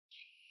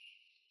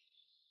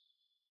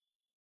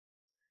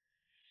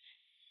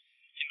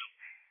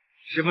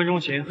10分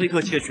钟前，黑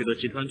客窃取了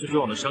集团最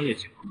重要的商业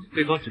计划，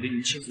对方指令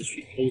您亲自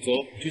去，否则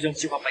就将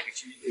计划败给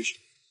竞争对手。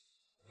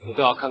我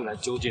倒要看看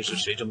究竟是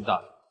谁这么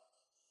大胆。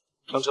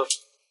上车。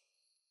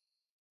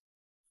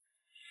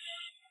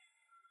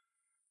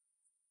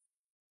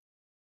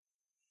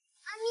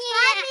妈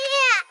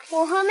咪，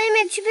我和妹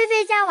妹去贝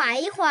贝家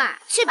玩一会儿。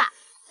去吧，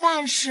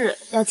但是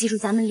要记住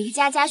咱们离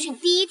家家训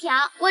第1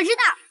条。我知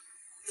道，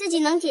自己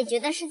能解决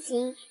的事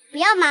情不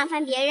要麻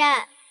烦别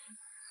人。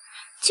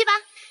去吧，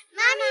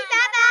妈咪，拜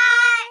拜。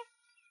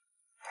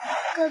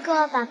哥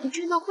哥，爸比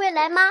真的会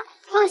来吗？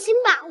放心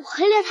吧，我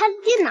黑了他的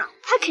电脑，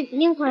他肯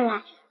定会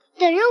来。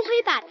等认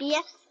回爸比，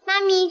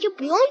妈咪就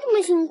不用这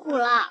么辛苦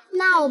了。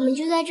那我们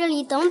就在这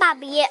里等爸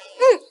比。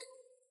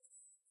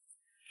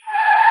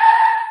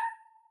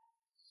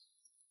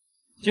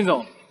金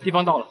总，地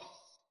方到了。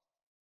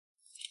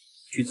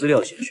据资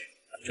料显示，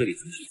这里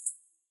曾是，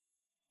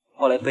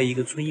后来被一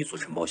个村医所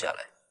承包下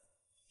来。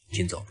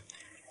金总，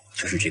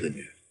就是这个女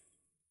人。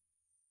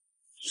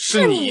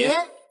是你？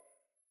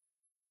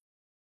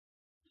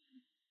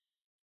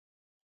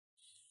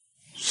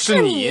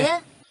是你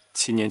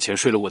？7年前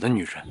睡了我的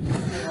女人。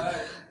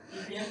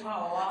别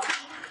跑啊！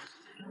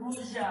等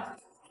一下。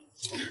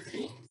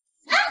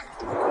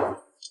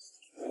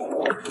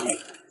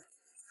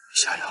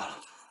下药了。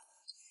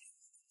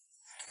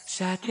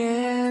夏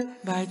天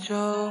白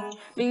粥，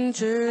明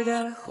治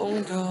的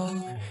红豆，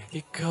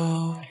一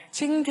口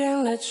清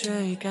甜了却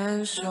已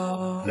感受。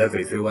来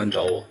翡翠湾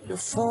找我。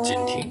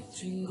监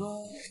听。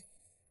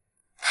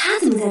他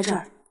怎么在这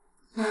儿？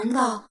难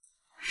道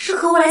是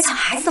和我来抢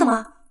孩子的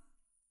吗？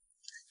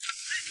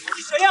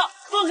谁呀？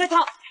放开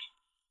他！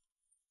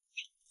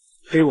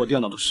黑我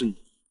电脑的是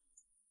你。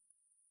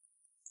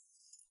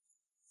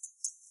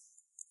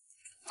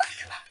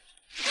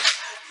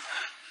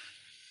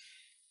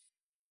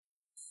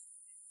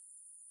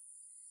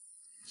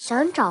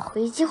想找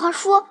回计划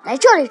书，来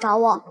这里找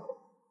我。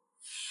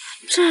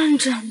站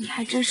站，你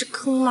还真是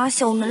坑拉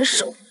小能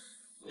手。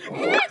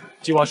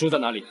计划书在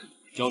哪里？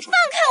交出来！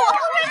放开我！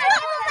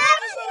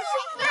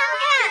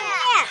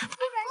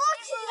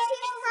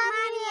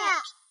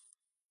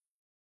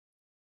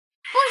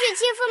不许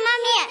欺负妈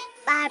咪！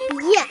爸比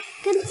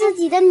跟自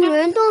己的女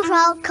人动手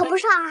可不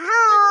是好汉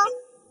哦。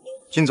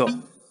金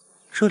总，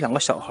这2个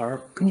小孩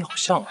跟你好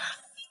像啊。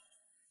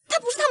他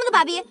不是他们的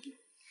爸比。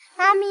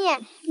妈咪，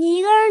你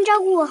一个人照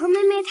顾我和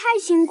妹妹太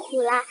辛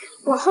苦了，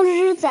往后的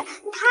日子她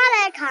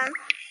来扛。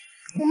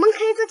我们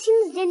可以做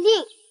亲子鉴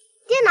定，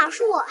电脑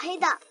是我黑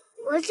的，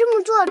我这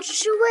么做只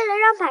是为了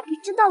让爸比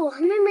知道我和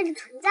妹妹的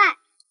存在。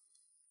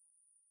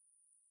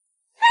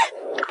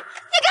你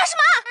干什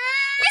么？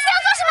你想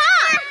做什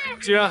么？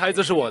既然孩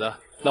子是我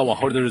的，那往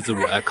后的日子我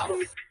来扛。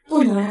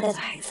不能让他带走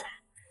孩子，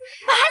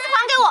把孩子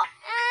还给我！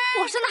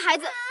我生的孩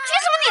子，凭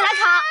什么你来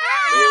扛？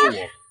没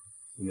有我，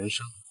不能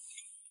生。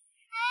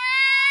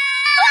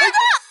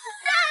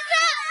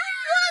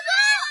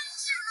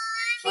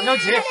马上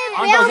起，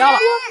马上到家了。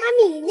妈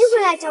咪一定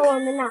会来找我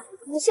们的，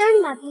我们相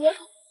信爸比。把恰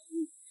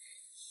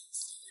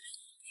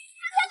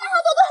恰好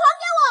朵朵还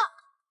给我！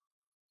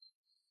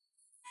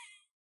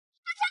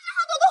把恰恰好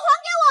朵朵还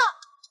给我！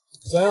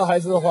想要孩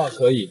子的话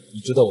可以，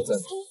你知道我在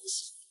哪。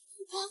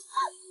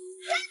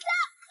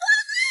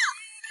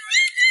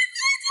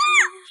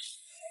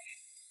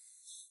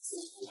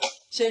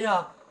先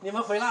生，你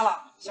们回来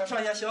了，小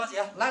少爷、小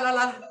姐，来来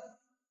来。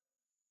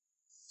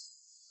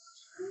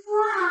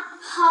哇，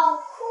好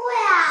酷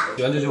呀！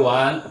喜欢就去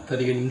玩，特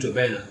地给你们准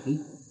备的。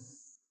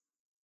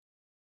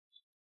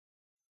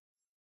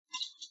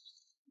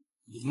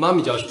妈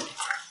咪叫什么？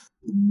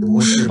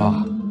不是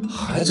吧？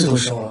孩子都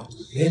生了，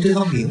连对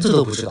方名字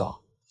都不知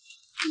道。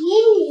梨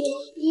米，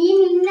黎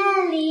明的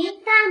黎，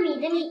大米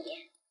的米。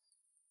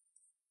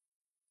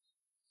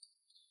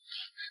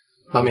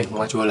妈咪很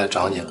快就会来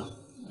找你了，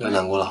不要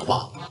难过了，好不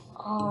好？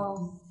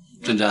哦。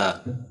珍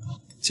珍，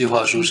计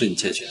划书是你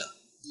窃取的。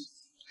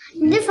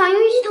你的防御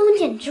系统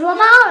简直弱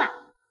爆了！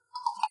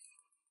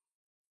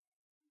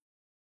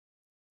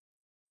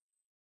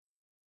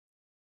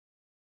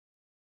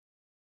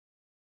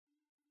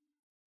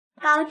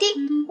搞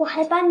定，我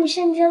还帮你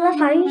升级了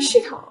防御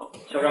系统。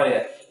小少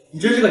爷，你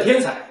真是个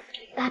天才！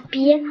爸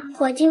比，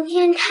我今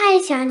天太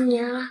想你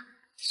了，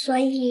所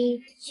以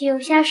就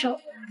下手，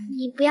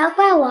你不要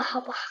怪我好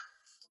不好？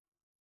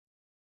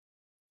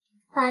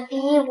爸比，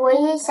我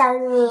也想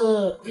你。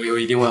我以后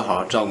一定会好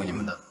好照顾你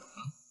们的。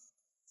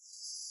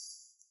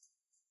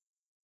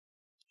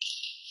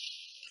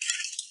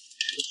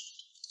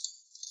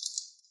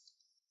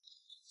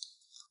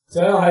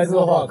想要孩子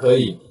的话可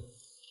以，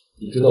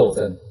你知道我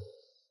在哪。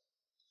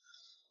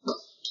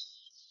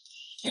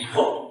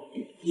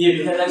你也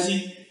别太担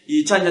心，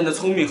以战战的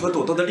聪明和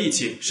朵朵的力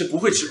气是不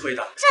会吃亏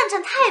的。战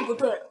战太不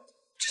对了，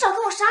至少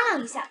跟我商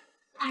量一下，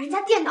把人家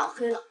电脑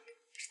黑了，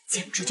这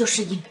简直就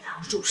是引狼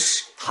入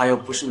室。他又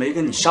不是没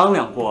跟你商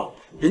量过，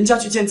人家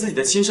去见自己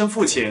的亲生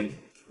父亲，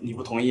你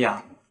不同意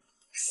啊？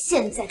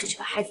现在就去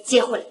把孩子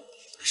接回来。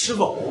师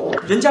傅，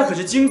人家可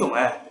是金总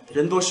哎，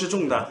人多势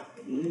众的，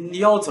你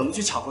要怎么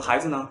去抢回孩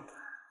子呢？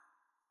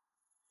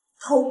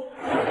偷，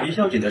李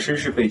小姐的身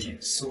世背景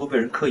似乎被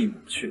人刻意抹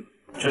去了，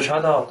只查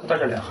到她带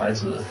着2孩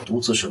子独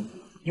自生活，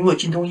因为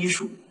精通医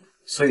术，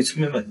所以村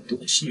民们都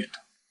很信任她。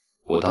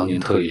我当年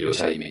特意留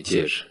下一枚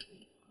戒指，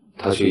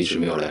她却一直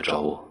没有来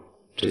找我。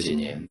这几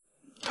年，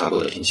她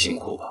过得挺辛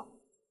苦吧？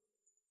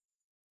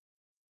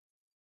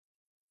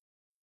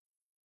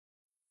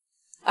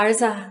儿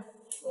子，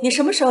你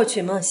什么时候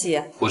娶梦溪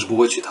啊？我是不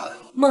会娶她的。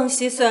梦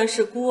溪虽然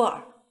是孤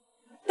儿，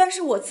但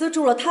是我资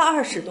助了她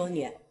20多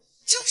年，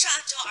就是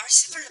按照儿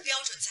媳妇的标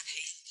准在培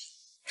养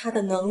她。她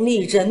的能力、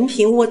人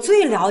品我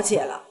最了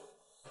解了，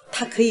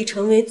她可以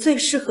成为最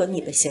适合你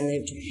的贤内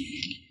助。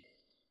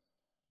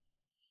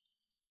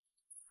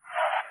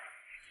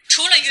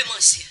除了岳梦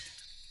溪，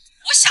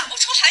我想不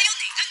出还有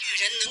哪个女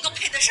人能够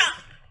配得上。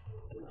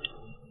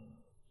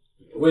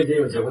我已经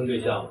有结婚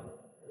对象了，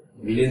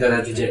明天带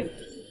她去见你。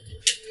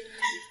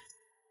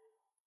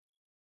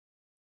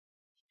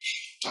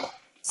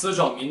私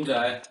闯民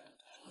宅，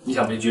你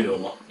想被拘留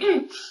吗？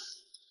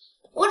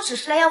我只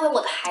是来要回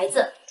我的孩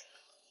子。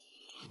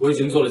我已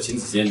经做了亲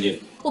子鉴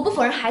定。我不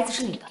否认孩子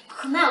是你的，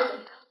可那又怎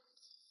么的？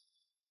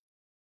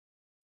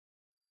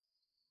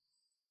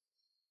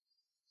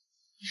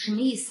你什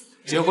么意思？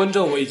结婚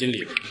证我已经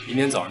领了，明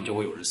天早上就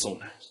会有人送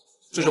来。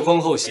这是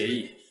婚后协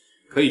议，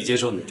可以接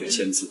受你就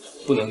签字，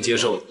不能接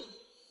受的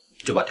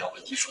就把条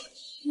款提出来。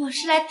我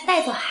是来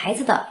带走孩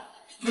子的，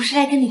不是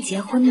来跟你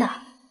结婚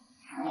的。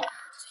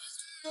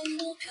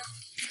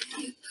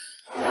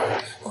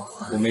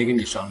我没跟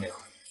你商量，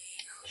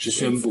是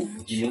宣布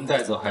你能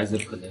带走孩子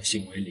的可能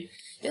性为0。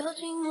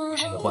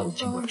闲话你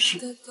尽管试。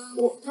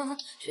我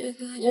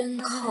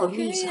考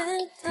虑一下。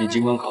你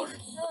尽管考虑，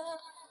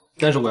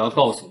但是我要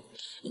告诉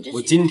你，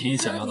我金婷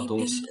想要的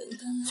东西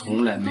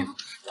从来没有得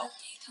到。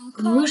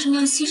你为什么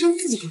要牺牲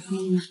自己的婚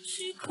姻呢？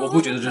我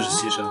不觉得这是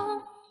牺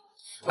牲，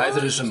孩子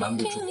的事瞒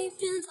不住。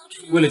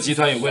为了集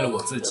团也为了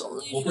我自己，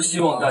我不希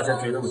望大家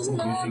觉得我金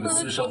婷是一个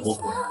私生活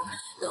苦男人，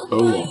而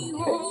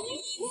我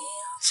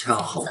恰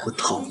好不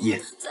讨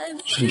厌，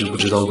甚至不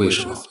知道为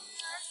什么，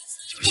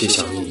有些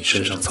想念你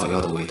身上草药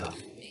的味道。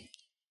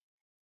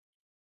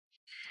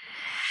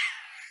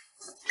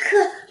可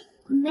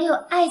没有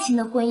爱情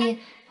的婚姻，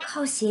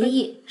靠协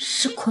议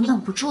是捆绑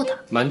不住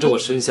的。瞒着我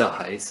生下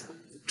孩子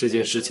这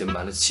件事情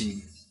瞒了7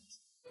年，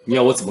你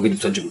要我怎么跟你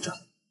算这个账？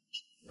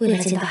为了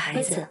见到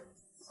孩子，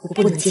我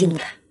不能激怒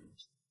他。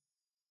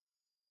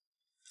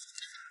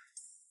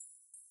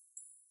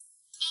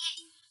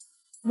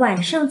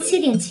晚上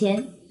7点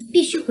前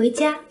必须回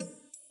家。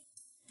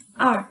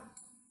2，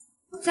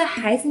在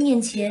孩子面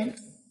前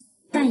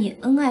扮演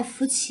恩爱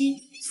夫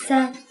妻。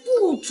3，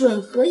不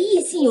准和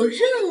异性有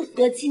任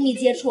何亲密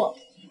接触。为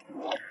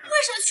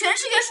什么全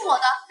是约束我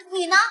的？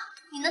你呢？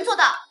你能做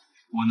到？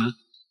我能。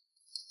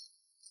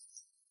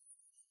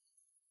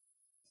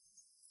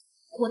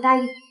我答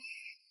应。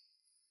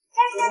珊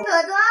珊朵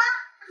朵，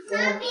妈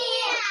咪，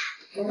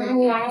妈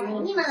咪来陪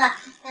你们了。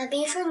爸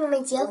比说你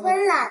们结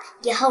婚了，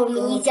以后我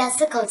们一家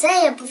4口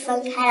再也不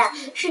分开了，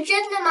是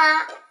真的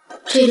吗？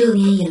这6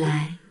年以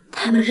来，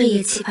他们日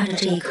夜期盼着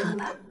这一刻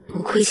吧，我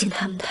亏欠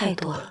他们太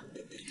多了。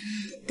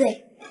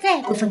对，再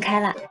也不分开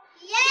了。耶！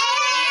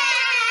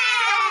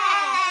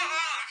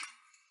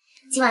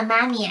今晚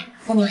妈咪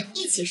和你们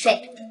一起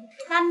睡。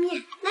妈咪，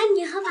那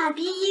你和爸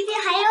比一定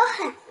还有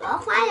很多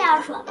话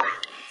要说吧？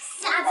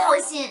瞎操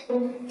心，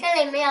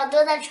这里没有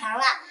多的床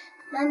了。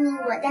妈咪，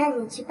我带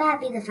你去爸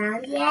比的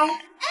房间。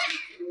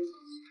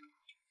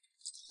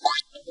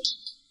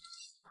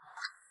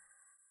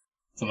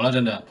怎么了，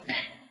真的？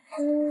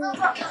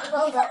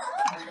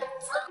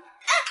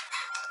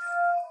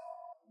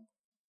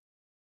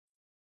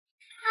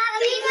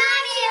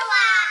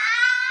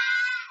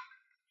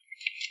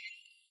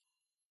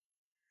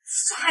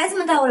是孩子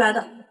们带回来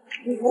的，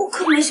我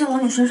可没想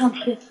往你身上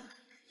贴。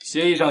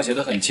协议上写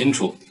的很清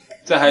楚，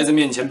在孩子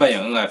面前扮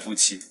演恩爱夫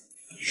妻，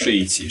睡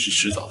一起是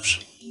迟早的事。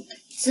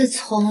自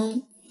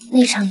从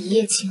那场一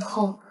夜情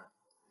后，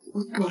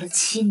我躲了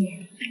7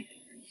年，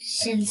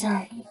现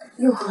在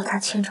又和他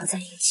牵扯在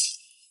一起。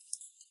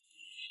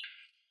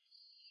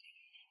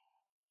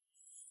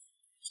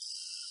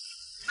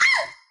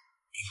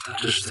他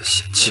这是在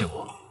嫌弃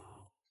我。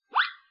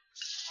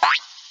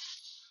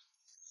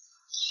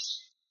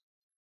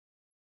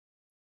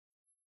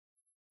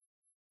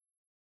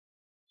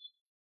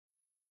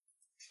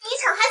你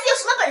抢孩子有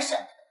什么本事？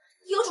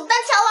有种单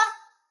挑啊！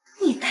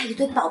你带一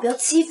堆保镖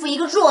欺负一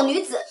个弱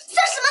女子，算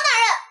什么男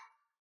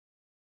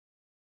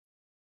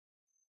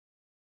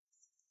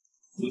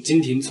我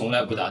金婷从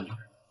来不打女人，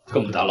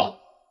更不打老婆，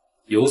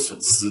有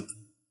损私德。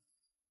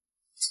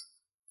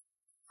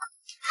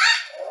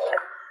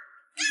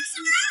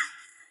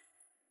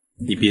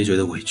你别觉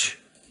得委屈，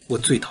我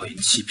最讨厌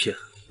欺骗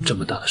了。这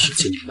么大的事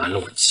情你瞒了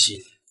我7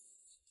年，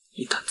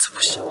你胆子不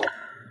小。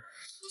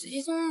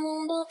几种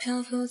梦都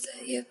漂浮在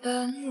夜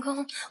半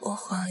空，我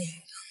怀疑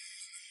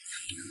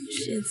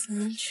写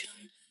字穷。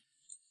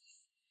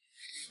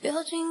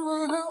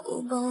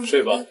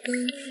睡吧。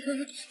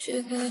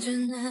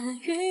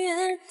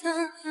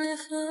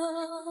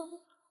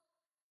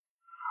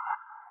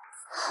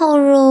好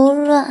柔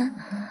软，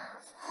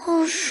好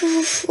好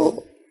舒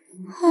服，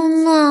好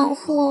暖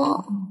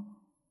和。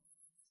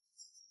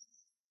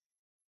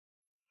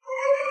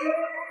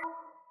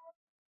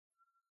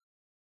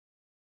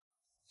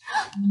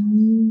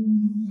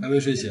还没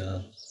睡醒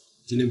啊？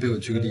今天陪我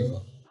去个地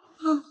方。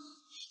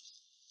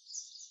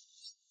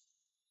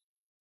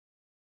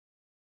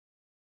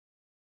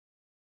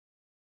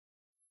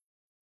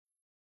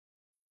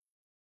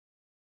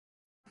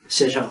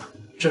先生，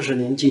这是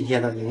您今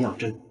天的营养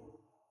针，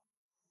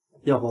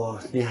要不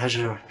您还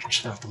是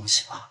吃点东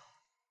西吧。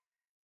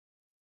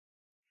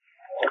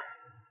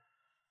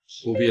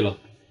不必了，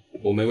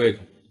我没胃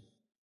口。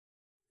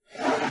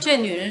这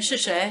女人是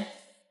谁？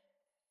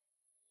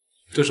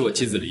这是我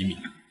妻子李敏。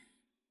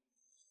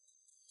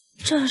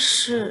这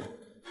是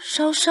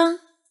烧伤。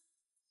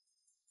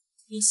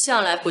你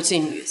向来不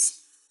近女色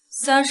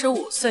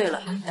，35岁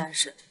了还单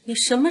身，你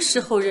什么时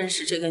候认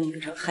识这个女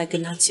人，还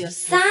跟她结婚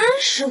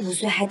？35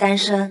岁还单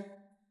身？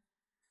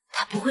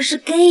他不会是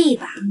gay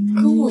吧？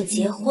跟我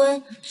结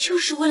婚就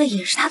是为了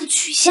掩饰他的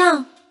取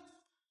向？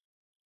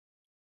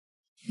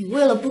你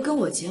为了不跟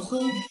我结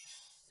婚，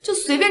就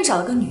随便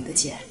找个女的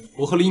结？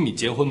我和李敏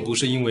结婚不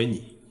是因为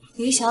你。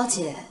李小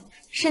姐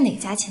是哪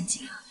家千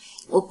金啊？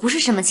我不是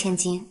什么千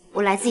金，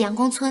我来自阳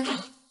光村。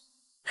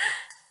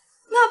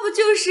那不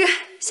就是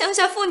乡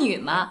下妇女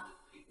吗？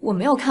我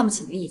没有看不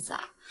起的意思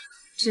啊，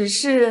只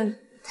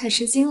是太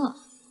吃惊了。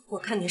我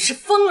看你是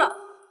疯了！我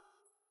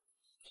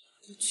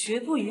绝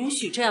不允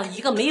许这样一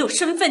个没有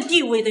身份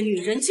地位的女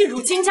人进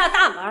入金家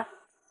大门。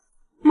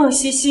梦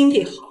溪心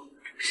地好，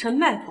人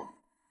脉广，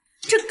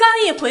这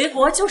刚一回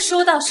国就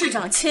收到市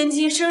长千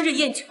金生日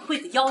宴请会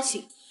的邀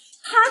请，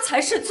她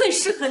才是最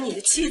适合你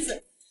的妻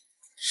子。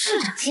市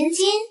长千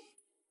金？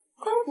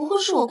该不会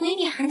是我闺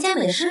蜜韩佳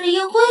美的生日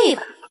宴会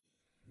吧？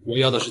我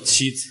要的是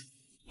妻子，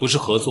不是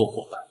合作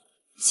伙伴。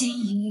金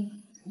怡，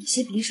你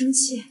先别生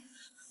气，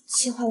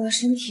气坏了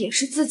身体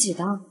是自己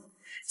的。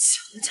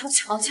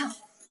瞧，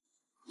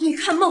你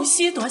看梦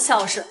溪多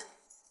孝顺，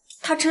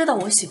她知道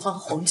我喜欢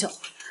红酒，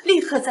立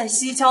刻在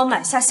西郊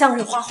买下向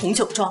日花红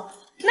酒庄，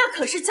那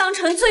可是江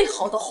城最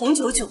好的红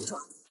酒酒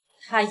庄。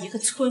她一个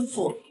村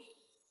妇，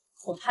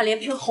恐怕连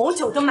瓶红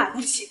酒都买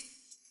不起。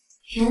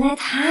原来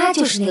她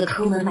就是那个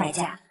抠门买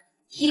家，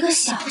一个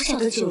小小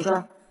的酒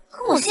庄，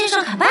跟我线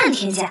上砍半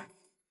天价。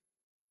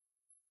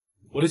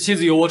我的妻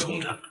子有我宠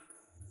着，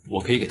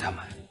我可以给她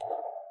买。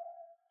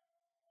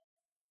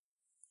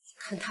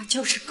看她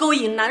就是勾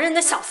引男人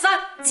的小三。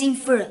金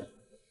夫人，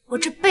我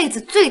这辈子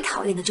最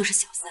讨厌的就是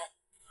小三。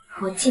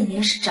我今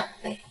年是长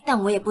辈，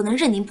但我也不能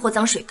任您泼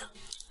脏水的。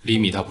李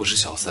米她不是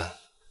小三，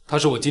她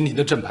是我金庭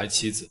的正牌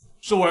妻子，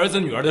是我儿子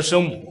女儿的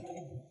生母。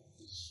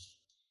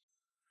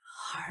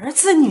儿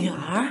子女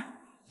儿？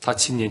她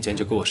7年前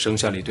就给我生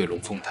下了一对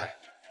龙凤胎。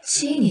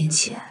7年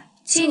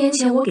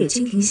前我给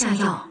金婷下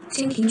药，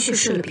金婷去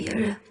世了别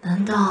人，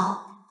难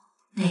道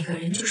那个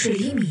人就是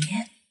李敏？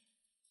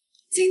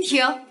金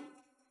婷，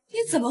你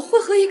怎么会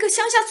和一个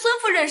乡下村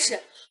妇认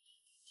识？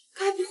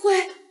该不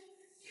会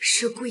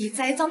是故意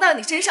栽赃到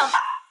你身上吧？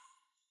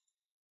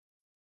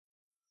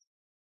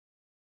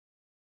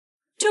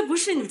这不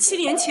是你7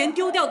年前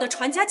丢掉的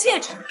传家戒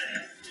指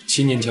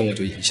？7年前我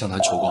就已经向她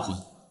求过婚，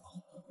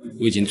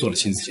我已经做了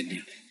亲子鉴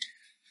定。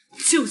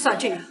就算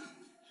这样，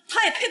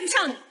她也配不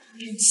上你。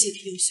优秀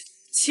的优秀，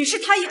岂是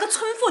她一个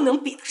村妇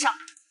能比得上？我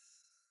的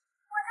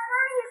妈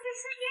咪是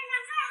世界上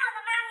最好的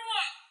妈咪。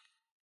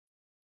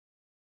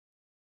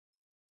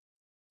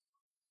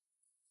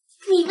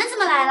你们怎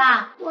么来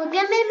了？我跟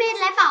妹妹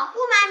来保护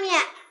妈咪。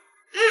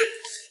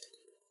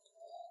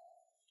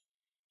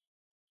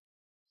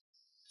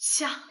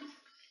像，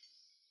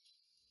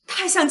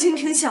太像金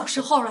婷小时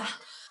候了。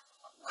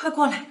快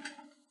过来，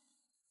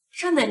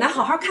让奶奶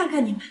好好看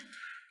看你们。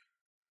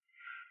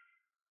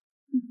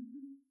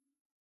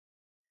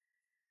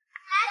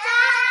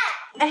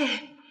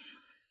哎，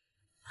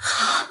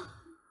好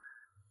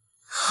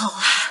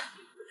啊。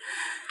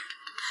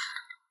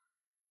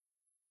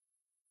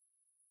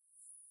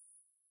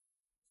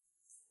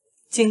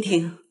金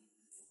婷，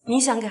你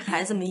想给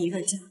孩子们一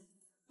个家，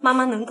妈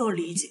妈能够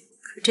理解。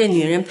可这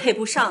女人配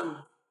不上你，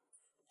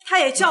她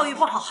也教育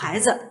不好孩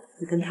子，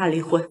你跟她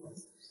离婚，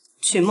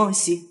娶梦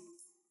溪，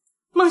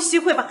梦溪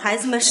会把孩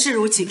子们视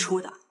如己出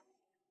的。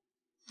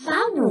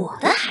把我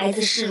的孩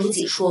子视如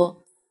己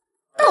出？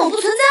那我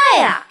不存在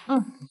呀！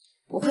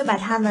我会把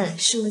他们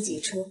视如己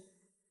出，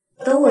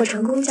等我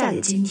成功嫁给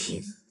金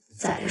婷，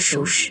再来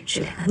收拾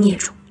这2个孽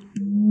种。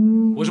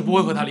我是不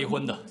会和他离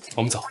婚的。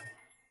我们走。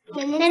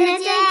奶奶再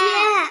见。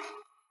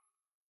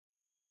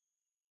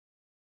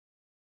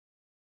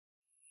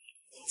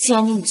既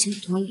然你母亲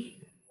不同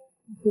意，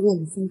我会为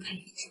你分开，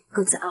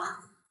各自安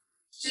好。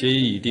协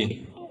议已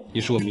定，你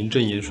是我名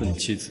正言顺的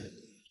妻子，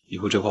以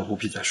后这话不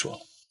必再说了。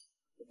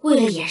为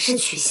了掩饰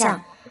取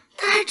向，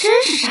他还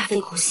真是煞费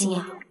苦心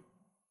呀。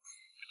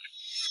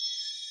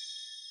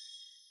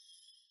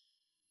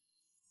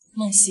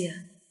梦溪，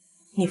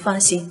你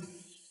放心，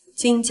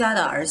金家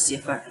的儿媳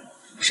妇儿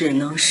只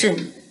能是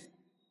你。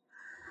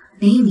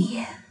李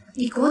米，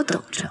你给我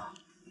等着，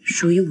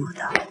属于我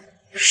的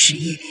谁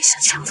也别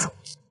想抢走。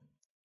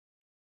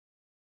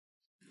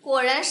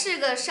果然是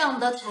个上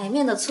不得台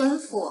面的村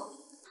妇。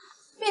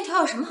面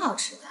条有什么好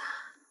吃的？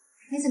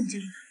你怎么进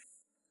来？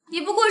你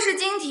不过是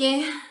金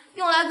婷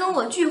用来跟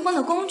我拒婚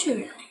的工具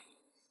人。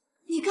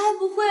你该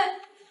不会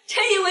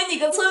真以为你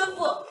个村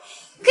妇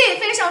可以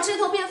飞上枝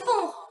头变凤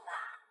凰吧？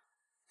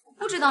我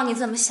不知道你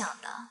怎么想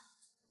的，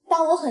但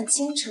我很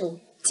清楚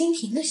金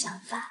婷的想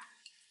法。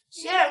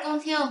洗耳恭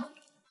听。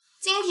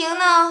金婷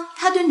呢，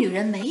她对女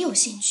人没有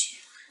兴趣，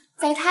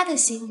在她的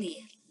心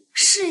里，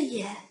事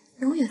业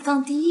永远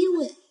放第一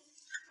位。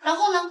然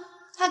后呢，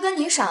她跟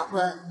你闪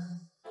婚，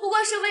不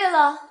过是为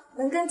了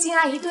能跟金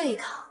阿姨对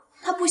抗，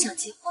她不想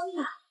结婚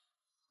吧？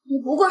你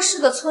不过是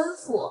个村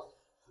妇，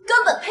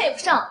根本配不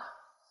上。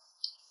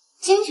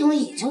金婷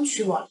已经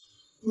娶我了，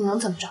你能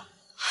怎么着？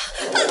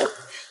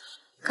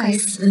该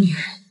死的女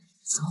人，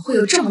怎么会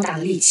有这么大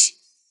的力气？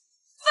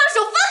放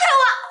手，放开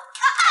我！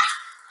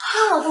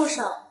让我住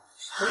手！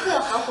谁会有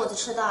好果子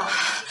吃的？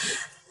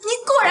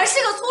你果然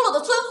是个粗鲁的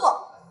村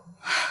妇。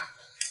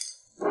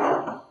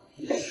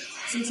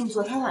金婷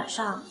昨天晚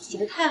上洗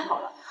得太好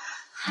了，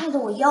害得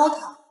我腰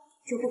疼，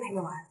就不陪你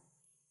玩。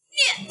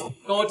你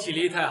跟我体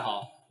力太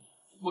好，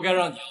不该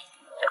让你。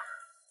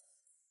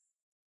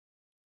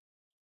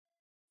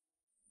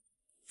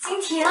金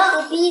婷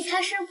，baby，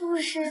他是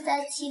不是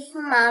在欺负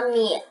妈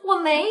咪？我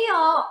没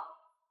有。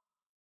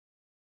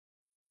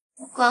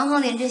管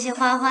好点这些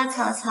花花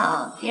草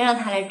草，别让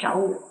他来找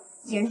我，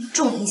严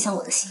重影响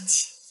我的心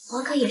情。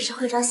我可也是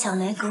会找小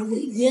奶狗违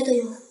约的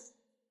哟。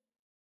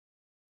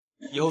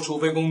以后除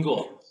非工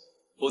作，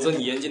否则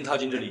你严禁踏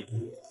进这里。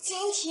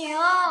金婷，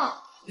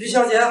于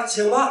小姐，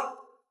请吧。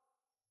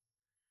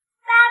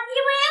爸比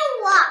喂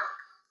我，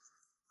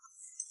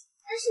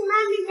这是妈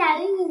咪打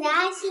给你的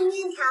爱心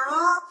面条哦。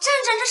站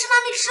站，这是妈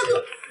咪吃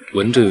过。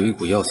闻着有一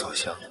股药草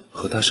香，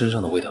和她身上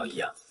的味道一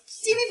样。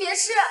金明别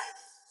吃，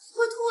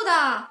会吐的。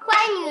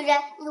坏女人，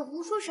你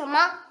胡说什么？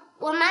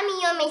我妈咪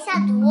又没下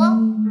毒。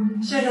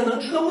先生能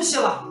吃东西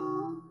了，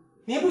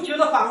您不觉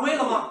得反胃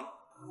了吗？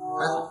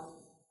还好。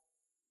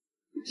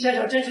先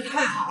生真是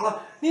太好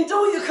了，您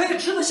终于可以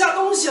吃得下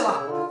东西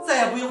了，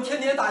再也不用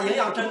天天打营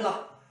养针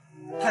了。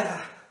太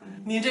太，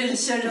您真是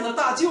先生的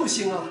大救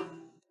星啊！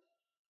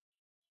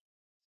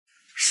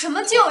什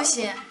么救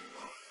星？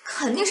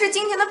肯定是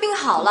金婷的病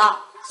好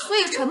了，所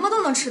以什么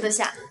都能吃得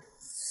下。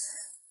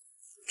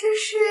这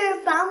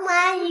是保姆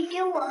阿姨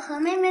给我和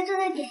妹妹做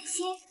的点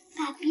心，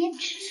爸别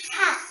吃吃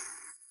看。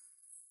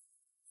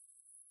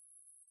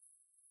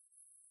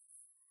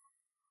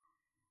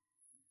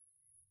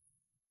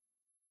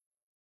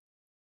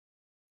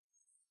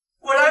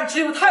果然只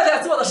有太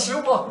太做的食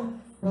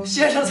物，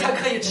先生才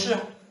可以吃。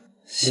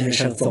先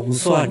生总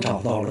算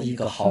找到了一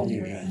个好女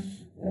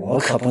人，我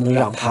可不能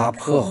让她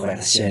破坏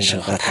了先生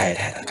和太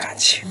太的感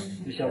情。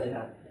于小姐，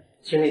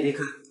请你离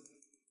开。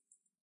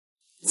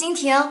金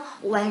婷，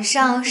晚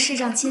上市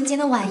长千金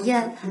的晚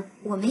宴，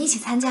我们一起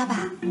参加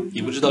吧。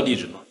你不知道地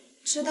址吗？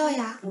知道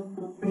呀。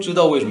知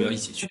道为什么要一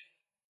起去？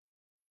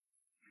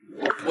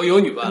我有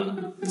女伴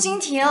了。金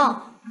婷，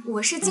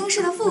我是金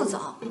氏的副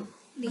总。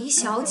李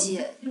小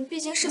姐毕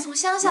竟是从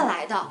乡下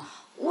来的，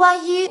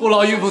万一不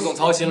劳于副总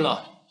操心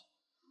了。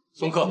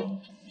送客，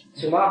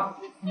请吧。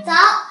走。妈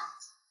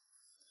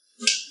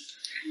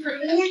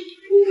呀，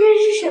今天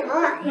是什么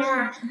晚宴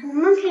啊？我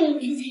们可以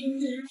去参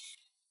加。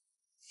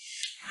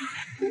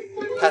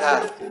太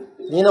太，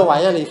您的晚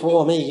宴礼服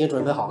我们已经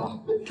准备好了。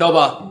挑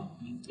吧，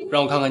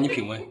让我看看你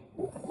品味。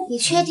你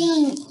确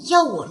定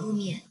要我露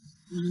面？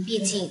我们毕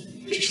竟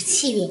只是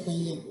契约婚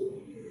姻。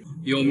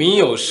有名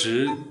有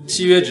实，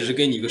契约只是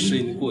给你一个适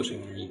应的过程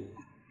而已。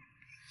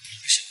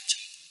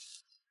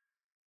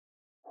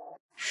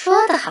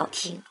说的好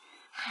听，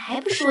还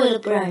不是为了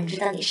不让人知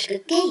道你是个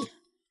gay。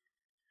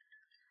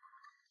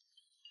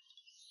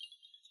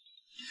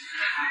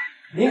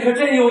您可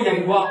真有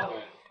眼光，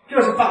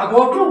这是法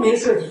国著名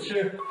设计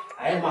师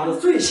艾玛的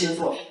最新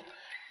作品。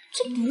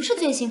这不是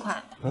最新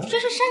款，这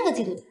是上个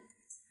季度的。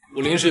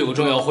我临时有个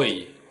重要会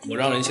议，我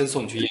让人先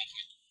送去宴会，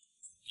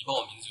你报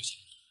我名字就行。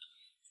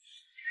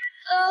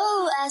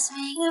小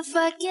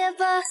姐，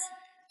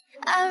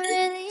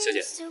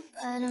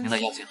您的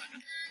邀请函。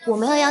我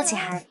没有邀请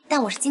函，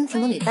但我是金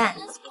婷的女伴。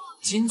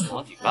金总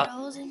的女伴？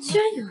居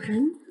然有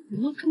人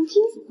能弄成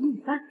金总的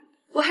女伴，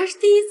我还是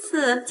第一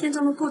次见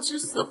这么不知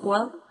死活。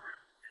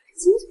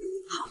金总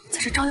好在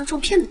这招摇撞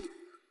骗的。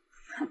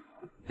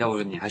要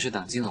不你还是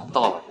等金总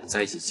到了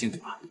再一起庆祝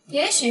吧。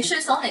也许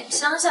是从哪个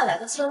乡下来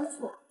的村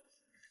妇，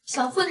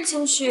想混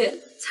进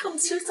去蹭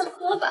吃蹭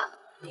喝吧。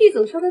易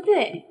总说的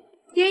对，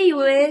别以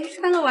为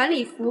穿了晚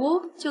礼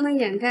服就能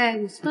掩盖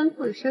你村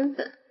妇的身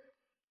份。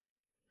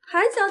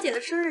韩小姐的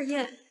生日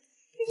宴，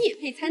你也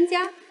配参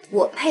加？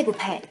我配不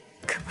配，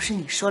可不是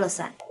你说了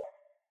算。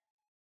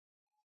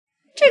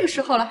这个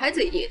时候了还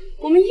嘴硬，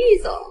我们易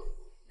总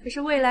可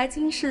是未来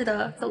金氏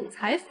的总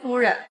裁夫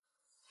人，她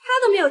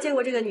都没有见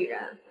过这个女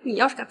人，你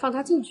要是敢放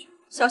她进去，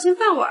小心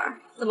饭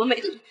碗怎么没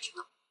的就不知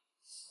道。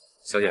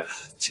小姐，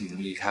请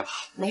您离开吧。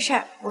没事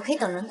儿，我可以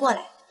等人过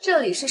来。这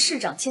里是市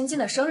长千金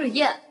的生日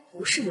宴，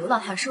不是流浪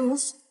汉收容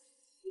所。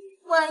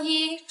万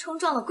一冲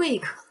撞了贵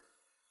客，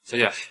小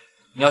姐，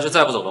你要是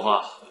再不走的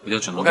话，我就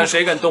只能……我看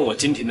谁敢动我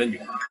金婷的女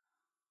儿。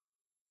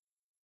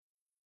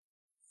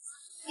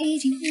已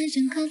经很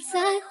想靠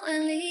在怀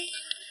里，已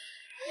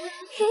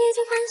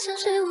经幻想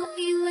是我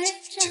以为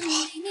着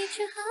你，你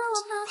却和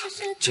我跑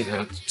着这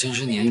个真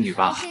是你的女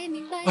吧？哎呀，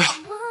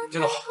金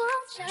总，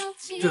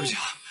对不起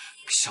啊，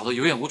小的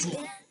有眼无珠，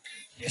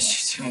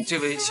请这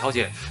位小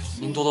姐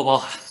您多多包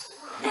涵。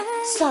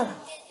算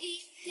了，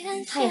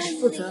他也是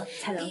负责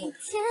才来我的。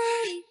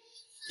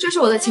这是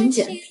我的请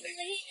柬。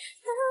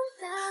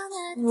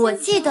我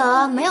记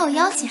得没有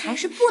邀请函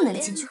是不能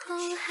进去的。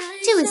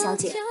这位小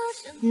姐，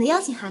你的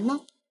邀请函呢？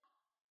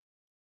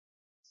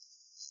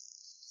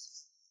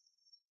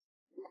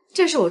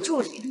这是我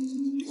助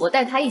理，我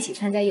带他一起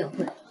参加宴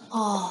会。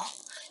哦，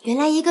原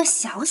来一个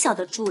小小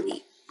的助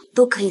理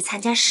都可以参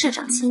加市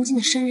长千金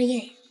的生日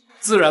宴。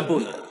自然不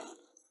能。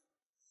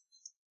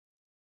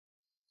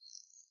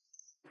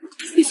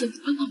闭嘴，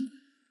帮帮我！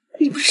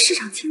你不是市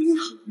长千金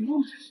的好朋友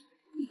吗？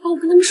你帮我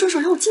跟他们说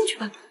说，让我进去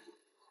吧。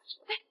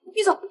哎，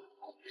玉总，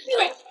玉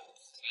总，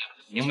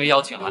您没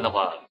邀请函的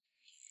话，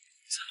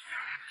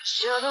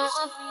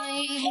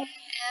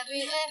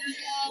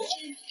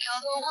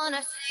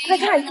快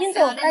看，金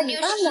总带女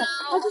伴呢！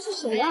啊，这是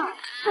谁呀？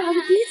看来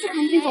是第一次看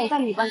金总带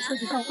女伴出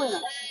席盛会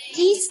了。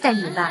第一次带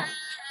女伴，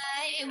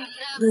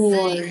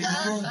果然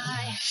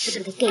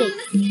是个 gay。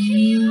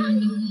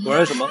果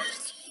然什么？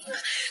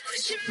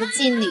不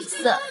近女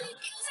色。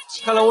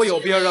看来我有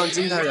必要让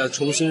金太太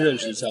重新认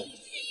识一下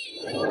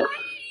我。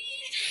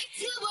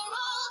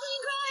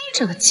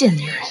这个贱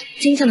女人，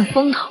金家的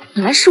风头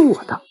本来是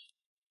我的。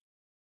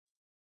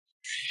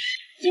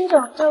金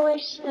总，这位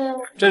是……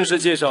正式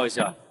介绍一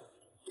下，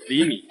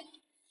李米。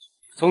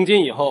从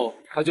今以后，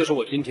她就是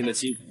我金婷的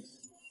妻子。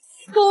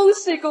恭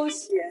喜恭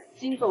喜！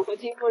金总和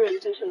金夫人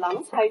真是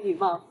郎才女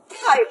貌，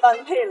太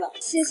般配了。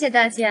谢谢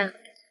大家。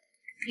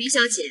李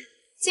小姐，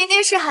今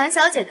天是韩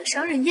小姐的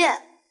生日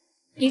宴，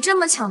你这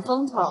么抢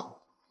风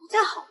头不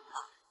太好吧？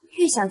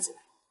玉小姐，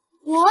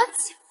我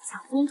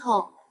抢风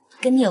头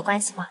跟你有关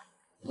系吗？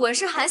我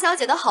是韩小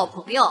姐的好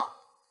朋友，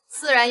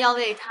自然要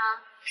为她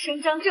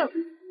伸张正义。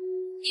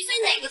你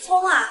算哪个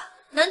葱啊？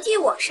能替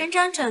我伸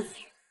张正义？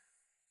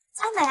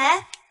佳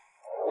美，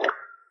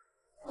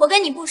我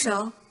跟你不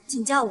熟，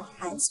请叫我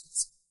韩小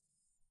姐。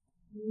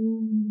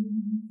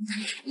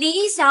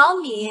李小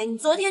米，你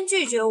昨天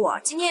拒绝我，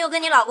今天又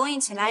跟你老公一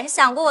起来，你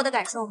想过我的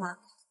感受吗？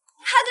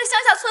她个乡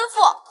下村妇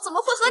怎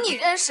么会和你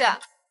认识？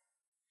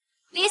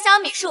李小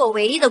米是我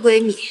唯一的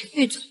闺蜜，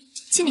玉总，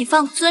请你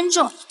放尊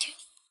重一点。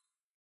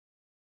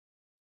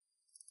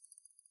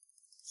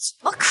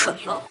怎么可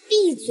能？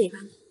闭嘴吧！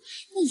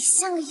你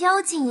像个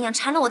妖精一样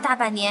缠了我大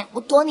半年，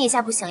我躲你一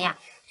下不行呀？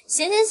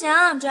行行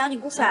行，只要你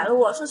不甩了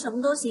我，说什么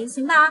都行，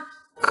行吧？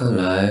看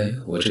来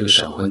我这个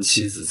闪婚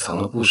妻子藏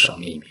了不少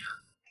秘密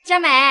啊。佳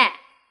美，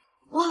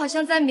我好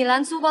像在米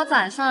兰珠宝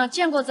展上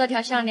见过这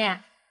条项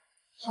链，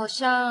好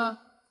像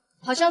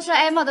是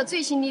艾玛的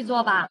最新力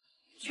作吧？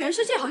全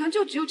世界好像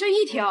就只有这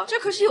一条，这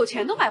可是有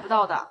钱都买不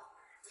到的。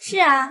是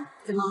啊，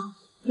怎么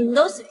你们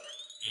都随便？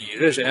你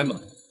认识 Emma？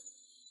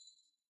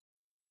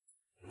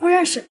 不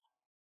认识。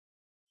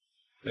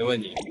没问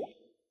你。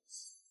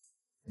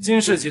金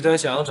氏集团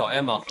想要找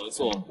Emma 合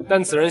作，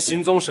但此人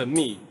行踪神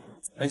秘。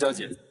韩小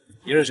姐，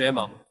你认识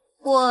Emma 吗？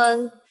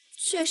我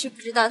确实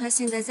不知道她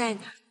现在在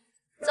哪。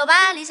走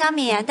吧，李小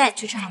米，带你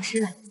去吃好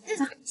吃的。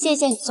走，谢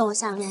谢你送我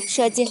项链，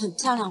设计很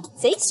漂亮，我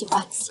贼喜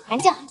欢，喜欢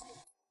就好。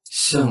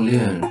项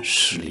链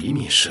是李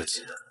米设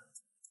计的，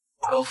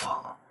我要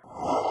仿。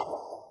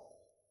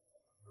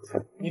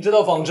你知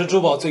道仿制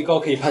珠宝最高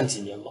可以判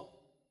几年吗？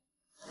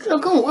这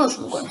跟我有什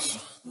么关系？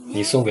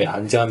你送给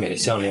韩佳美的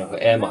项链和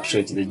Emma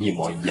设计的一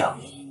模一样，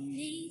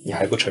你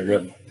还不承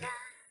认吗？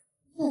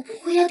我不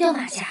会要掉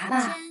马甲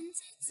吧？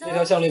那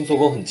条项链做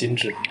工很精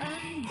致，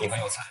你很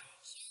有才。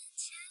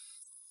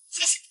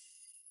谢谢。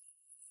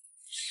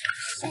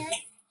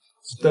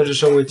但是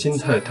身为金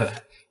太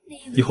太，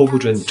以后不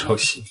准你抄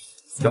袭，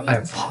要爱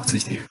护好自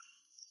己的人。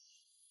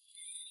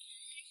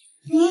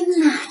你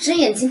哪只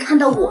眼睛看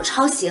到我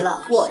抄袭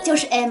了？我就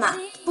是 Emma，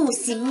 不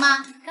行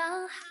吗？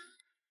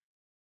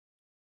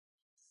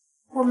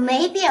我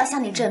没必要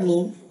向你证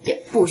明，也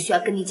不需要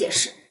跟你解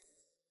释。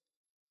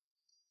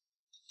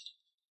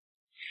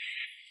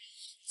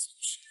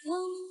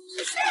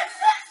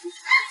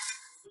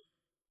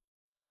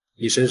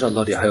你身上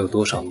到底还有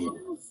多少秘密？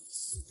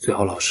最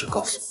好老实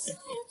告诉我，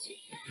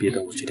别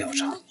等我去调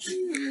查。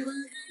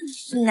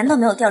你难道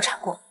没有调查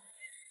过？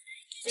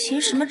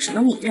凭什么只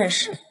有你认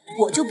识，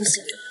我就不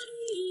行？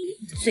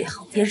最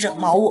好别惹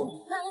毛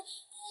我。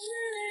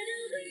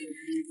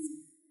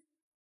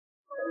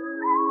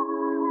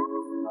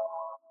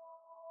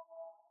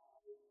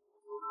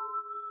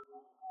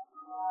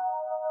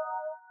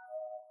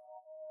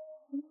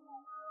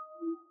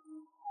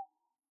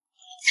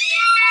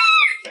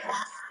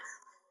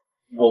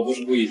我不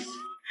是故意的。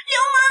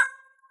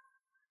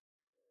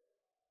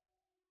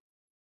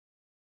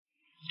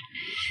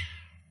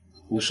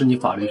我是你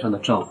法律上的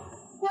丈夫，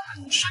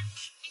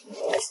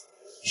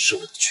是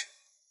我的权。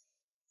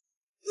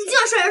你竟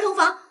然睡儿童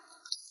房！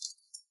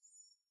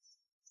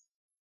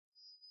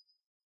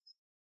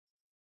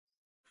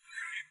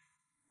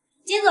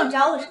金总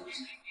找我什么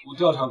事？我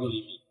调查过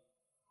李敏，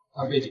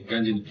他背景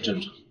干净的不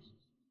正常。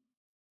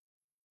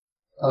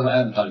他和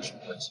M 到底什么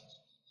关系？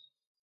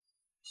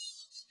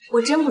我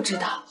真不知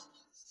道。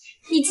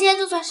你今天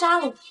就算杀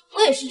了我，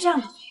我也是这样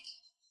的回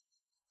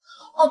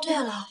答。哦，对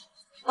了，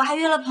我还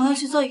约了朋友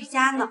去做瑜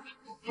伽呢，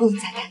不能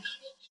再耽搁。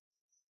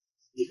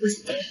你不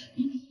行。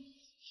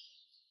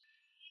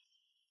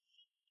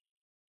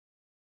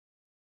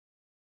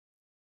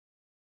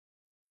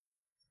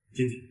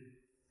金姐，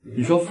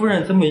你说夫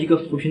人这么一个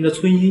扶贫的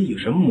村医有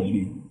什么魔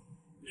力，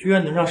居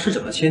然能让市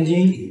长的千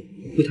金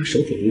为她守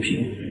口如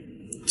瓶？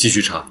继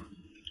续查。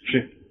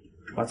是，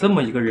把这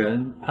么一个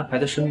人安排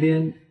在身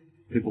边，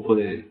会不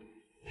会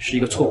是一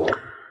个错误？我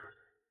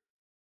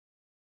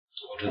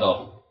知道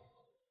了。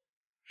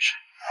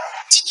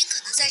今天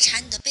可能在查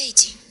你的背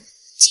景。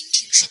金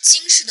庭是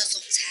金氏的总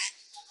裁，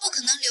不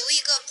可能留一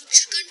个不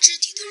知根知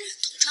底的人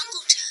同床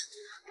共枕。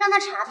让他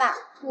查吧，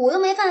我又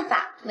没犯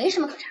法，没什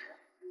么可查的。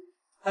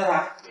太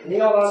太，您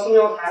要的送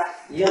药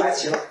台已经来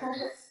齐了。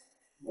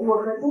我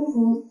和金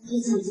婷最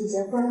近已经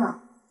结婚了，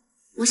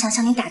我想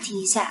向你打听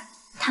一下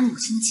他母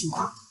亲的情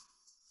况。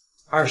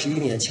21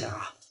年前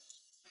啊，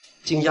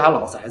金家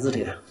老宅子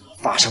里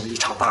发生了一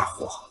场大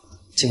火，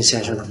金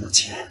先生的母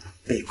亲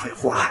被困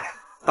祸害。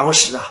当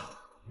时啊，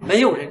没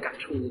有人敢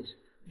冲进去，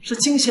是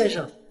金先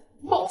生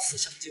冒死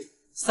相救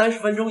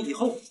，30分钟以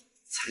后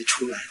才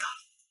出来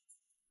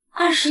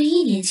的。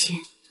21年前，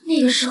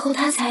那个时候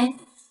他才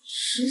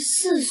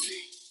14岁。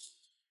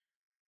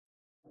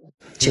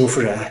金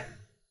夫人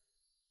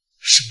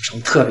受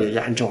伤特别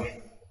严重，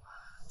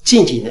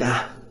近几年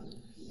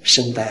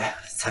声带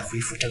才恢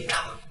复正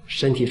常，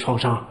身体创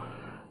伤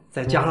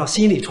再加上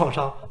心理创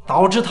伤，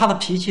导致她的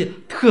脾气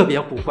特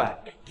别古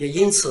怪，也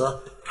因此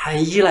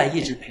很依赖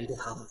一直陪着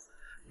她的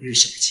女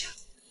小姐。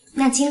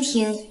那金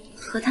婷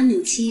和她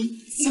母亲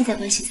现在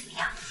关系怎么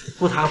样？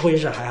不谈婚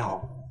事还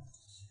好，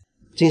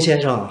金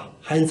先生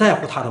很在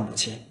乎他的母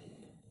亲，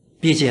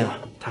毕竟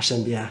他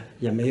身边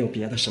也没有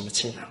别的什么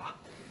亲人了。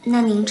那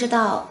您知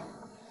道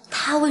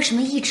他为什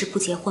么一直不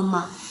结婚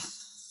吗？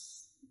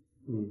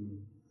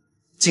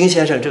金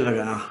先生这个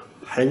人啊，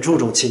很注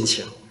重亲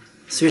情。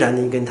虽然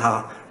您跟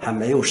他还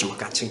没有什么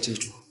感情基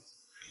础，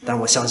但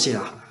我相信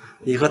啊，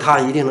你和他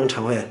一定能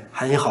成为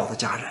很好的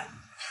家人。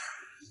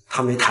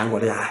他没谈过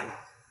恋爱，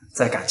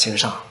在感情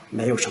上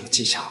没有什么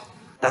技巧，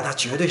但他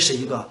绝对是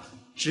一个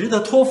值得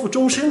托付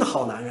终身的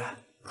好男人。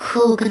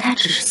可我跟他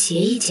只是协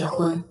议结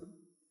婚，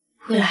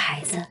为了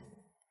孩子。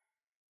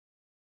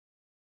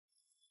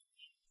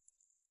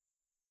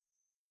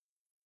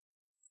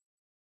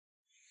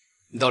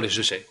你到底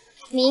是谁？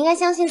你应该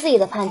相信自己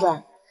的判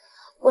断。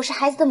我是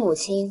孩子的母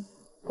亲，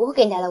不会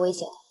给你带来危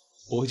险的。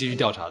我会继续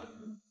调查的。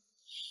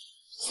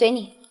随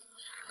你。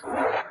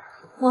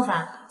莫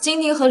凡，金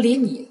宁和李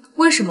米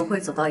为什么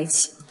会走到一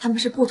起？他们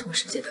是不同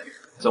世界的人。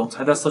总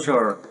裁的私事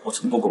儿我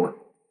从不过问。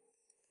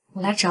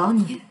我来找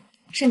你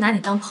是拿你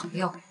当朋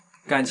友。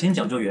感情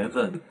讲究缘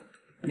分，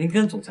您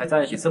跟总裁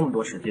在一起这么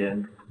多时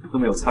间都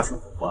没有擦出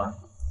火花，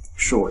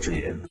恕我直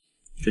言，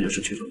这就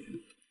是缺种缘。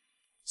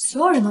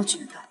所有人都觉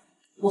得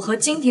我和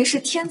金婷是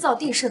天造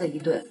地设的一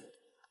对，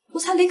我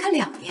才离开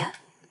2年，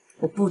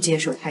我不接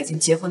受他已经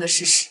结婚的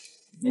事实。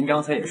您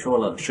刚才也说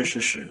了是事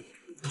实，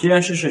既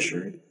然是事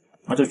实，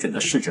那就选择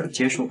试着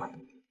接受吧。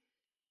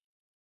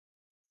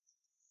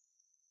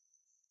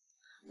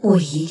我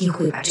一定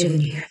会把这个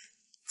女人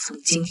从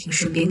金婷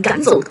身边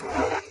赶走的。总裁，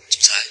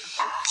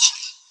不好了，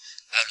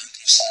艾伦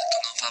公司刚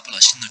刚发布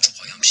了新的珠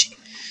宝样品，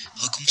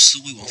和公司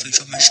为王菲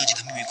专门设计的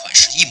秘密款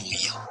式一模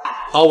一样。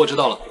好，我知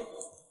道了。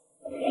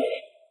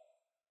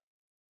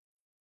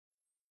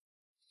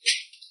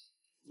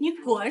你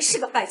果然是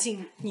个拜金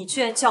女，你居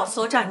然教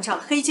唆站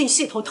长黑进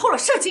系统偷了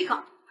设计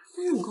稿。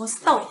我们公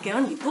司到底给了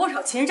你多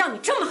少钱，让你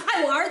这么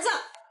害我儿子？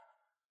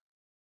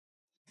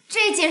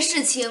这件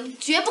事情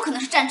绝不可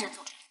能是战争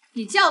做的。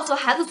你教唆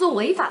孩子做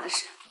违法的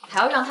事，还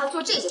要让他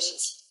做这件事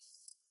情。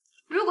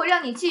如果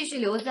让你继续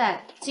留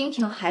在金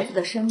婷孩子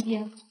的身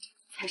边，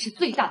才是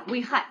最大的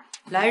危害。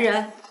来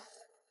人，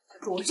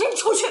给我扔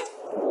出去！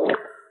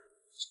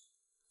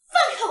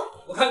放开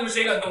我！我看你们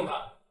谁敢动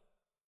他！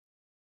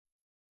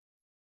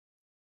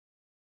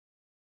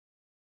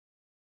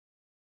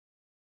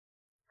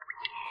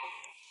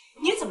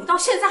你怎么到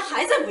现在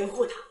还在维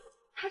护他？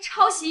他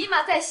抄袭一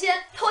马在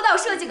先，偷盗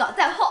设计稿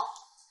在后，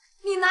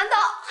你难道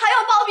还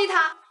要包庇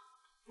他？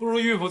不如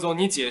玉副总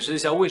你解释一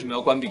下为什么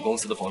要关闭公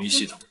司的防御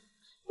系统？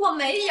我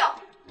没有。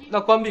那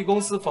关闭公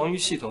司防御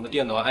系统的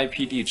电脑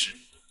IP 地址，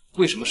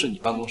为什么是你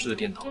办公室的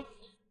电脑？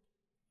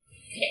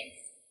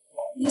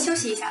您休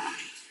息一下吧。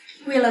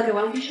为了给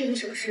王菲设计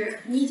首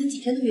饰，你已经几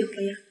天都没有回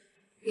呀？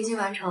已经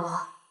完成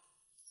了。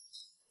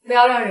不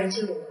要让人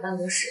进入我的办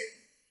公室，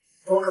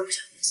我可不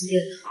想担心电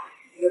脑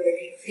又被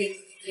那个黑客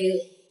黑了，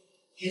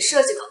连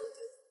设计稿都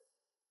丢。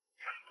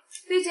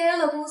对 JA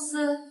的公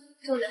司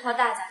正在花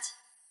大价钱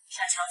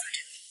想抢走这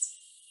个名字。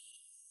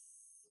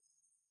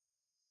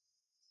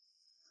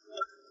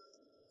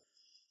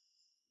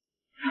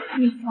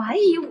你怀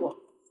疑我？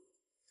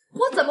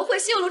我怎么会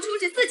泄露出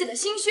去自己的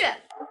心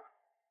血？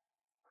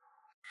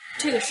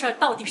这个事儿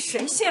到底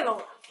谁泄露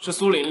了？是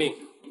苏玲玲，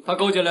她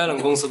勾结来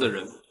冷公司的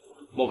人，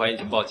莫凡已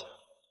经报警。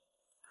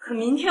可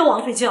明天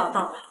王妃就要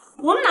到了，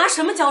我们拿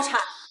什么交差？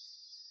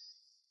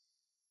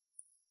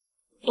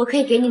我可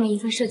以给你们一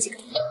份设计稿，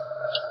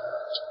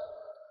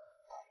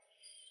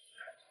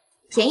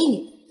便宜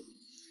你们。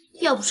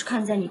要不是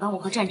看在你帮我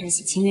和战战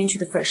洗清冤屈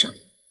的份上，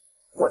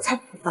我才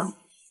不会帮你。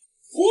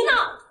胡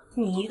闹！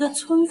你一个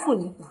村妇，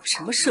你懂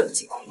什么设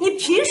计？你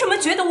凭什么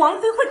觉得王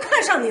妃会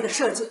看上你的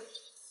设计？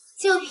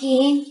就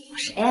凭我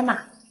是艾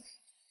玛。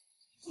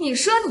你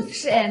说你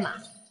是艾玛，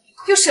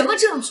有什么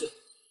证据？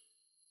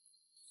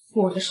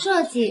我的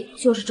设计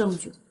就是证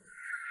据。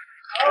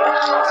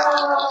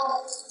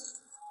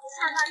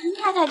金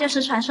太太就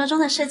是传说中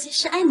的设计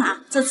师艾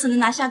玛，这次能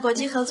拿下国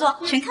际合作，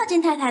全靠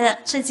金太太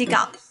的设计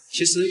稿。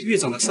其实玉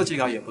总的设计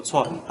稿也不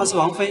错，倒是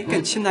王妃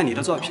更青睐你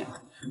的作品。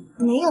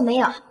没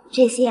有，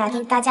这些呀都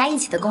是大家一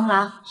起的功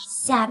劳。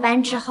下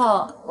班之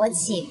后我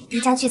请一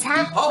家聚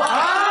餐。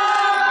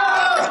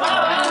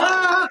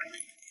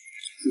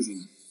谢谢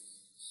你。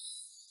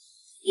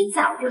一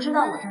早就知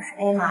道我就是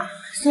艾玛，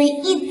所以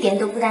一点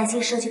都不担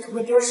心设计图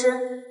会丢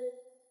失。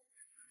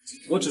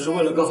我只是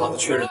为了更好的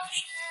确认。既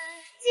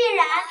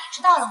然你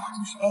知道了我就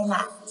是艾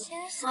玛，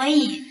所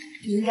以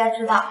你应该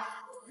知道，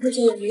不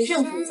仅有于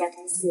任何一家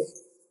公司。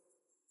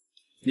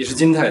你是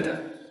金太太，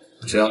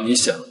只要你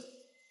想，不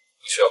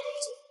需要工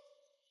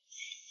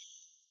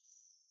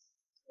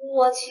作。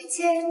我去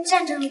接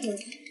战争的点，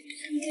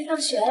明天上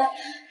学了。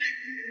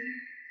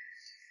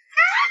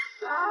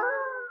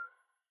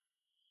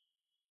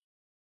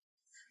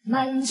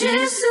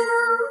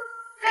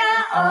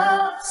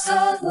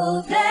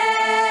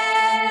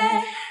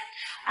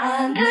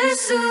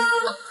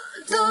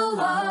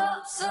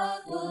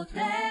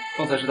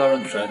刚才是他让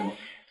你摔的吗？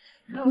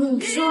你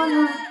说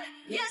呢？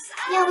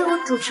要为我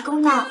主持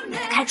公道，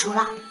开除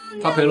了。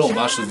他陪了我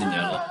妈10几年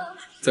了，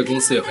在公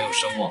司也很有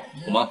声望，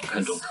我妈很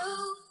看重他。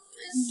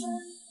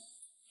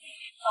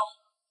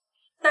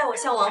代我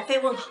向王妃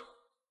问好。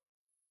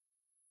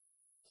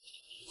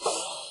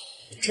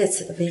这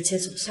次的危机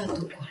总算度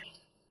过了，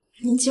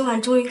您今晚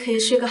终于可以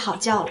睡个好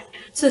觉了。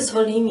自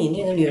从李敏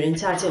那个女人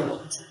嫁进我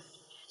们家，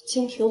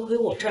金婷回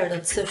我这儿的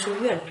次数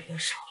越来越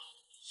少，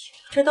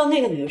不知道那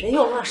个女人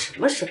用了什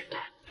么手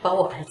段把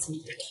我儿子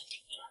弄得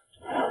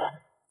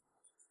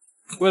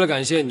为了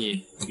感谢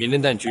你，明天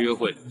带你去约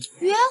会。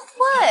约会？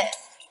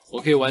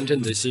我可以完成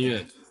你的心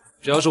愿，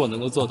只要是我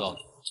能够做到的。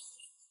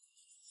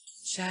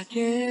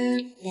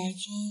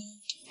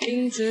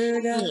你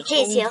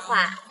这些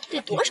话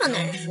对多少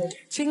男人说过？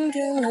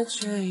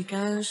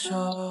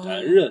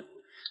男人？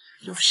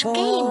我是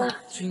gay 吗？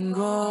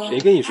谁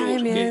跟你说我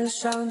是 gay？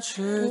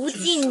 不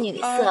近女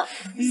色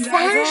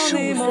，35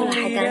岁了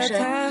还单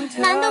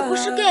身，难道不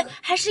是 gay，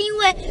 还是因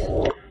为……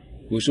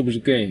我是不是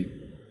gay？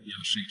 你要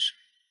试一试。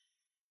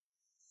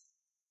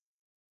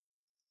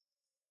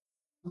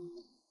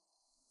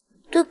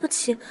对不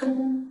起，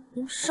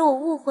是我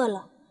误会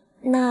了。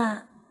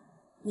那，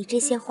你这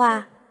些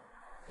话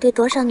对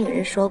多少女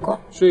人说过？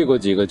睡过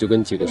几个就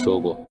跟几个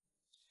说过。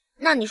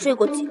那你睡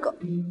过几个？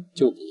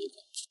就你一个。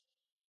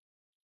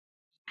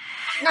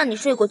那你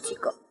睡过几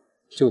个？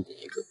就你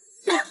一个。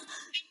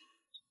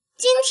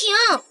金婷，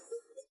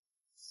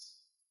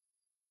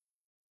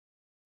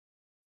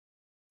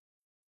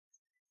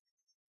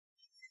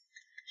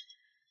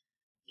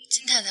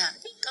金太太，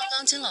刚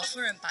刚金老夫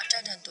人把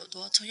战战朵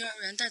朵从幼儿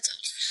园带走了。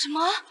什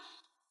么？战战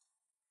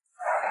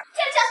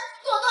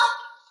朵朵，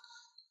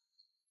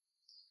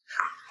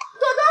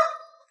朵朵，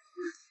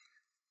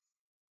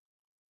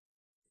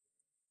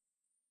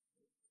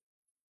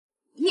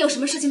你有什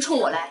么事情冲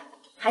我来？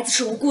孩子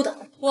是无辜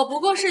的。我不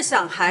过是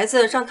想孩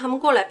子，让他们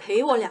过来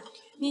陪我2天。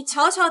你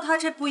瞧瞧他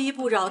这不依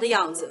不饶的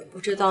样子，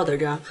不知道的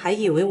人还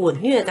以为我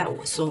虐待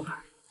我孙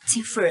儿。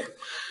金夫人，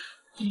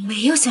我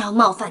没有想要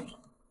冒犯你，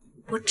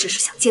我只是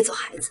想接走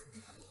孩子。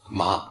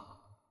妈，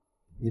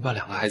你把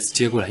2个孩子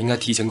接过来，应该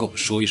提前跟我们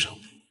说一声。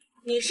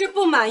你是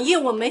不满意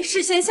我没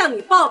事先向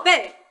你报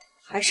备，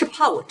还是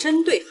怕我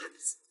针对孩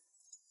子？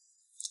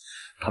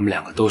他们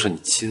2个都是你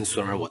亲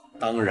孙儿，我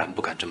当然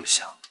不敢这么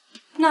想。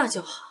那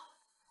就好，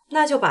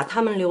那就把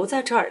他们留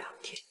在这儿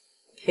2天，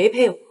陪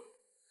陪我。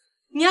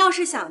你要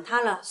是想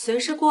他了，随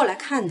时过来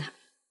看他。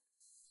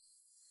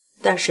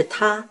但是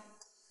他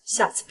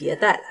下次别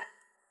带来，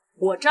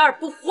我这儿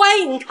不欢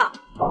迎他。爸比、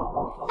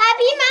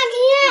妈咪，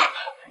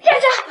战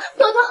战、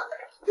朵朵，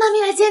妈咪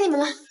来接你们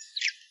了。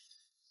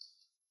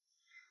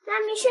妈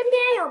咪身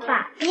边有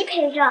爸比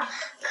陪着，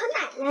可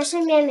奶奶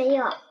身边没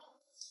有，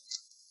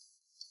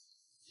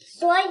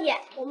所以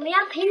我们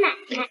要陪奶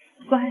奶。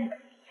乖，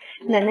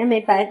奶奶没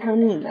白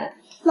疼你们。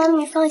妈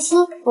咪放心，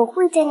我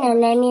会在奶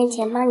奶面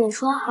前帮你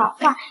说好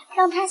话，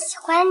让她喜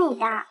欢你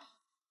的。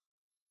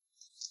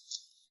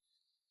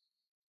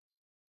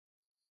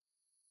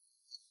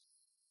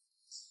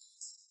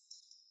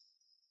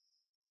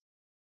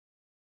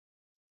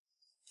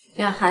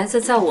俩孩子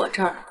在我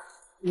这儿，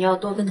你要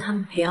多跟他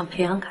们培养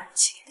感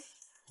情，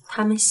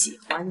他们喜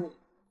欢你。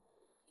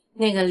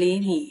那个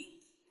李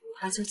米，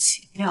他就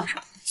起不了什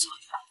么作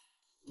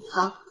用。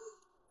好，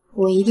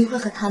我一定会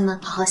和他们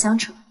好好相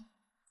处，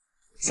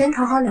先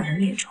讨好两人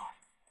灭种，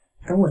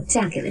等我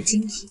嫁给了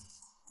金婷，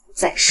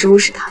再收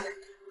拾他们。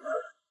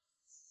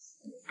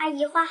阿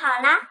姨画好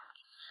啦。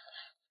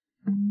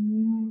你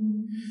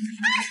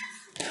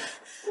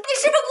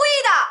是不是故意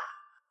的？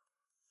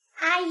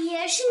阿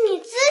姨，是你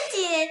自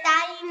己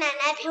答应奶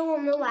奶陪我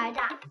们玩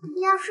的。你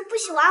要是不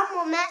喜欢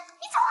我们，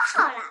你走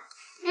好了。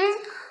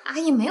阿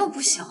姨没有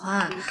不喜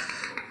欢，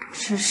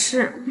只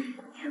是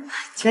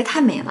觉得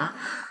太美了。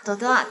朵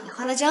朵，你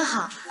画的真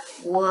好，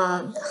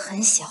我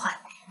很喜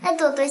欢。那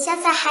朵朵下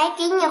次还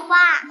给你画。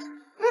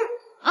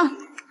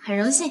很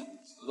荣幸。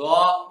朵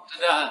朵，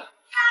站站。芭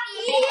比，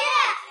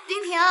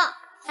丁婷，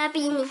芭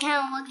比，你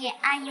看我给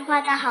阿姨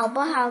画的好不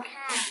好看？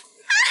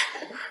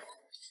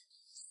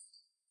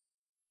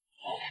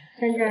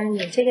珊珊，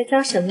你这个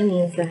叫什么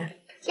名字？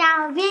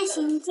叫变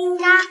形金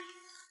刚。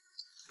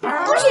不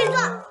许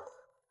做！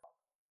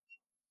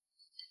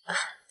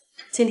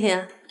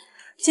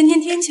今天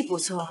天气不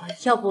错，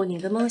要不你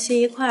跟梦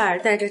溪一块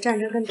儿带着战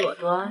战跟朵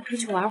朵出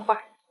去玩会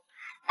儿？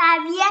爸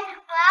比，我要出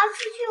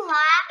去玩，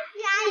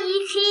阿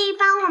姨可以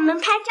帮我们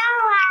拍照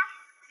啊。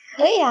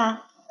可以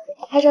啊，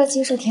拍照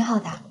技术挺好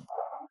的。看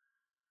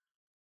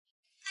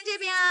这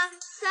边啊，3、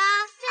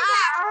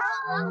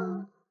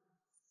2，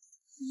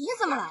你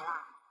怎么来了？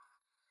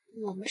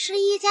我们是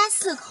一家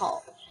4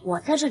口，我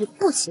在这里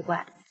不奇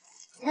怪，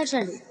你在这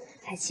里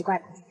才奇怪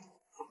吧？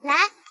来，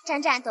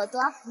战战、朵朵，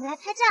我们来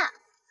拍照。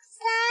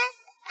3、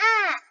2、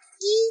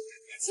1，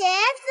茄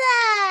子！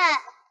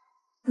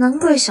难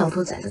怪小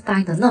兔崽子答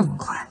应的那么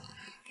快，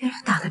原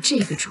来打了这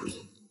个主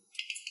意。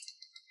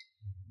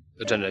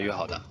和战战约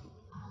好的。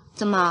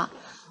怎么，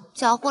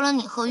搅和了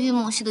你和玉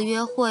木系的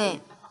约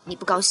会，你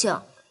不高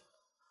兴？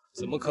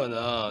怎么可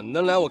能？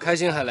能来我开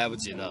心还来不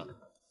及呢，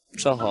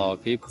正好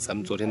可以补咱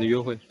们昨天的约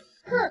会。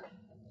哼，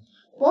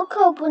我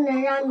可不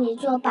能让你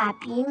做爸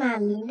比妈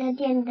咪的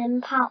电灯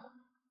泡。阿姨，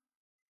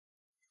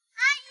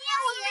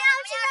我们要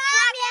去那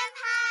边拍。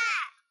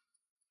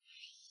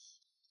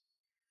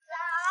走。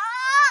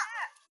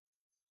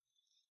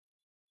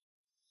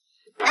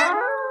哎，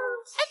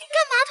你干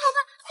嘛偷拍？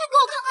快给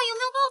我看看有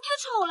没有把我拍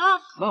丑了。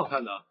蛮好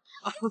看的。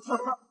别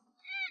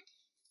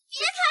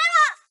拍了！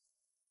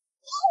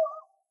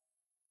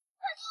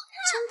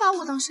真把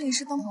我当摄影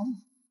师当保姆。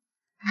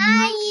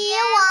阿姨，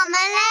我们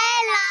累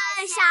了，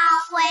想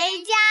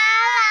回家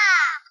了。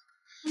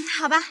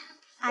好吧，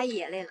阿姨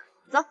也累了，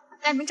走，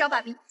带你们找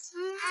爸比。我们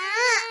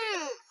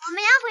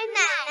要回奶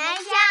奶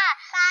家，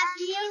爸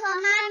比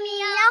和妈咪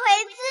要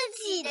回自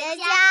己的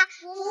家，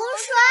不顺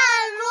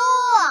路。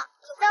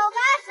走吧，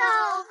走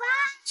吧。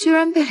居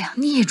然被两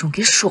孽种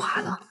给耍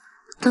了，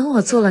等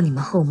我做了你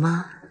们后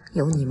妈，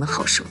有你们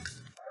好受的。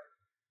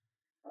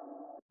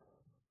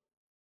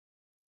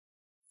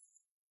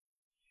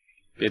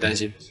别担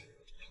心，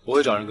我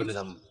会找人跟着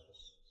他们。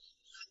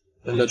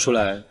等他出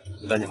来，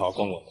我带你好好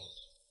逛逛。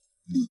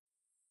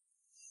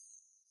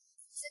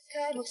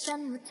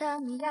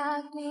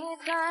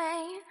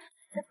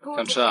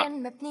想吃啊？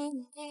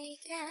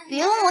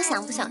别问我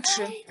想不想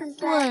吃，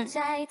问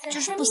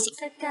就是不行。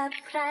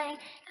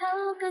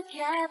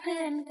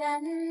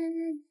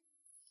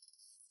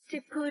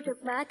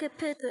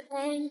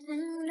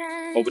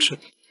我不吃。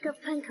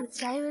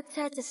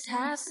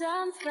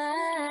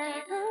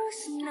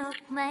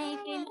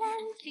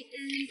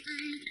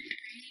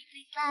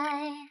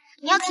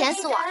你要甜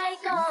死我！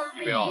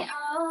不要。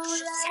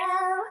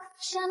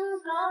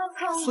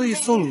所以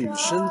送女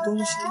生东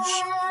西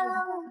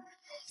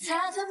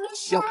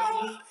是要不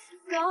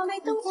要？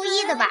故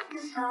意的吧？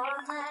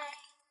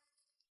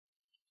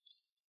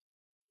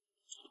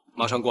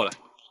马上过来。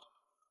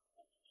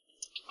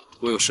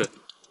我有事，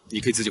你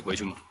可以自己回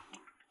去吗？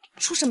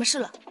出什么事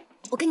了？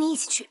我跟你一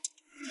起去。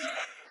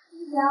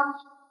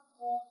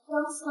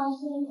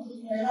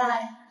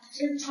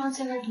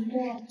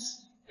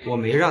我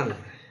没让你来，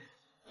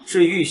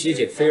是玉溪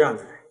姐非让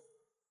你来。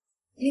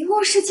林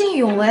墨是见义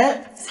勇为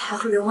才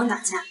会跟我打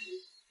架，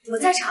我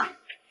在场，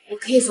我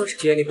可以做什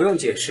么？姐，你不用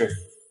解释，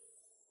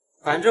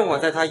反正我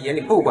在她眼里，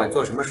不管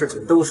做什么事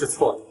情都是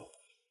错的。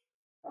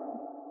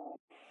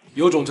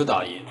有种就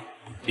打赢，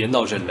别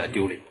闹这里来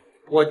丢脸。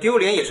我丢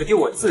脸也是丢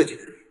我自己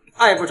的脸，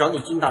碍不着你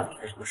金大总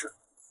裁什么事，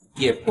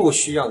也不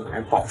需要你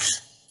来报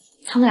时。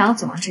他们两个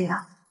总要这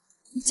样，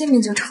一见面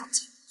就吵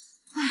架，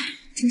唉，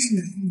真是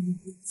难为人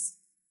不死。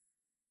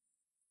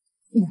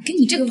我跟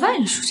你这个外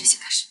人说这些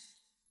干什么？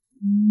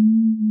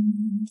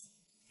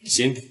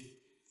行，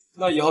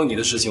那以后你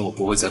的事情我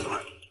不会再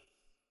管。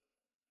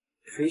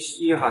谁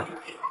稀罕你？等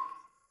等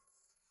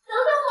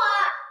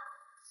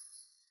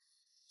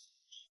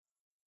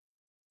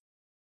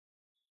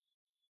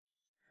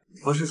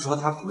我！不是说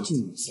他不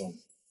近女色吗？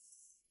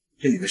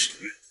这你的什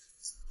么人？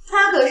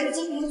他可是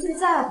金婷最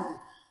在乎的，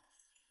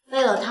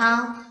为了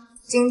他，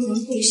金婷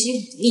必须努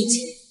力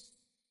起来。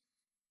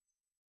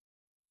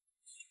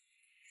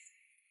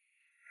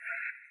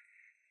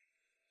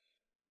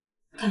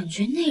感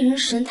觉那人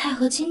神态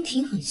和金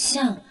婷很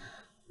像，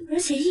而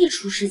且一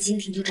出事金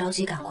婷就着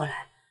急赶过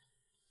来，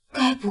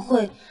该不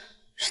会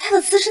是他的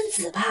私生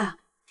子吧？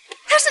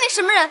他是你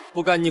什么人？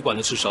不该你管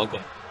的事少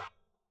管。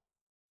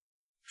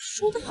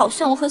说的好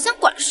像我很想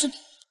管似的。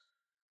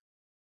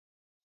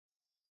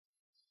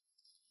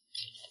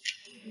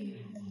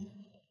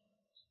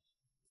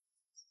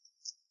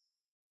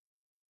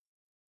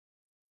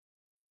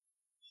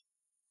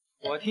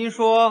我听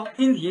说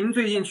金婷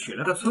最近娶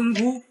了个村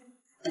姑，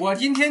我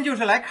今天就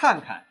是来看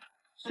看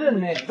是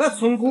哪个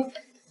村姑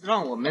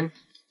让我们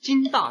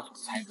金大总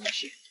裁诬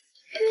陷。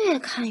越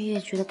看越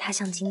觉得他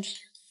像金婷，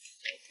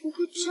不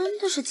会真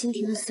的是金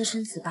婷的私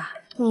生子吧？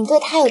你对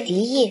他有敌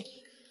意？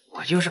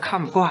我就是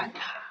看不惯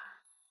他。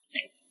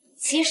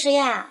其实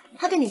呀，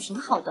他对你挺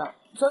好的。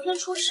昨天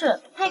出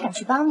事，他也敢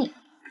去帮你。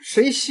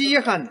谁稀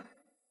罕呢？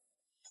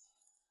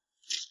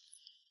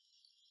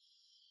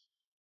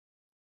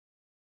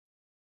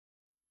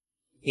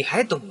你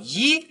还懂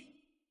医？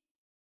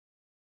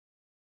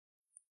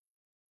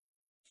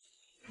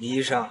李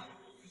医生，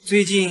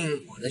最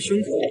近我的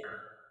胸口……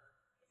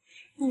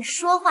你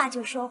说话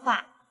就说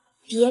话，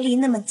别离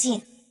那么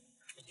近。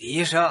李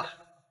医生，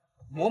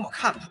摸摸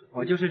看吧，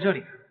我就是这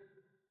里。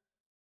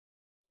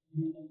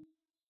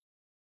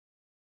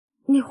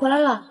你回来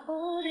了。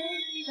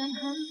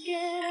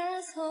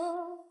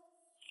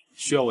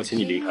需要我请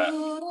你离开？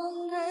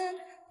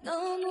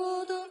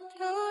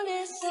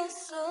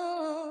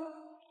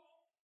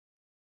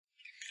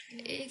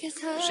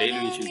谁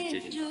允许你接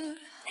近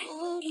他？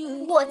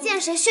我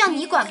见谁需要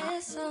你管吗？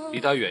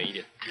离他远一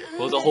点，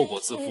否则后果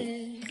自负。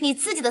你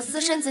自己的私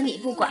生子你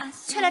不管，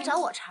却来找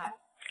我茬儿。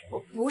我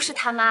不是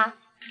他妈，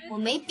我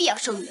没必要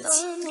受你的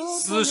气。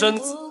私生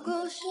子，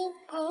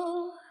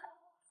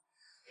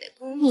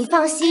你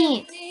放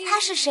心，他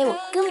是谁我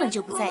根本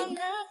就不在意。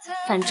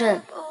反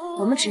正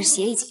我们只是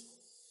协议结。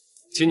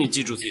请你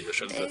记住自己的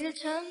身份。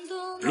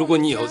如果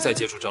你以后再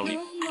接触张丽，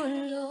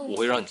我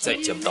会让你再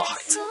也见不到孩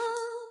子。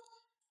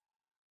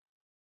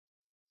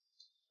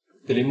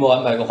给林默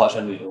安排个华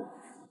山旅游。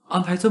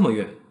安排这么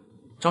远，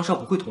张少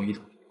不会同意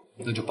的。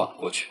那就绑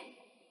过去。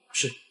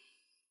是。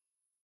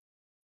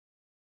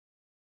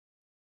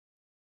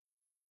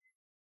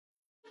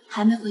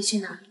还没回去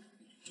呢。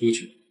出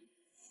去。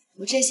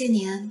我这些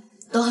年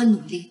都很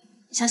努力，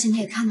相信你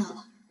也看到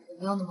了，我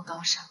没有那么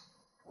高尚。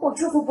我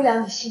祝福不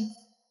了你幸福，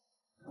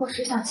我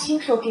只想亲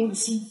手给你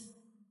幸福。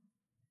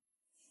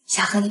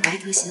想和你白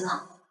头偕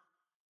老。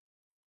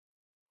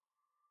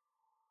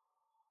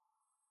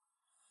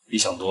你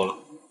想多了。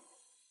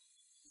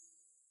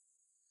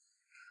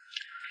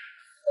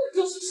我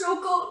就是受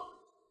够了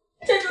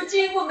这种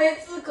近乎没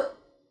资格、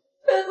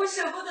背后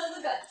舍不得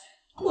的感觉。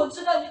我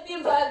知道你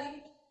并不爱丽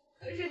丽，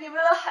可是你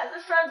为了孩子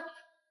拴住她，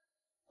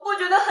我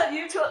觉得很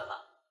愚蠢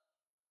了。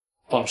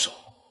放手。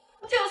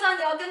就算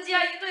你要跟季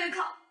阿姨对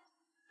抗，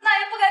那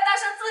也不该搭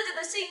上自己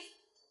的幸福，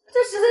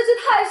这实在是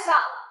太傻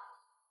了。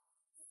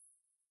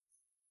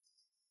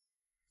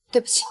对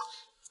不起，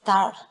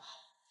打扰了。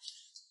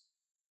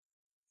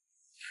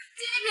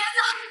姐，你别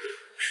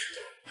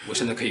走！我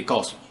现在可以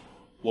告诉你，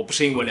我不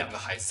是因为2个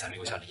孩子才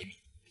留下黎明，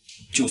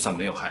就算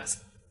没有孩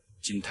子，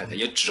金太太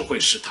也只会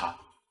是她。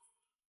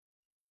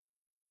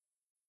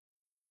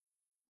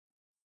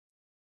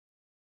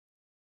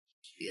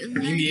黎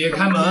明，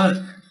开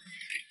门！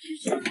你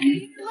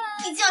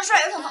竟然睡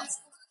儿童房间！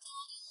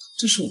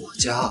这是我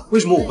家，为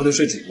什么我不能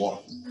睡主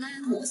卧？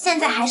我现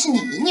在还是你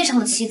名义上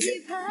的妻子，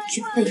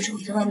却背着我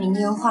在外面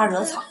拈花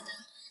惹草。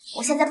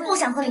我现在不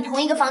想和你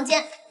同一个房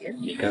间。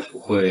你该不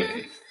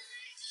会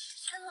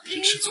是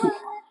吃醋了？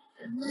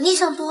你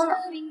想多了。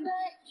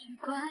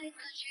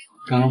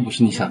刚刚不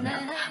是你想的呀？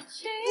我不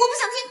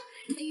想听。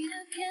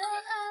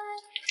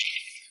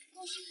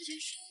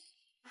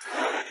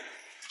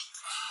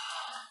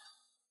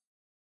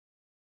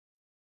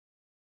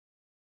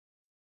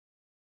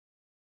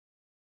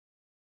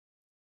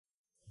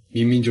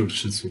明明就是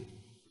吃醋，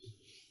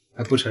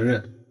还不承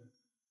认。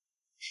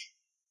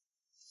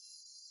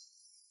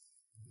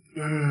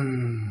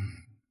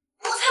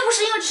我才不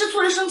是因为吃醋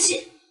而生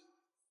气。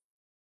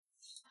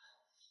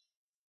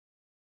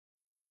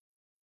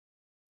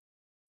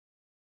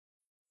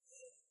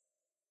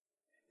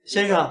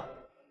先生，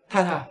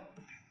太太，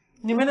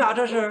你们俩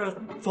这是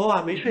昨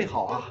晚没睡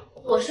好啊？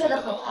我睡得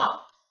很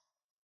好。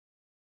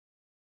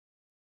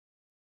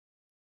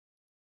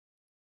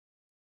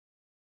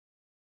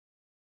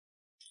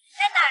在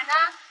哪儿呢？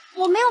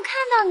我没有看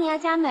到你啊，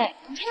佳美。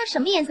你穿的什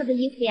么颜色的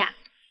衣服呀？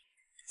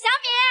小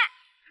米，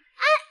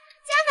哎，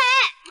佳美，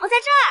我在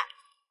这儿。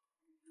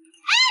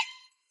哎，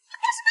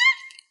干什么？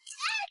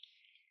哎，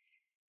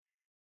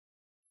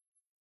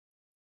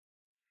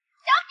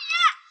小米。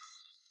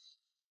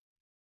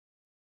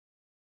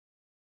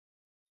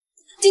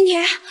金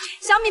婷，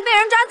小米被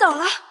人抓走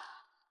了。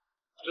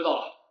知道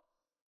了。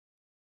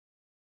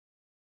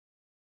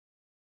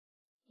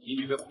你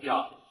女被绑架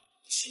了，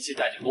齐齐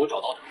带去给我找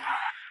到她。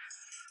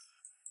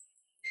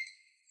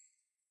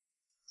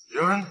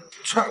人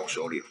在我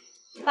手里了。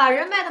把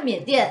人卖到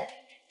缅甸，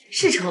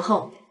事成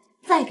后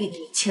再给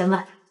你1000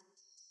万。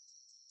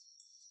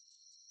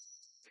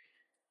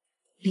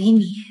黎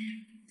明，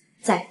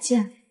再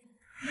见。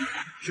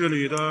这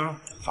里的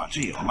反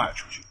正也要卖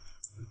出去，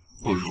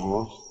不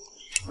如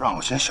让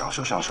我先享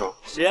受享受。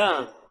行，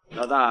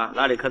老大，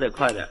那你可得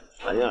快点，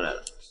船要来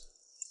了。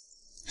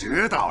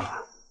知道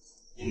了，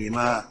你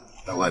们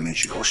在外面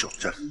去给我守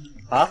着。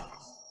好。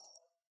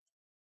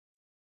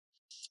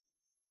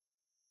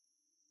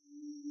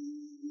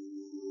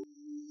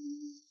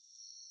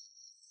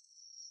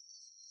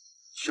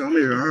小美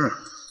人儿，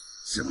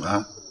怎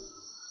么？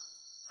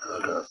哥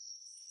哥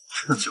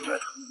是进来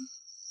的。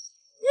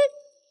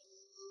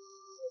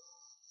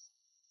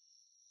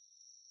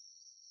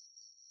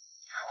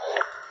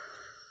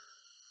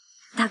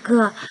大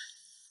哥，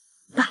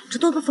绑着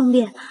多不方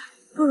便，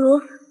不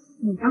如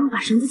你帮我把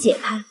绳子解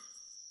开，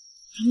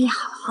陪你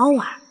好好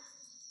玩。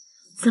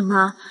怎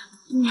么，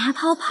你还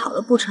怕我跑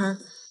了不成？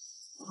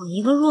我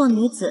一个弱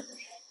女子，哪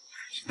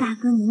是大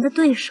哥您的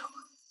对手啊？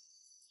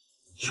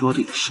说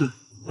的也是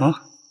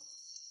啊。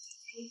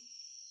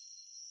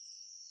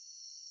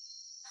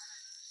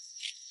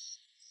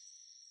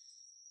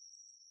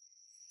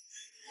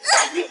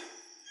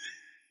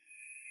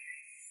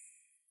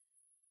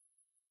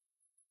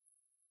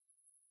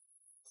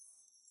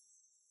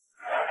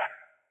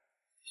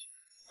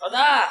老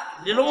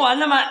大，你弄完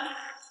了吗？我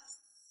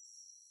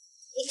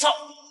操！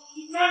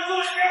专注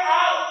学好，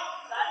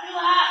站住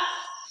啊！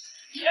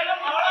别跟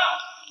跑了！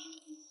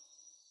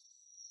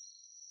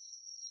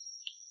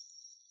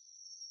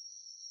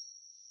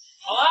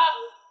好啊，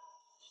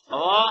好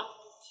啊，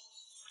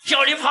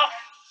叫你跑！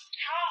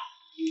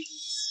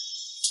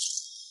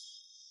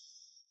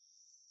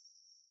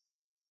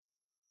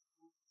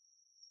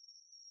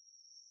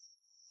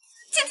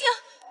静婷，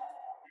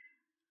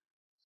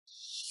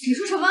你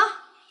说什么？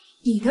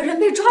你的人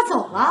被抓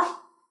走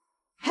了，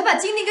还把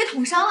经理给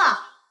捅伤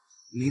了。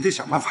你得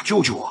想办法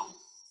救救我。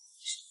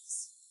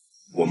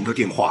我们的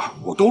电话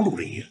我都录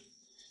了音，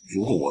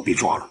如果我被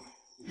抓了，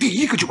第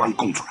一个就把你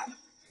供出来。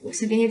我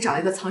先给你找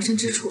一个藏身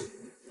之处，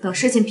等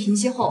事情平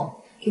息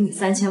后，给你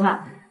3000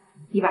万，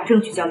你把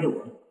证据交给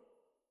我。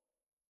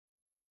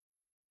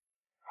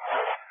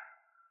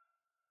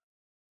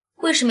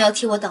为什么要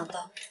替我挡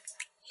刀？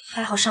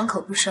还好伤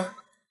口不深。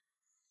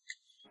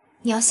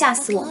你要吓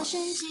死我吗？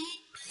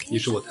你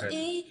是我太太，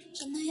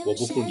我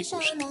不负你不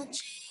是。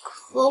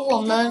可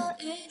我们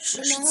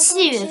只是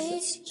7月夫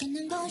妻。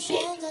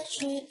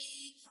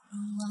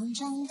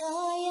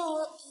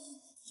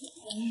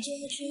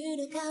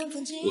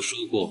我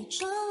说过，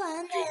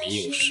有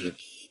名有实，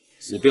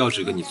我不要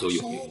只跟你做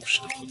有名无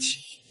实的夫妻，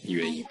你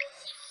愿意吗？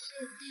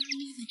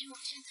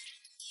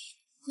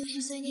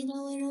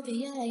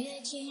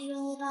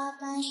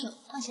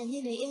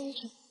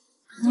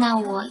那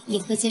我也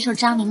会接受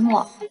张凌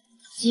墨，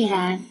既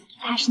然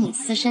他是你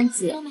私生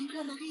子，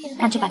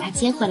那就把他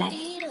接回来。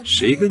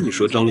谁跟你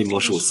说张凌墨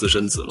是我私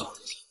生子了？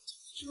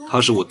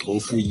他是我同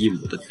父异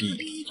母的弟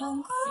弟。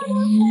原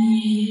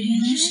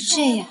来是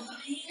这样，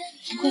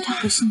难怪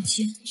他不信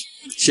奸。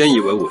先以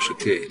为我是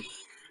gay，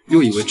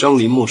 又以为张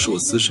凌墨是我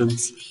私生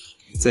子，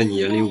在你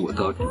眼里我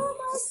到底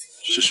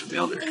是什么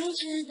样的人？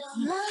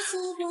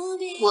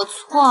我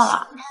错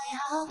了。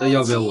那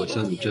要不要我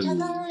向你证明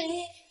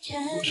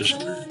我是什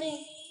么人？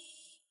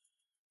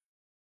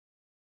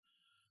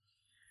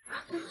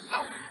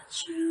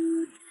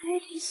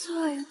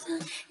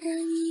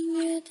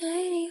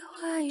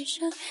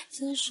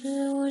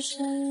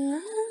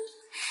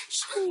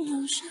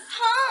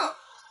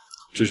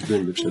这是对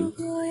你的惩罚。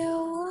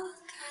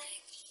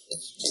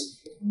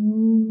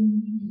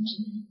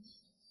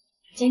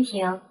金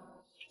婷，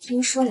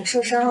听说你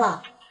受伤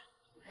了，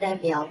代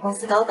表公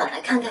司高管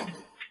来看看你。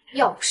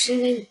要不是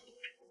因为你，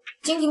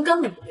金婷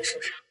根本不会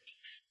受伤。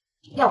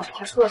要是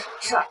她出了什么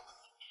事儿，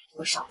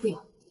我少不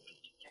了。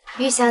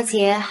玉小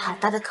姐好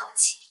大的口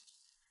气，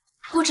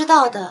不知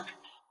道的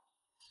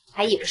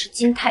还以为是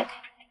金太太。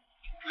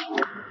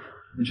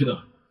你去哪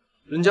儿？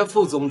人家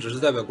副总只是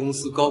代表公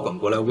司高管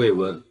过来慰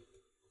问，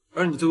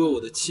而你作为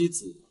我的妻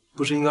子，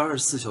不是应该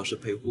24小时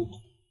陪护吗？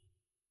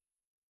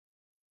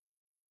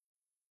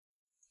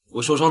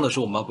我受伤的事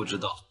我妈不知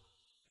道，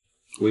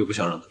我也不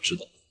想让她知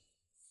道。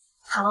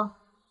好，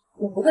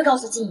我不会告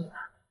诉静怡的。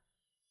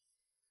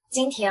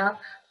金婷，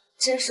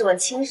这是我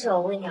亲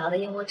手为你熬的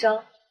燕窝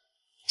粥，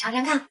尝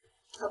尝看，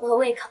合不合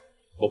胃口？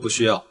我不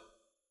需要，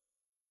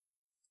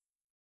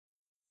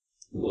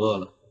我饿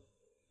了。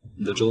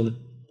你的粥呢？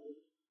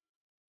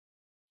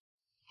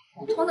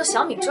普通的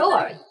小米粥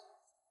而已。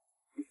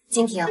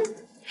金婷，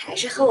还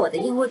是喝我的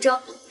燕窝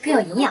粥更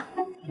有营养。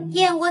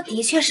燕窝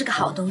的确是个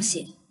好东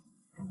西，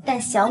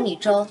但小米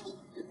粥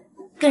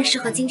更适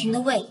合金婷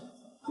的胃。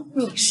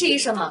你是医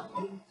生吗？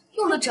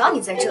用得着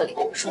你在这里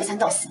说三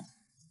道四？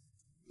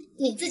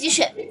你自己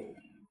选。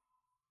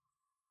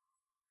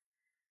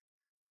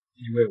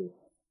因为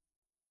我。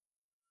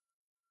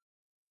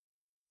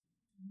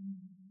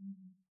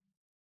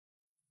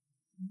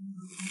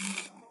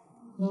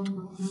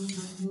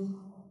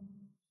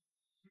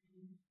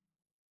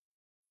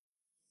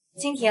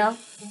金婷，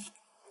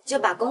就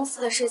把公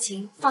司的事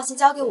情放心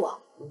交给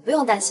我，不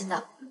用担心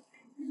的，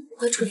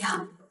我会处理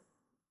好。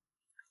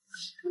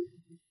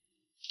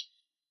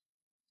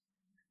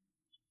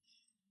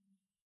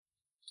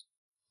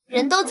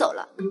人都走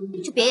了，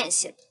就别演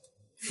戏了。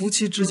夫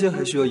妻之间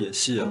还需要演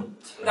戏啊？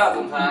大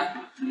总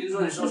裁，听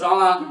说你受伤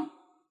了？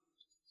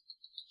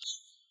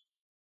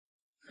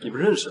你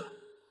们认识？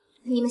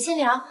你们先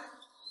聊，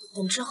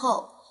等之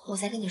后我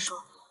再跟你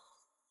说。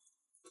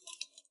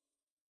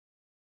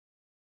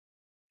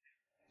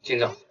金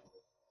总，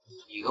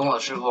你跟我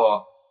师傅，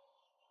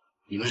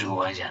你们什么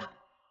关系啊？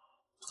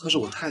她是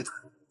我太太。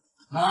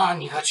那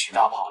你可娶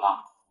大跑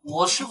了。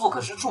我师傅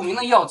可是著名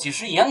的药剂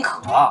师严可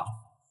啊。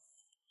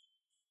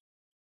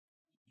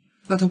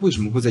那他为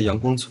什么会在阳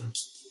光村？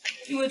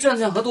因为战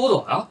战和朵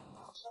朵啊。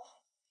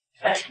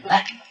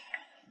来，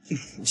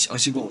你详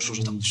细跟我说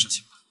说他们的事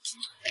情吧。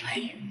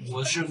哎，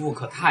我师傅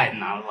可太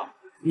难了，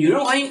女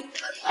人怀孕本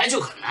来就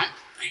很难，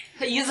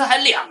他一次还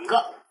2个。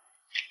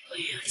哎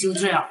呀，就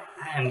这样，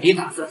没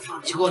打算把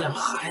交两个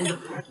孩子，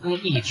他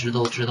一直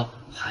都知道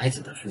孩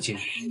子的父亲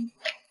是谁。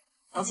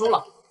他说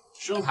了，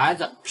生孩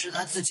子是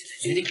他自己的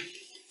决定，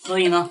所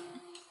以呢，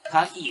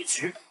他一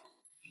直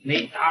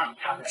没打扰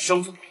他的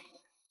生父。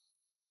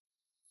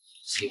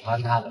喜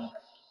欢他的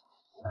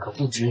可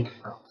不止你个，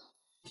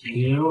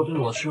你若对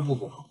我师傅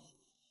不好，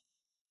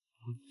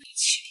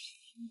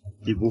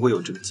你不会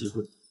有这个机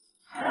会。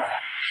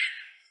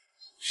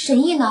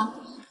沈毅呢？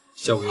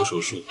下午有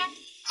手术。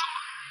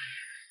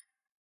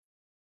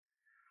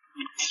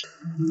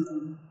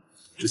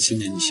这7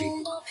年你辛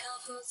苦了。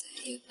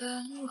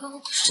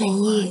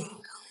沈毅，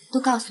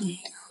都告诉你。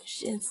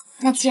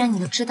那既然你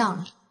都知道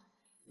了，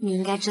你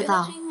应该知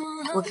道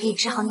我可以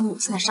治好你母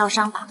亲的烧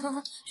伤吧？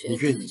你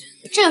愿意？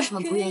这有什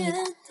么不愿意的？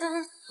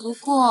不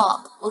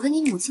过我跟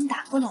你母亲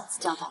打过2次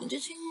交道，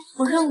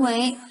我认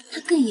为她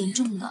更严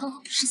重的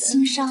是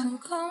心伤。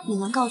你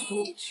能告诉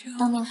我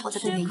当年火灾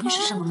的原因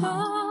是什么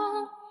吗？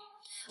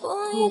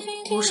我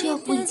不是要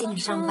故意借你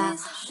伤疤，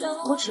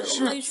我只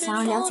是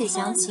想要了解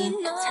详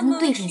情，才能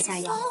对症下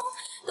药。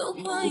我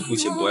父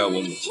亲不爱我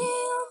母亲，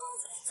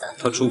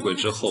他出轨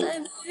之后，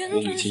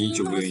我母亲依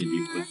旧不愿意离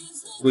婚，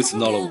为此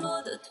闹了我。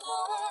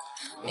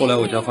后来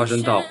我家发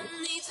生大火，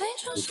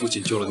我父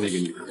亲救了那个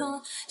女人，而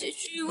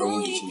我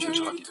母亲却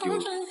差点丢了。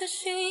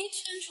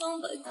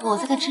火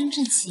灾的真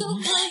正起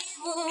因是，只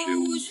有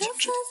我母亲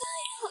知道。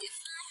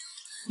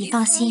你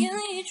放心，我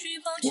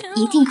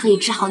一定可以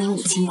治好你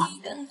母亲的。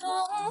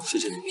谢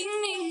谢你，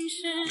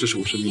这是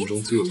我生命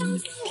中最有意义的一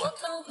天。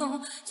绑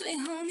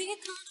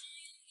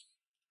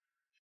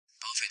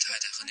匪太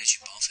太和那群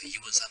绑匪一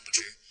问三不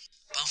知，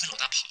绑匪老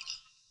大跑了，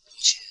目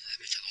前还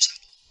没查到下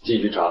落。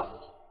继续查。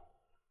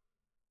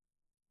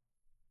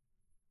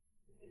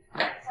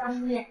上医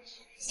院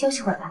休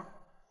息会儿吧。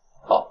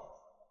好。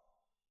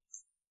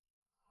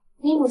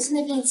你母亲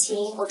的病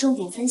情我重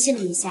点分析了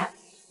一下，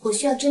我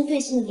需要针对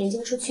性的研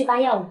究出祛疤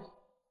药物。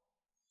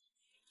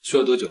需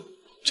要多久？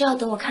这要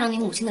等我看到你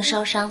母亲的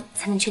烧伤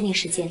才能确定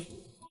时间。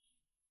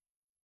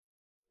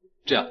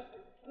这样，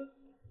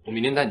我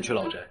明天带你去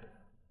老宅。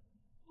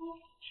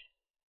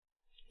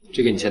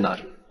这个你先拿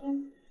着。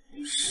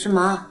什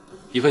么？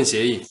一份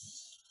协议，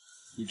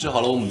你治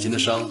好了我母亲的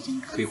伤，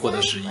可以获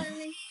得10亿。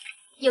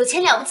有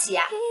钱了不起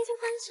呀？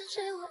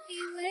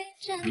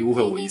你误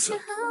会我意思了，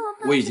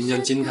我已经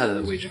将金太太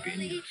的位置给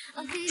你了，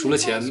除了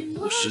钱，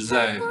我实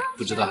在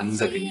不知道还能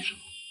再给你什么。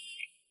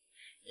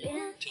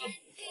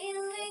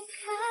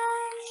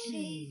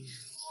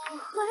我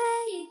会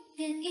一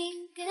遍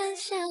一遍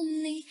想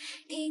你，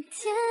一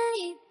天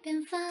一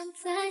遍放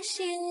在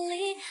心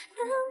里。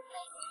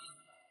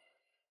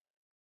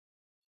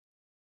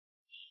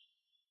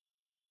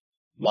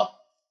妈，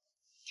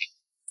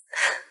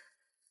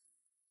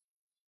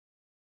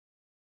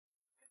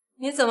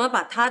你怎么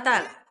把她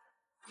带来？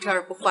这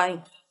儿不欢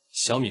迎。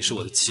小米是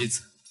我的妻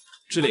子，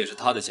这里也是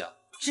她的家。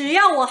只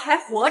要我还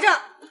活着，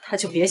她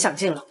就别想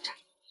进老宅。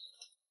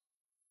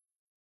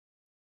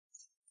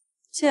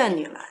既然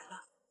你来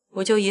了，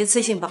我就一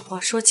次性把话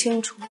说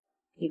清楚。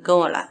你跟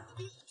我来。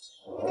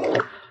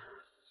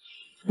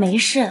没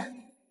事，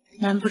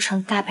难不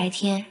成大白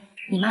天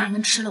你妈还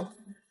能吃了我？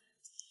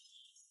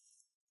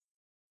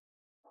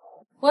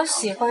我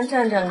喜欢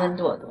战战跟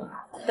朵朵，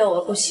但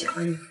我不喜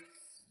欢你。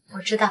我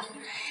知道，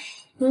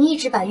你一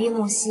直把玉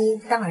木希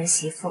当儿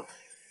媳妇，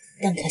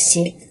但可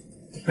惜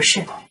你不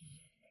是。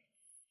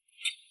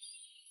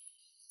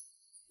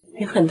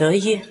你很得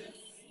意？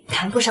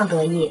谈不上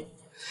得意，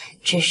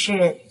只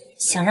是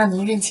想让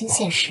您认清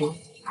现实，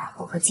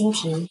我和金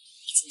婷已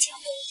经结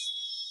婚了。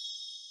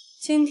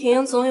金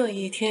婷总有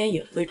一天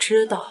也会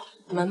知道，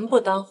门不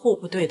当户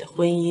不对的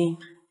婚姻，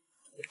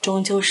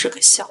终究是个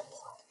笑话。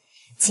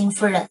金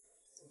夫人，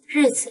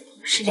日子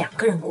是2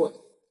个人过的。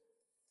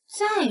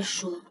再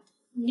说，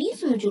你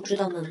怎么就知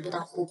道门不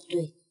当户不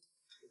对？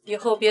以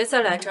后别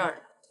再来这儿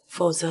了，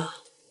否则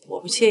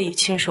我不介意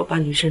亲手把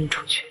你扔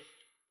出去。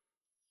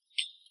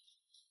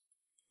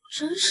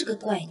真是个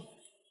怪女人，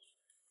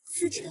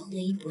自己的婚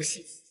姻不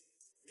幸福，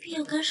偏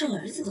要干涉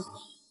儿子的婚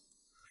姻。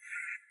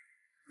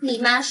你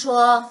妈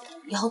说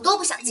以后都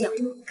不想见我，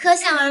可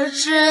想而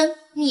知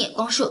你眼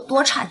光是有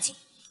多差劲，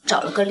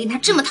找了个令她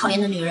这么讨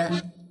厌的女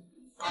人。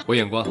我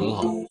眼光很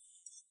好。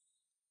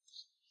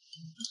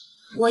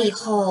我以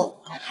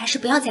后还是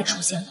不要再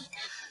出现了。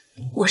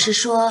我是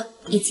说，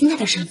以金太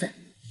的身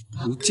份，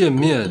不见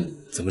面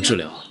怎么治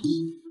疗？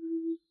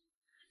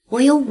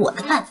我有我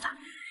的办法。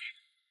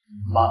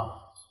妈，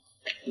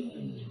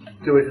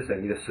这位是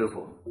沈毅的师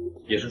傅，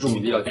也是著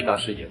名的药剂大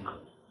师严格，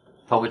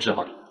他会治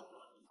好你。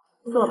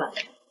坐吧。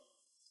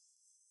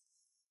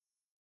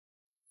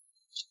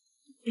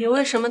你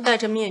为什么戴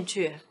着面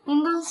具？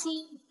您当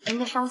心，您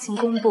的伤情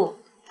公布，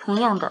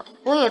同样的，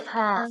我也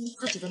怕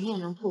自己的面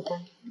容曝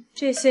光。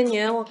这些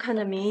年我看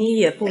的名医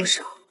也不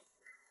少，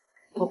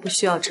我不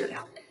需要治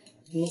疗，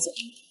你们走。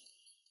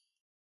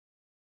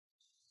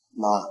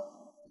妈，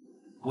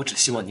我只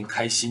希望您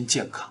开心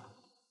健康。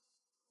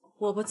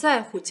我不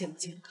在乎健不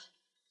健康，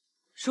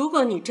如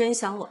果你真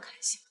想我开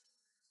心，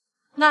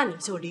那你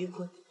就离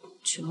婚，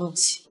娶梦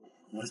溪。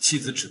我的妻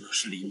子只能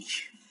是李敏。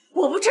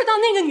我不知道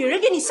那个女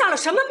人给你下了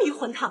什么迷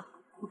魂汤。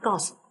我告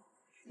诉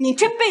你，你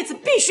这辈子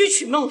必须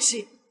娶梦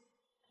溪，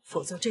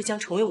否则这将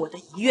成为我的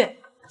遗愿，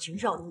萦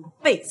绕你一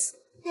辈子。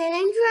奶奶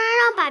居然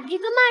让爸比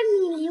跟妈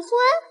咪离婚？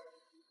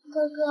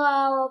哥哥，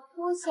我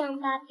不想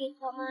爸比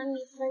和妈咪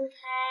分开。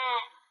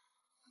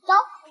走，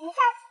我们下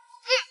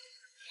去。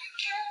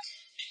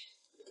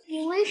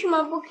你为什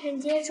么不肯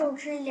接受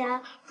治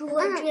疗？如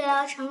果治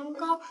疗成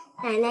功，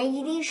奶奶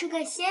一定是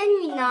个仙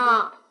女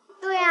呢。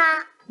对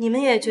啊。你们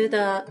也觉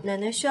得奶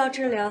奶需要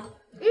治疗？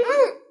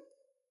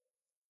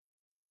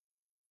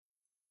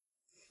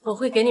我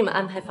会给你们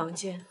安排房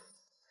间，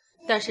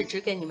但是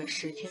只给你们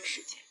10天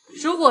时间。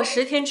如果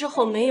10天之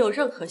后没有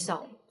任何效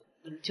果，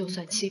你们就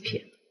算欺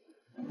骗，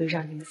会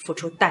让你们付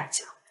出代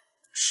价。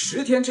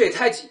10天这也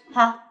太紧。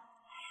好，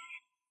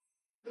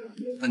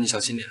那你小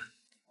心点。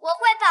我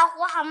会保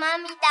护好妈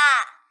咪的。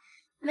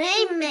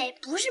妹妹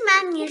不是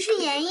妈咪，是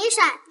严医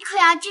生，你可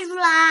要记住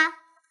了啊！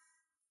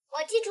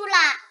我记住了。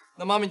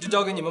那妈咪就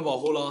交给你们保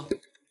护了。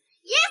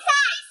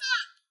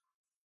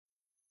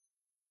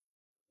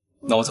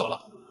那我走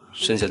了，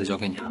剩下的交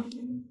给你了。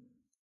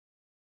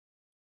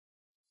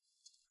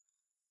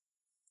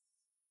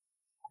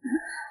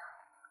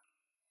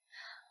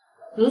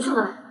您怎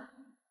么来？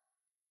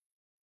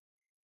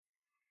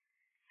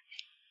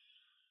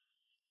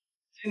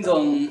金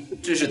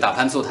总这是打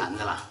牌座谈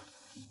的了。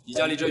你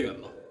家离这远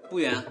吗？不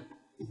远。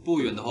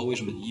不远的话，为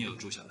什么你也要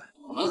住下来？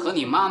我们和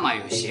你妈妈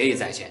有协议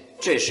在先，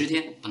这10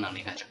天不能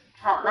离开这。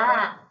好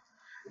啦，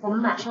我们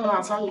马上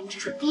要交易指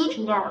数第1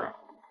批量了，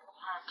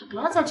就不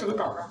要在这里等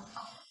了。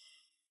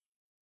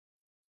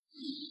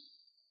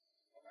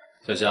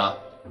小霞，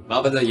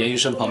麻烦在严医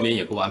生旁边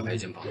也给我安排一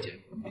间房间。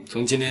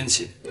从今天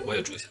起，我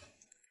也住下来。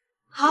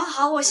好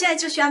好，我现在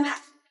就去安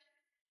排。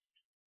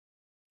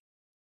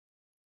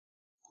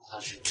他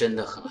是真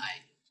的很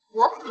爱你。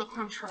我可没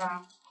看出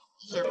来，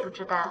也不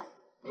知道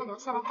他留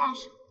下来干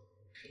什么。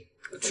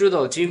知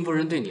道金夫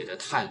人对你的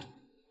态度，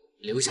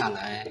留下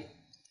来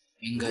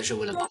应该是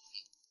为了保护你。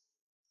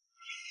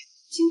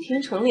金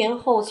婷成年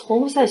后从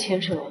不再牵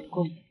扯我的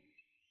婚姻，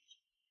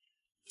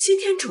今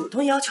天主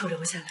动要求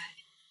留下来，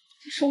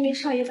这说明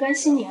少爷关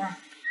心您啊！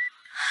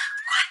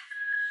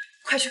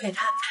快去给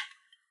他安排。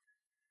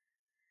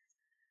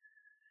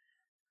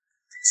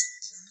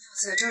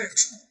要在这儿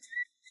住，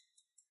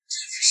这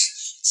个是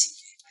父亲，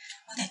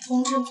我得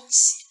通知母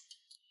系。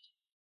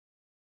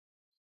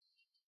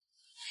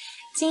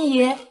金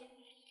鱼，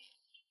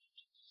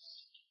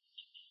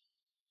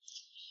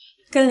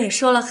跟你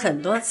说了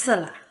很多次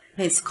了，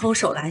每次空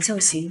手来就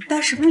行，带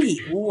什么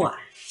礼物啊？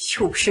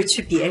又不是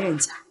去别人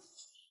家。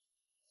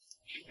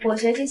我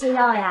学这些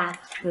药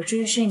呀，有助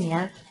于睡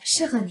眠，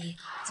适合你，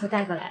就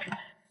带过来了。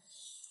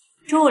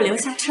中午留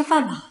下吃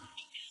饭吧。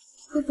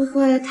会不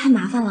会太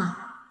麻烦了？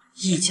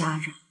一家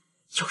人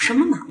有什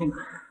么麻不麻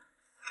烦？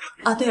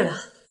啊，对了，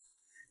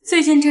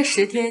最近这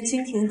10天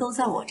金婷都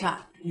在我这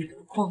儿，你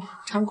有空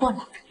常过来。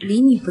李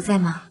米不在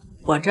吗？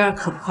我这儿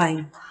可不欢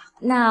迎。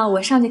那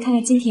我上去看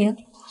看金婷。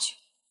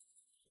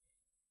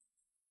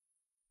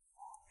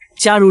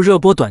加入热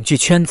播短剧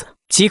圈子，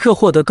即刻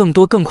获得更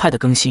多更快的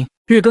更新，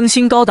日更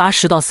新高达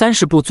10到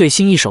30部最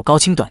新一手高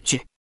清短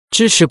剧。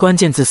支持关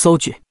键字搜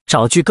剧，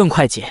找剧更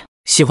快捷。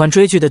喜欢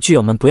追剧的剧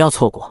友们不要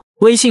错过，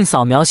微信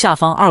扫描下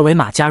方2维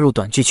码加入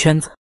短剧圈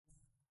子。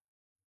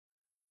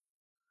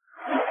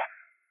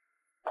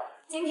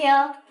金婷，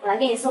我来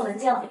给你送文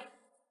件了。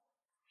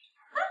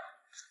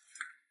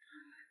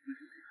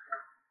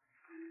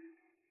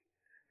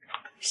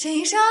沈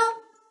医生，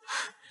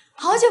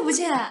好久不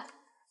见，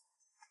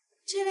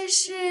这位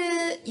是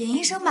严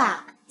医生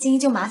吧？今天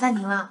就麻烦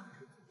您了，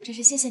真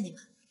是谢谢你们，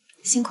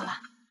辛苦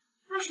了。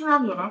为什么要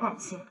你来感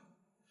谢？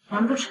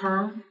难不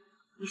成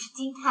你是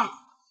金太太？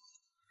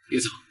别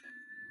走，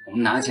我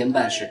们拿钱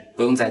办事，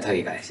不用再特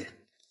意感谢。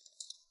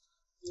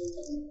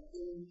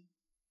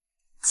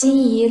金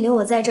姨留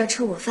我在这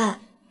吃午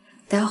饭，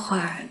待会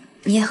儿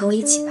你也和我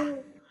一起吧。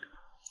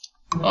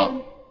啊，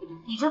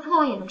你这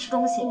破也能吃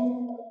东西？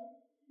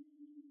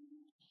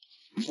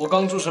我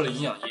刚注射了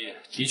营养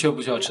液，的确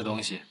不需要吃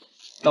东西，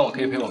但我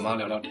可以陪我妈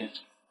聊聊天。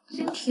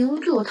金婷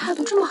对我态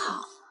度这么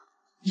好，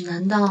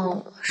难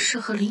道是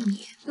和李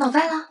米闹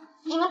掰了？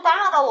你们打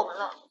扰到我们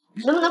了，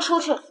能不能出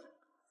去？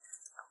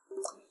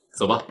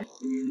走吧。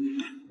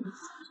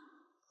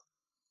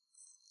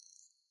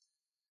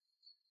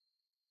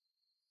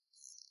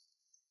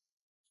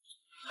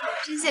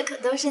这些可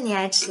都是你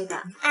爱吃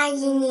的。阿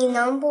姨，你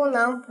能不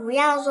能不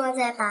要坐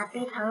在爸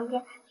比旁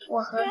边？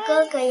我和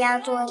哥哥要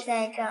坐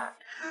在这儿。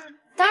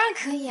当然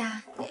可以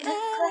啊。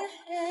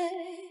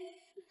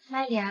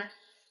慢点啊。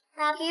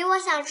爸比，我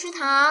想吃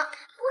糖。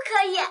不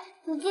可以，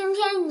你今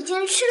天已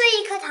经吃了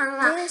1颗糖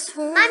了。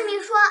妈咪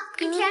说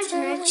一天只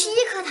能吃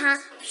1颗糖，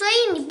所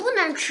以你不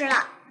能吃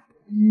了。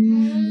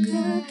听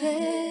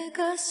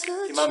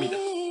妈咪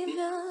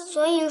的。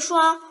所以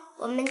说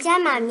我们家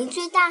妈咪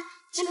最大，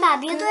连爸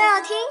比都要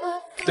听。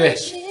对，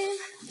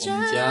我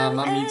们家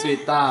妈咪最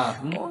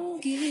大。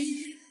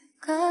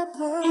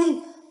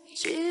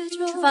吃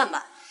饭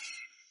吧。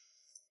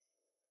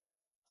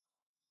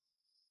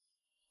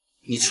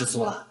你吃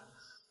素了？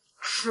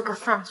吃个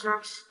饭居然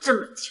吃这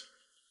么久，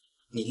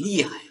你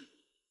厉害呀！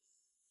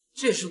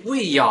这是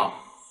胃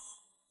药，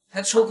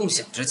还抽空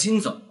想着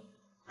亲走。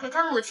给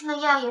他母亲的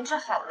咽癌研制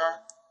好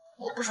了，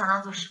我不想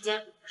浪费时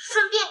间，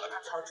顺便给他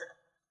调治。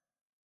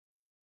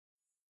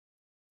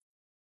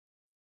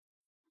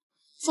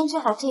先治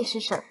好这事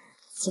儿，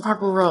其他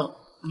部位我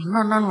们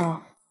慢慢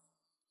磨。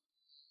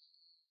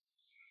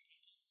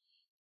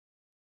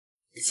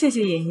谢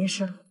谢严医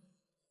生，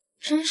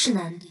真是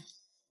难得，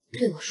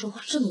对我说话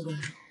这么温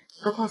柔。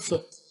不客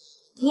气，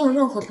你有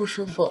任何不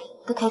舒服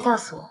都可以告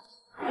诉我。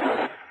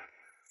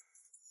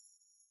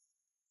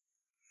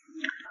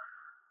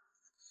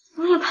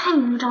你也太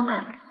明目张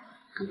胆了，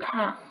不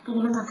怕被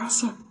领导发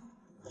现。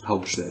怕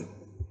我谁？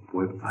不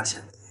会不发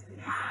现的。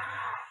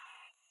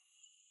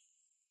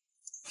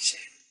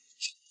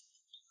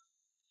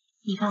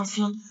你放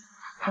心，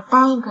还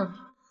答应过你，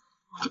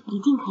我就一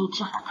定可以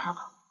治好他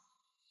的。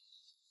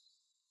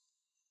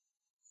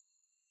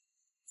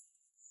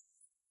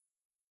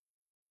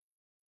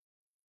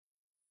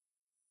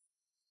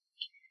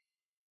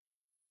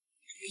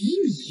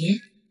李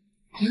米，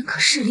严可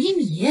是李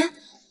米，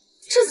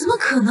这怎么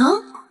可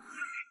能？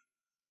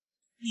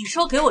你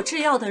说给我制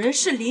药的人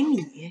是李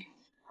米？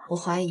我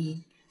怀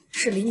疑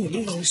是李米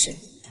利用谁，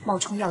冒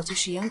充药剂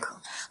师严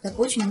可来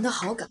博取您的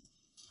好感。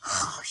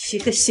好一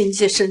个心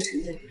机深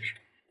沉的女人，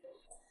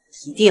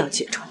一定要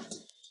揭穿。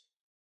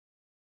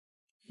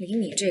李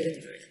米这个女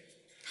人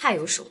太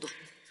有手段了，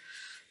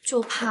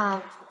就怕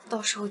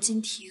到时候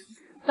金婷，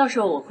到时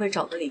候我会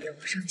找个理由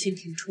让金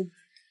婷出门，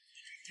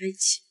在一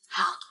起。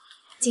好，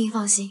金婷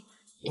放心，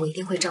我一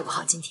定会照顾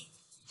好金婷。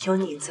有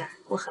你在，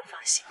我很放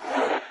心。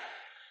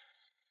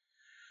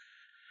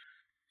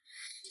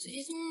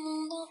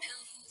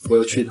我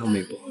要去一趟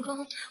美国。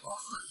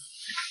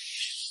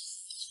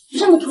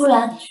这么突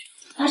然，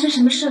发生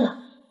什么事了？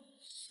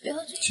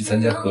去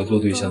参加合作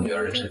对象女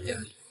儿的产检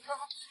礼，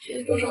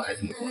到时候孩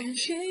子们会。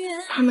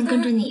他们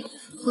跟着你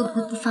会不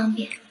会不方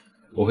便？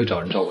我会找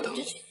人照顾他们。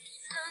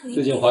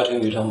最近华城有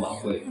一场马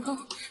会，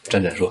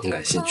站长说很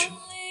感兴趣，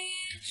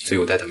所以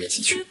我带他们一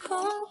起去。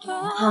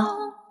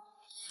好。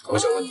我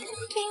想问你个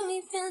问题，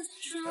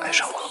爱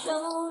上我了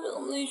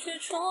吗？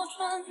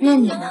那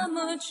你呢？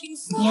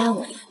你爱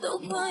我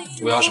吗？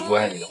我要是不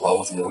爱你的话，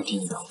我怎么会替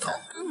你挡刀？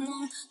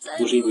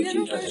不是因为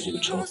金太太这个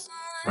称呼，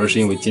而是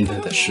因为金太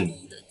太是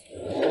你。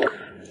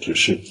只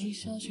是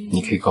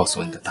你可以告诉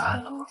我你的答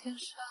案了吗？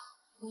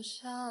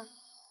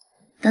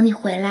等你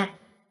回来，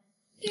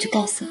我就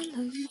告诉你。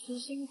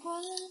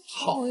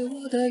好。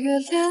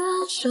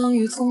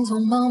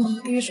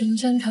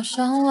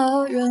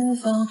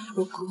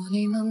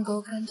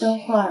等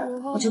会儿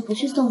我就不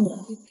去送你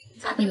了，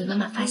怕被你妈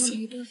妈发现。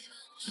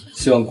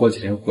希望过几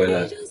天回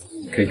来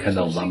可以看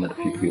到我妈妈的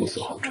皮肤有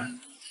所好转。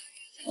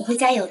我会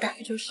加油的。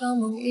就像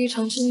梦一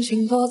场惊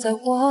醒落在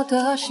我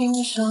的心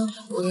上，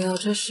我要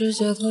这世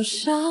界多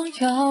想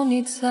要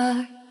你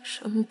在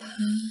身旁。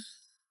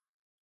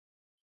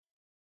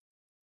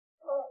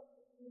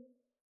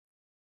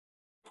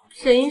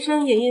沈医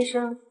生、严医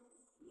生，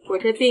我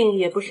这病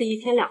也不是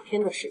1天2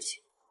天的事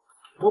情，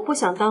我不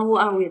想耽误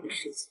2位的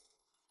时间，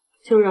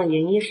就让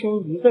严医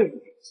生一个人陪。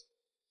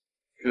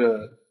这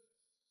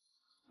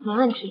没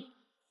问题，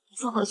你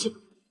先回去，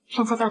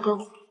剩下交给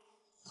我。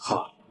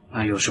好，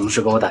那有什么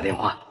事给我打电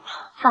话。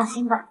放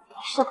心吧，没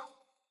事的。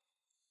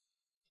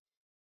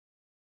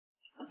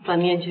把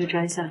面具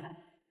摘下来。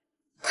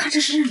他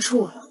这是认出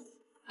我了。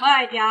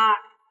快点儿！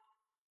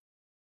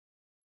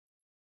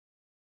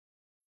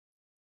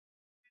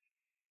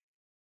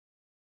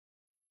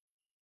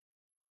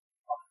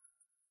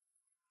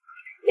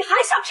你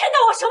还想骗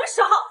到我什么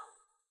时候？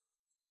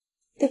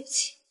对不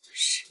起，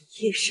沈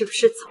烨是不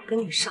是早跟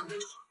你上了床？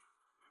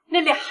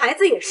那俩孩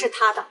子也是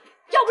他的，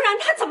要不然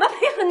他怎么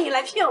配合你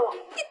来骗我？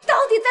你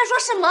到底在说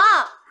什么？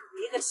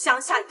一个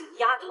乡下野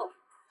丫头，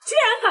居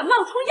然敢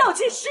冒充药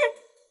剂师，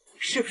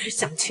是不是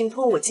想侵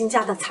吞我金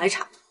家的财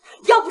产？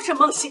要不是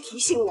梦溪提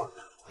醒我，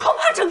恐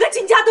怕整个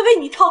金家都被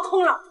你掏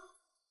空了。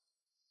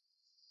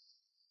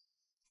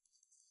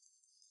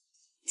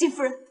金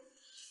夫人，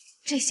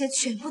这些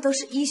全部都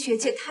是医学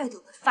界泰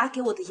斗们发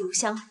给我的邮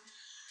箱，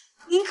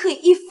您可以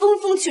一封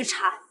封去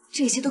查，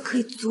这些都可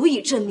以足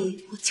以证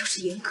明我就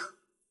是严可。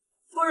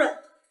夫人，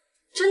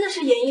真的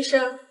是严医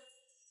生。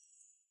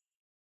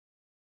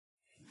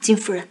金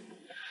夫人，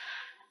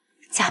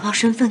假冒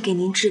身份给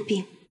您治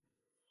病，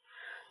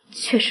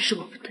确实是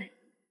我不对，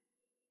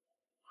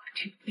我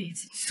这辈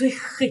子最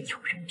恨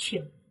有人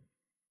骗我，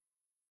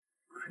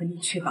可你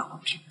却把我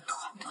骗得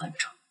团团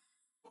转。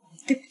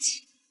对不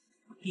起，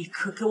立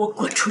刻给我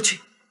滚出去！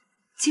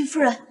金夫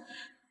人，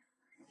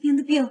您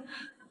的病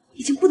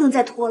已经不能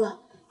再拖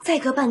了，再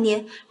隔半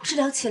年治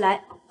疗起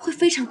来会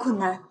非常困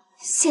难。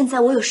现在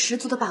我有十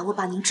足的把握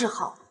把您治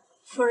好。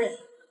夫人，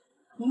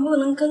您不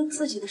能跟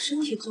自己的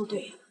身体作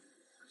对，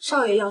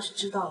少爷要是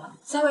知道了，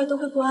在外都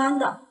会不安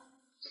的。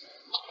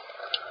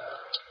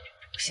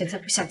我现在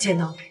不想见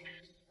到你。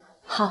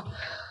好，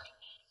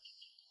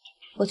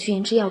我去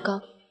研制药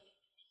膏。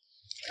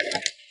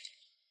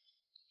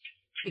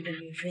这个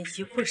女人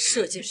一会儿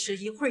设计师，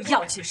一会儿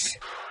药剂师，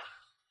我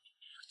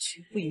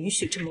绝不允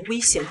许这么危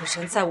险的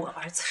人在我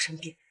儿子身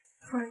边。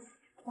夫人，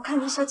我看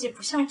您小姐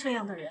不像这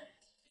样的人。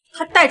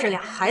她带着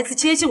俩孩子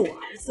接近我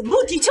儿子，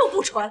目的就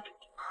不纯。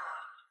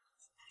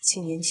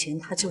7年前，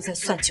她就在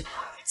算计我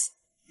儿子。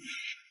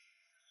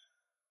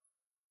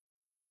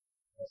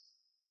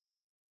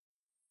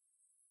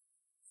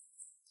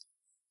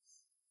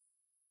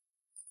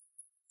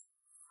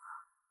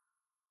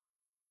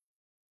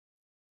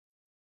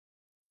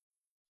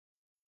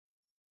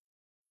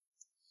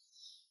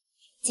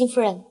金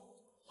夫人，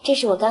这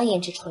是我刚研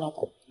制出来的，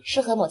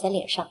适合抹在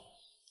脸上，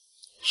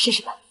试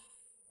试吧。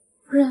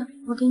夫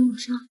人，我给你抹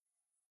上。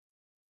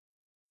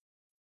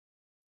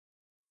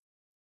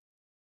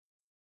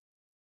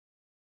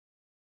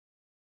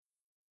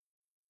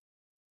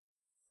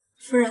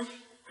夫人，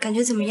感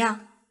觉怎么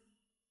样？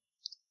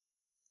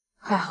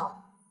还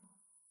好。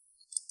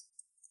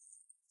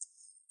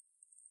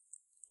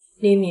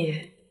李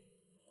敏，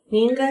你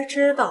应该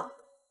知道，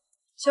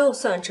就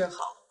算治好，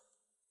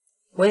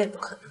我也不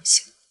可能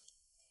喜欢。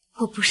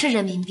我不是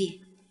人民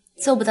币，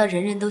做不到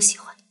人人都喜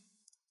欢。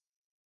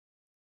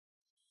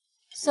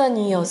算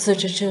你有自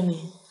知之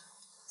明。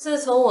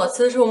自从我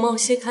资助梦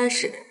溪开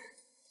始，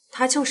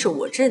她就是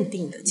我认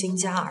定的金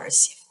家儿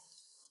媳妇。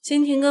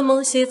金婷跟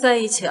梦溪在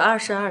一起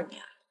22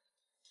年，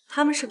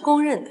他们是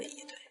公认的一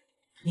对。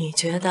你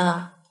觉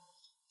得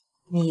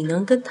你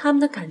能跟他们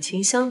的感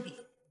情相比？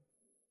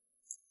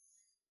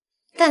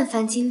但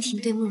凡金婷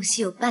对梦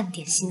溪有半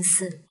点心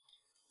思，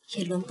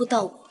也轮不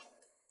到我，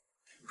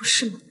不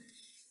是吗？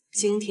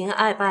金婷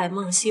爱不爱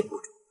梦溪不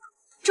重要，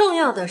重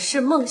要的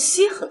是梦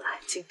溪很爱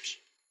金婷。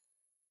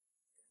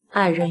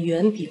爱人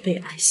远比被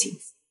爱幸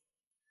福。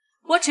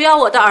我只要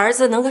我的儿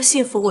子能够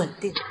幸福稳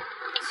定。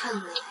看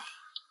来，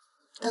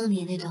当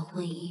年那段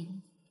婚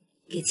姻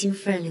给金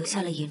夫人留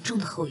下了严重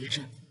的后遗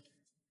症。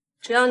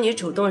只要你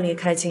主动离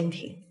开金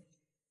婷，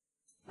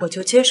我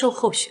就接受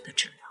后续的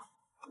治疗，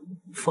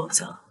否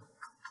则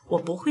我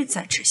不会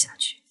再治下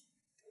去。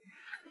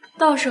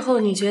到时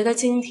候你觉得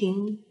金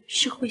婷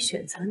是会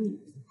选择你，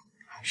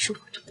还是我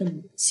这个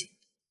母亲？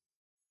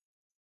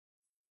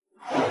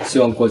希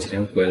望过几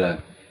天回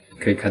来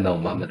可以看到我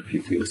妈妈的皮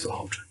肤有所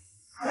好转。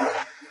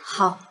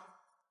好。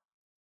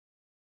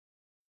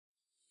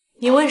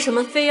你为什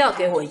么非要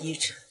给我医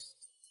治？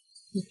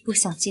你不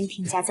想金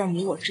婷家在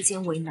你我之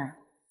间为难。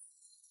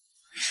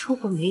如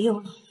果没有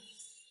你，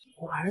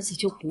我儿子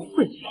就不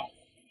会病。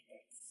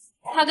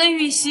他跟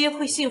玉溪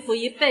会幸福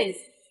一辈子。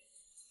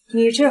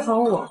你治好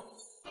我，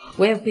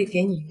我也会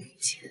给你一笔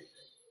钱，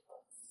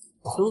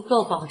足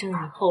够保证你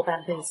后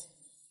半辈子。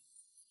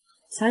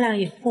咱俩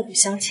也互不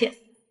相欠。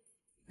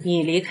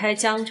你离开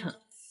江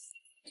城，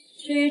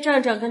至于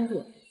战战跟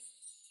着，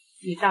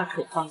你大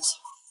可放心，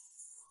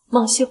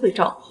梦溪会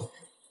照顾你。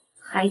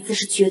孩子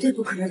是绝对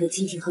不可能给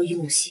金婷和于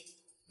梦溪。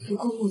不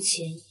过目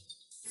前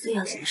最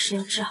要紧的是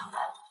要治好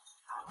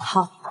她。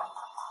好，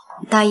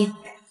我答应。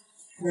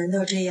难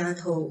道这丫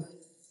头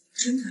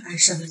真的爱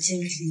上了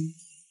金婷？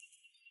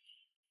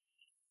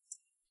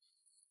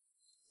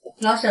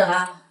老沈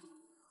啊，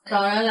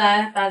找人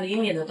来把李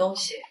敏的东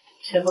西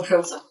全部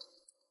收走。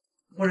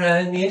夫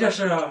人，您这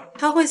是？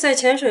他会在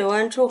浅水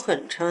湾住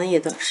很长一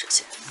段时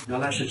间。原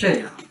来是这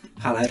样，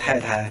看来太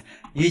太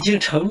已经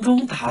成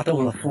功打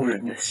动了夫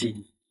人的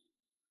心。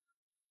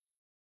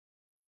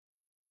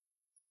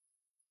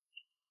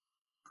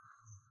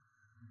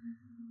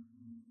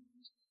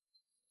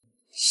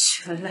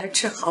原来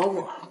治好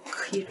我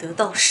可以得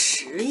到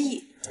10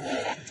亿。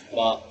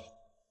妈，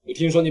我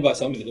听说你把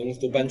小米的东西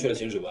都搬去了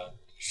浅水湾。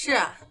是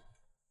啊，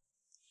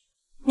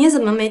你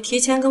怎么没提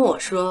前跟我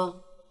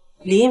说？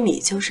李米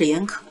就是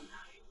严可呢？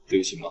对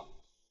不起妈，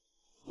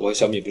我和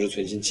小米不是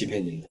存心欺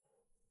骗您的。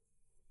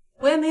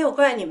我也没有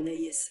怪你们的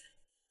意思，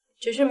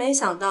只是没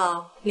想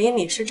到李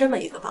米是这么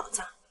一个宝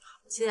藏。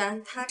既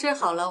然他治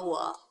好了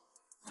我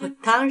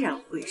当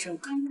然会认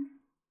可。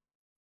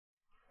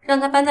让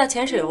他搬到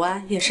浅水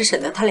湾，也是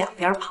省得他两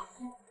边跑。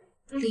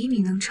李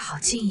米能治好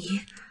静怡，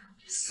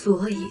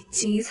所以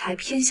静怡才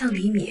偏向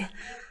李米。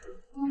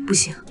不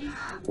行，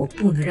我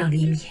不能让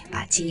李米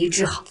把静怡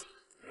治好。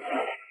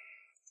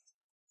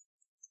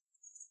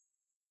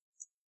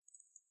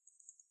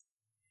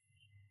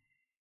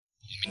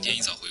明天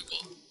一早回国，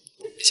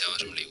你想要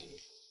什么礼物？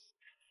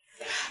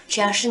只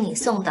要是你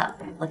送的，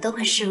我都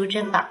会视如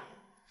珍宝。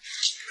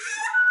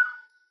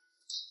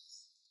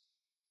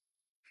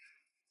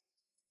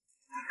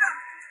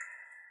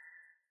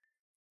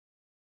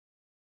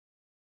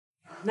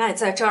奈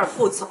在这儿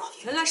不走，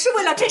原来是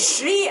为了这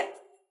10亿，敢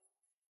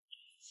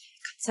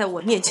在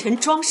我面前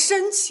装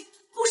深情。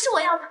不是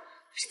我要的，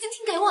是静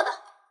婷给我的。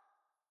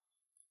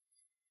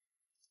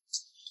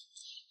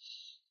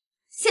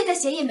现在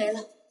协议没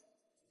了，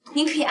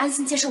您可以安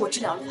心接受我治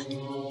疗了吧？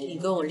你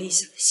跟我立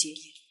下的协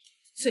议，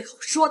最好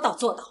说到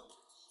做到，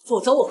否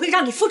则我会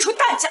让你付出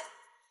代价。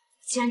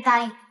既然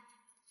答应，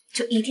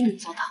就一定能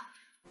做到。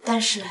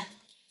但是，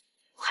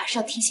我还是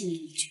要提醒你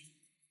一句：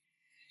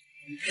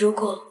如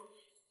果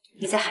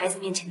你在孩子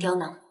面前刁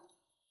难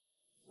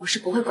我是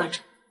不会惯着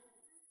你。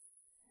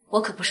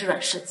我可不是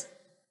软柿子。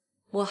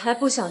我还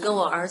不想跟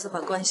我儿子把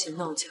关系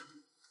弄僵，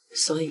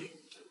所以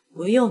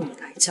不用你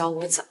来教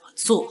我怎么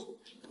做。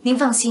您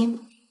放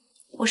心，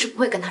我是不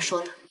会跟他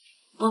说的。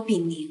我比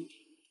您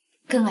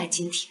更爱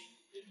金婷，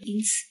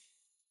因此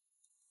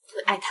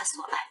会爱他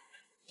所爱。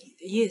你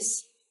的意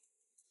思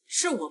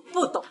是我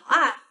不懂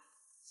爱？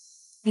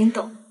您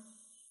懂，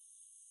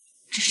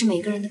只是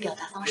每个人的表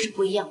达方式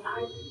不一样罢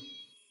了。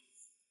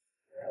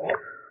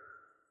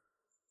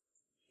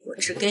我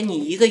只给你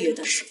1个月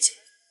的时间，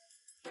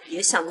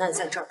别想赖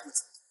在这儿不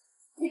走。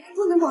我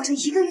不能保证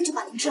1个月就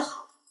把您治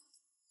好。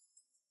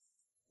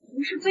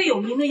您是最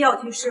有名的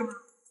药剂师吗？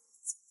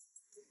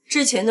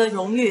之前的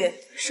荣誉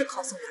是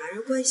靠送男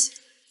人关系的。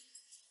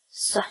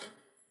算了，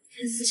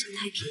看思想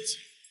太偏激。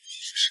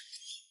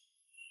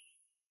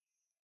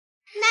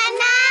奶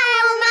奶，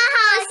我们好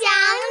想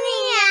你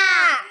啊！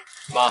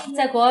妈，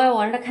在国外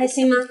玩的开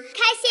心吗？开心开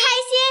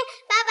心，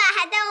爸爸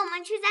还带我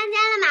们去参加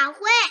了马会。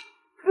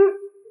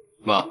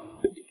妈，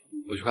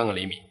我去看看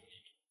李米。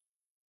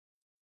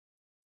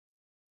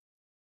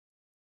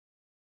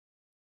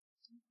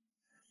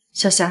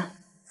小霞，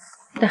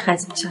带孩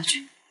子们下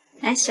去。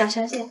来，小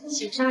小姐，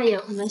请少爷，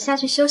我们下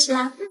去休息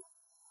啦。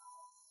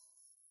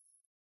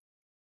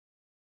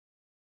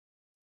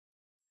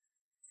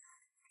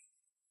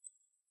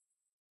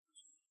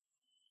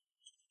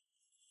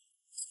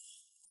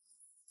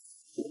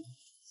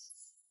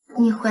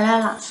你回来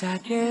了。怎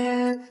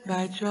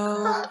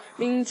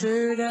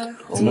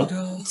么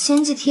了？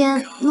前几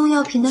天弄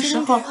药瓶的时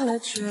候不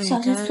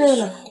小心碎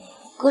了，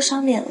割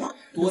伤脸了。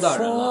多大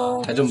人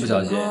了，还这么不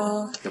小心，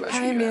对吧？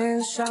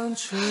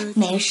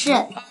没事，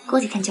过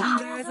几天就好。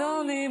下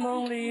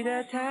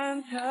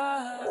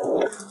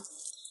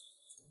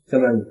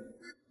面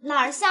哪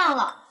儿像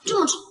了？这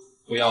么丑。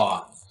不要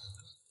啊！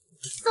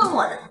送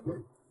我的，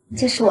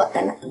这是我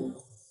的了。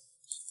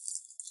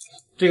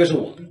这个是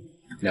我的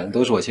，2个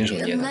都是我亲手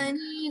捏的。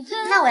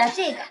那我要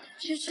这个。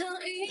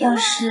要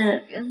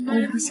是我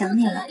以后想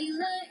你了，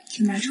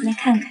就拿出来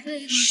看看。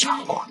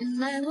傻瓜，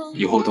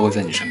以后都会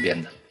在你身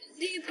边的。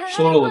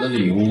收了我的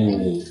礼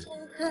物，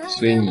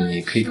所以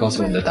你可以告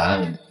诉我你的答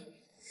案了吗？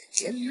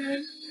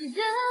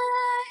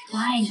我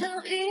爱你。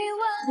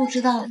不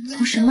知道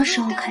从什么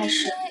时候开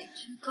始，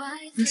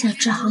我想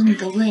治好你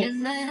的胃，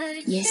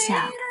也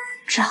想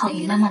治好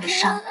你妈妈的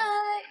伤。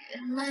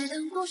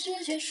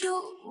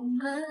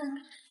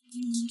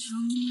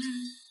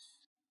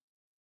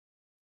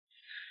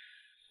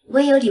我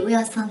也有礼物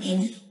要送给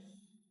你，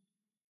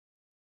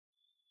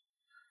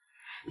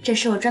这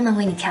是我专门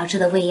为你调制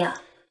的胃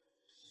药。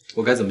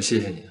我该怎么谢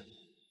谢你呢？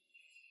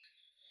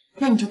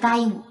那你就答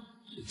应我，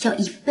要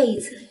一辈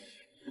子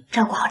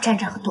照顾好战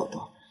战和朵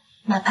朵，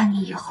哪怕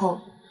你以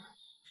后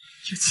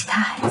有其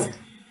他孩子。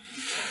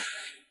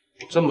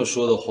这么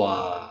说的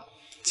话，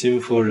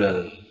金夫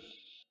人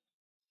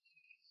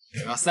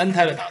有要3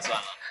胎的打算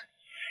了。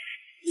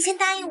你先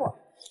答应我。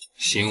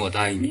行，我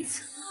答应你。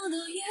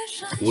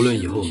无论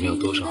以后我们有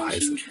多少孩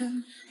子，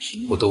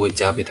我都会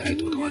加倍的爱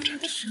朵朵和战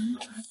战。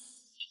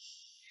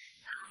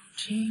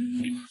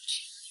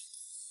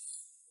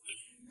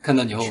看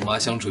到你和我妈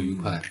相处愉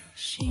快，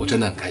我真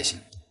的很开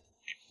心。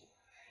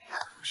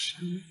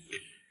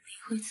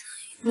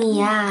你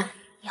呀，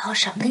以后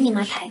少跟你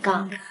妈抬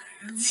杠。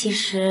其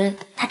实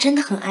她真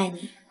的很爱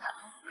你，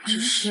只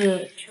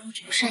是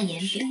不善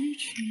言表。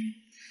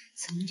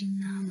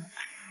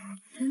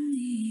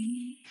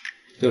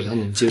要是她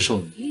能接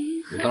受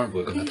你，我当然不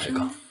会跟她抬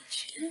杠。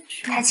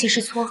她其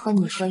实撮合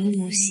你和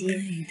殷无锡，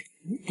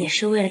也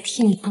是为了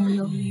替你分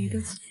忧。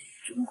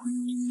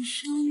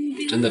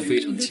我真的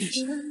非常庆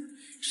幸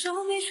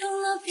7年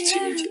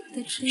前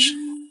的事。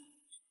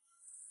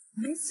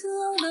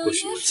或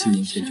许我7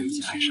年前就已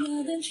经爱上了。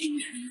我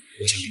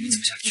想跟你走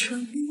下去，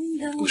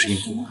不是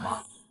应付我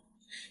妈，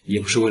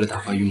也不是为了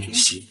打发于母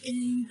熙，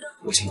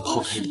我想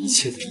抛开一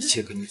切的一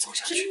切跟你走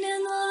下去。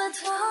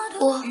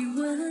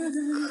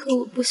可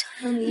我不想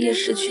让你也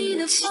失去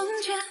母亲。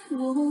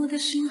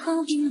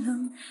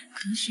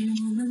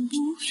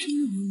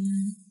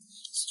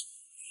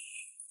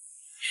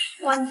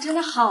哇，你真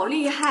的好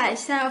厉害！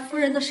现在夫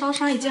人的烧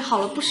伤已经好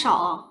了不少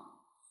啊。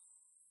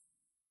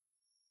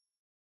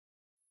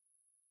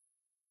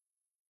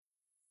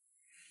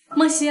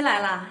梦溪来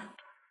啦。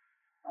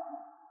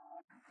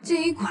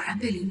静怡果然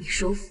被李米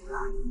收服了。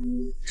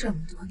这么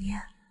多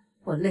年，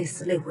我累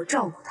死累活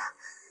照顾她，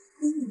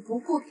你不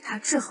过给她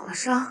治好了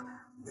伤，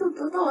就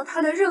得到了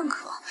她的认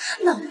可，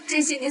那我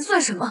这些年算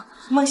什么？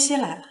梦溪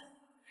来了。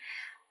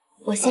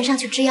我先上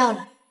去制药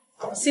了。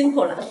辛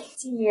苦了，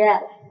静怡，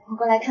我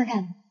过来看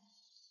看。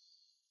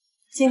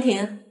金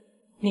婷，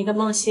你跟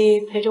梦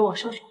溪陪着我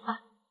说说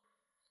话。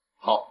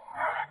好。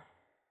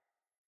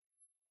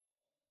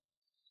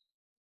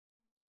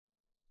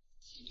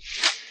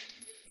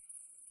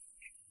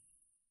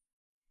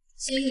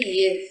经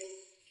理，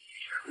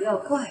不要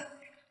怪我，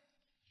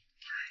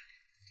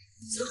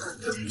这很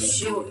不太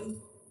羞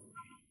辱。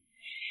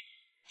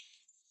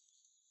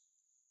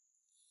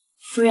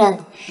夫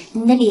人，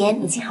您的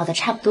脸已经好的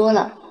差不多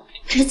了，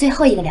这是最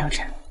后一个疗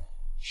程。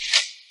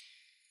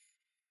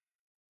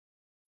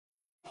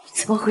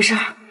怎么回事？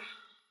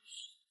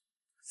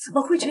怎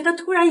么会觉得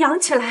突然痒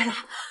起来了？哎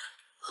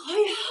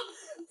呀，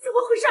怎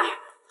么回事？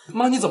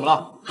妈，你怎么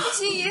了？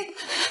心怡，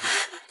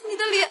你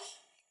的脸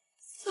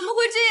怎么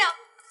会这样？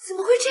怎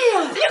么会这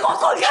样？你给我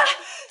滚开！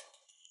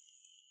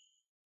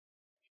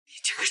你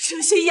这个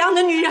蛇蝎一样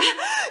的女人，就是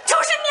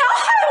你要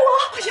害我！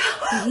哎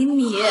呀，李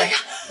米，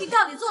你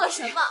到底做了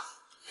什么？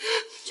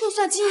就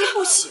算金怡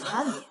不喜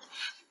欢你，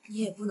你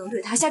也不能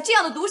对她下这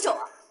样的毒手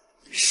啊！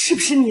是不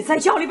是你在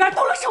药里边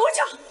动了手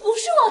脚？不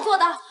是我做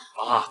的。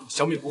妈，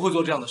小米不会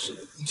做这样的事，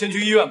我们先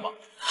去医院吧。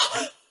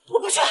我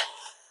不去，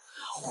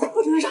我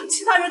不能让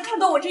其他人看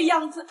到我这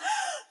样子。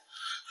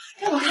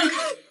让我看看，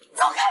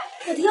走开！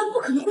我的药不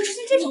可能会出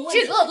现这种问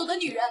题。这个恶毒的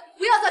女人，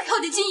不要再靠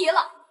近金怡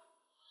了。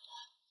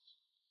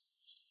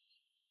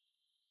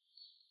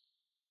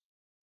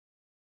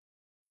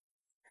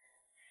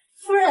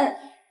夫人，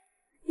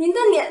您的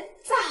脸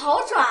在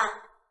好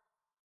转，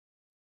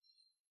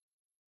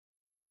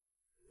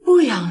不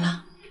痒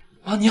了。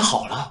妈，你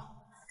好了。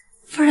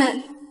夫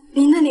人，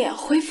您的脸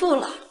恢复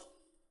了。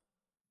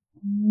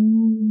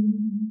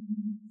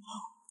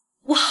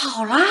我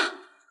好了？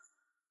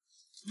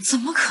怎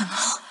么可能？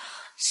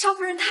少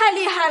夫人太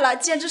厉害了，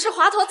简直是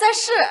华佗在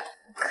世。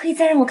可以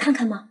再让我看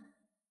看吗？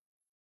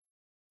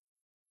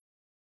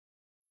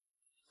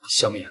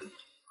小米，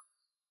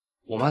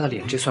我妈的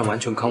脸这算完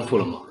全康复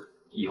了吗？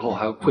以后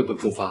还会不会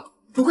复发？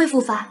不会复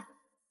发。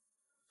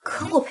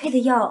可我配的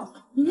药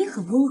明明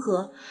很温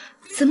和，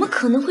怎么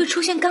可能会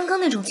出现刚刚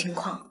那种情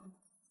况？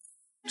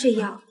这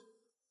药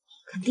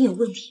肯定有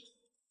问题。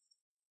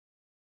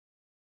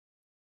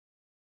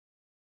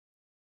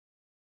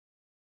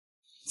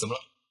怎么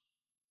了？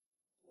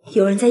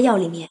有人在药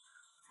里面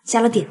加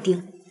了点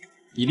滴。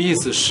你的意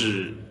思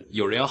是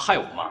有人要害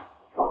我妈？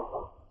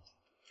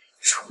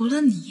除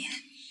了你，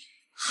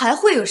还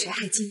会有谁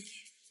害金怡？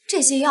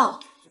这些药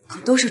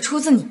可都是出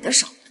自你的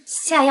手。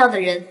下药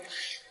的人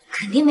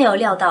肯定没有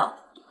料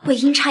到会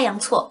阴差阳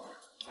错，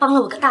帮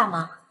了我个大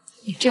忙。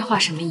你这话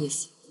什么意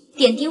思？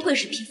点滴会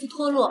使皮肤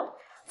脱落，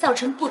造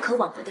成不可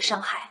挽回的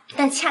伤害，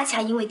但恰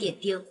恰因为点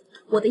滴，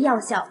我的药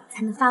效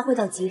才能发挥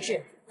到极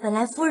致。本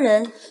来夫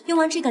人用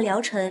完这个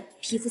疗程，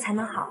皮肤才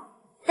能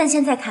好，但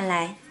现在看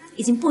来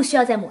已经不需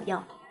要再抹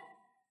药。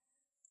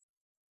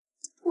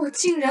我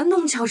竟然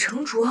弄巧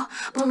成拙，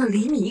帮了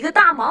李米一个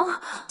大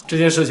忙。这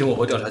件事情我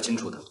会调查清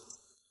楚的。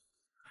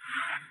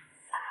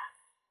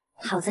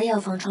好在药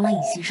房装了隐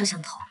形摄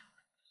像头。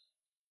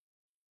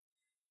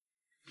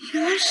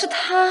原来是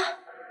他，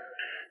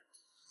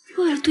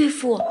为了对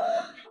付我，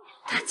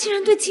他竟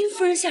然对金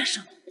夫人下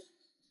手。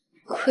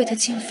亏得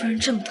金夫人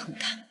这么疼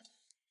他。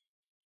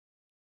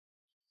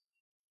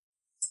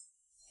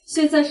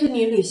现在是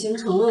你履行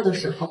承诺的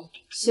时候，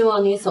希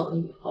望你走了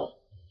以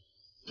后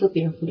就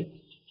别回来。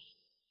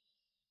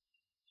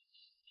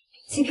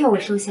机票我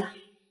收下，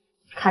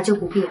卡就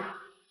不必了。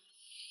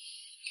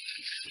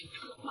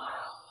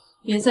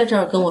别在这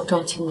儿跟我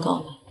装清高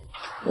了，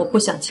我不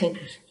想欠你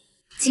什么。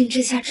静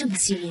之下这么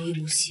信任玉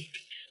木希，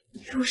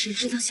若是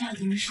知道下药的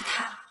人是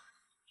他，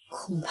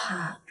恐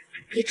怕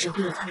也只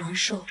会有他难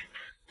受，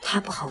他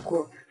不好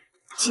过，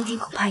今天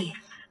恐怕也……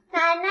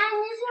奶奶，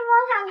你是否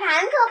想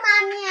赶走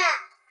妈咪？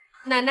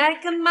奶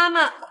奶跟妈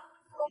妈……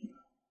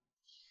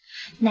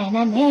奶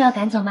奶没有要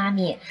赶走妈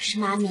咪，是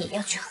妈咪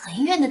要去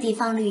很远的地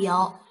方旅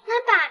游。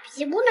那爸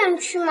比不能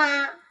去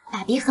吗？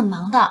爸比很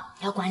忙的，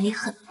要管理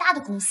很大的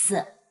公司。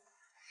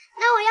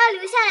那我要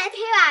留下来陪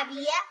爸比，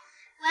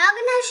我要跟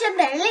他学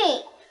本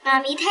领。爸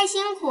比太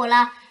辛苦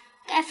了，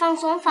该放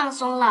松放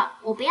松了。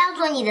我不要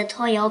做你的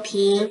拖油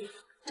瓶。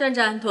站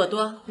站，朵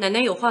朵，奶奶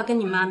有话跟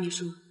你妈咪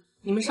说，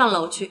你们上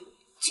楼去。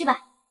去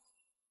吧。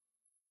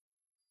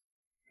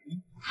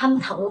他们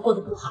倘若过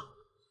得不好，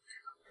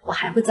我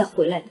还会再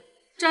回来的。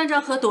站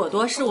站和朵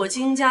朵是我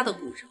金家的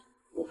骨肉，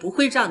我不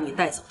会让你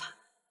带走他。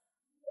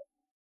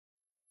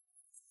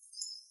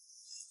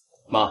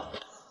妈，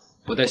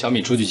我带小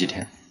米出去几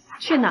天。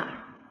去哪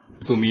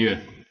儿？度蜜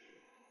月。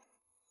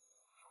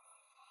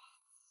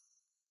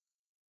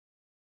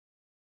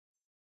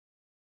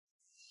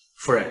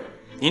夫人，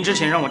您之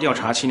前让我调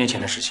查7年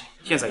前的事情，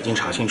现在已经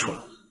查清楚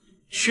了，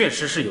确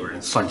实是有人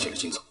算计了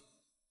金总。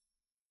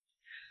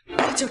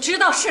我就知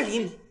道是李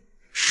敏，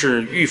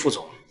是玉副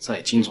总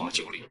在金总的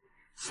酒里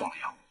放了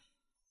药。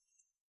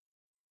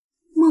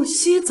梦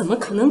溪怎么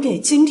可能给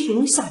金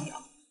婷下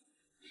药？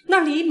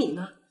那李敏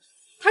呢？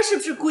他是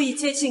不是故意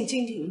接近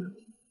金婷呢？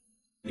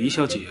黎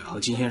小姐和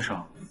金先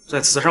生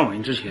在刺杀晚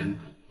宴之前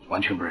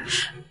完全不认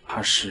识，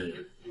他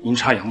是阴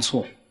差阳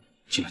错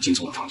进了金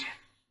总的房间。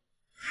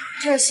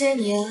这些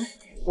年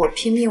我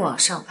拼命往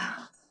上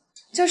爬，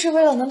就是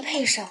为了能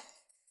配上。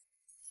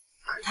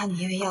可他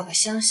宁愿要个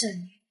乡下女，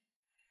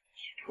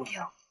也不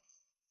要。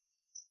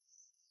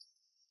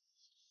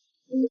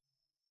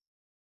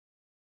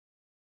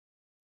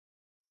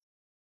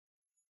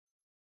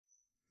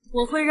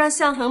我会让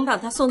向恒把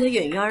他送得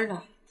远远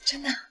的。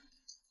真的？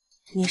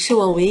你是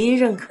我唯一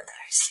认可的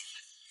儿媳妇。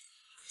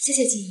谢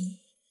谢静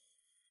怡。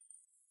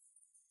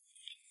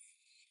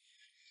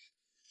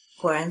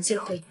果然最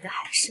后赢的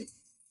还是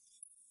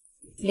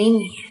你，李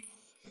米，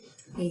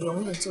你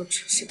永远就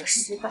只是个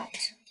失败者。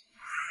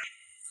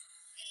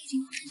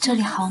这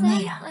里好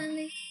美啊！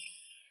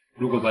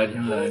如果白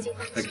天来，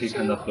还可以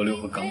看到河流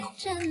和港口。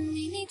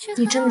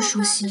你这么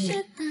熟悉，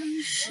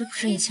是不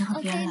是以前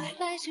和别人来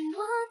过？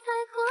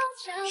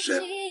是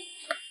啊。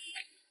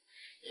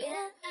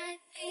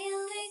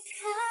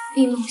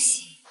玉梦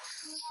溪，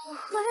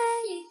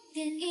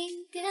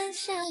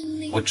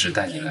我只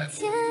带你来过。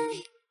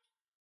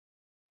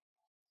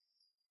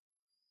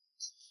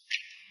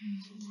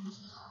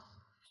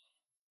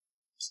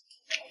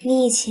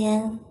你以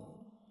前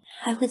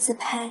还会自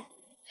拍？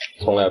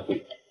从来不，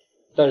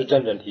但是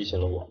战战提醒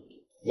了我，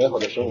美好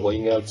的生活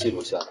应该要记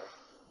录下来，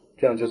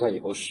这样就算以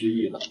后失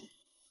忆了，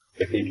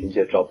也可以凭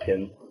借照片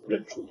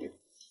认出你。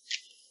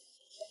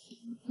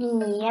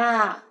你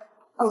呀，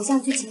偶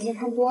像剧情节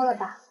看多了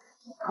吧？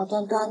好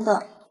端端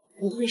的，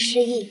不会失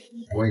忆。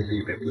我也是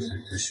以为不是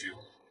之虚。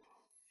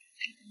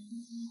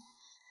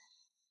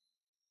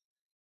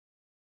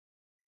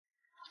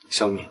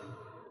小敏，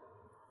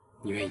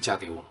你愿意嫁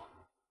给我吗？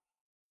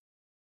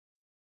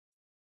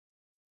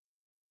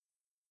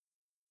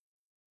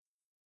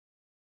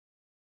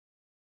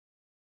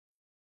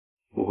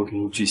我会给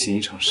你举行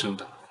一场盛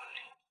大的婚礼。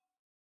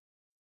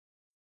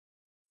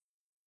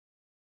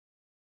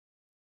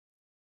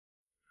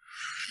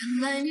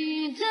原来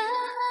你的爱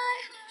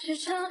是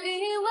场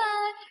意外，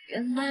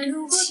原来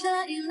如果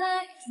再依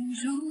赖，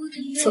注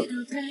定被淘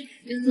汰。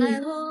原来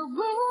我不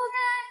该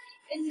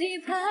原地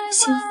徘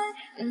徊，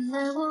原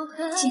来我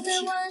和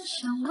在晚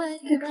上为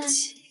爱。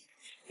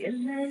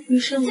原来余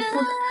生我不能陪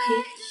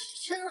你，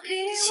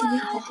请你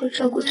好好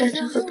照顾战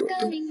战和朵朵，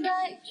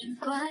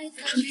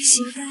祝你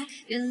幸福。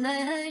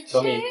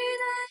小敏，小敏，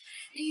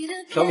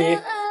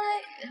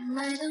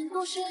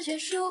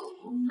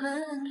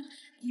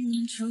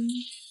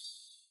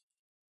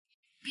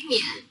李敏，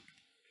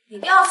你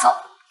不要走，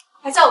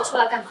还叫我出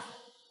来干嘛？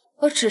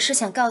我只是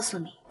想告诉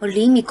你，我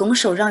李米拱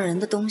手让人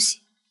的东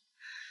西，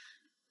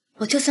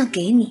我就算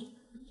给你，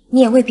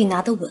你也未必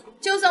拿得稳。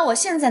就算我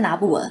现在拿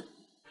不稳，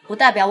不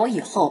代表我以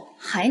后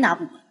还拿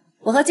不稳。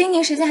我和金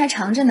宁时间还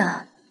长着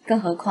呢，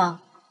更何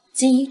况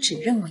金怡只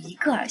认我一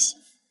个儿媳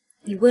妇。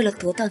你为了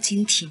得到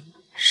金婷，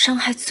伤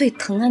害最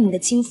疼爱你的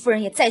金夫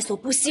人也在所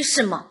不惜，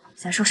是吗？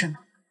在说什么？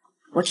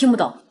我听不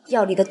懂。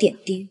药里的点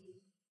滴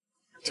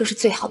就是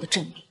最好的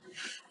证明。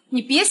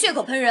你别血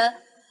口喷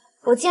人！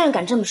我既然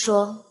敢这么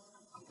说，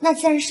那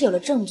自然是有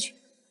了证据。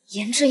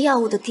研制药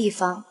物的地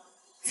方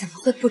怎么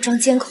会不装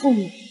监控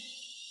呢？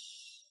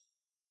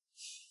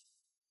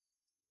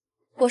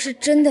我是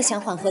真的想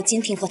缓和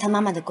金婷和她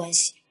妈妈的关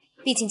系，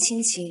毕竟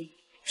亲情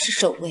是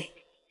首位。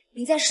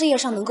你在事业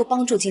上能够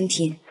帮助金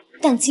婷，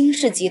但金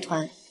氏集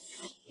团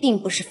并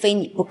不是非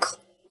你不可。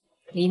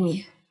李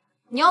米，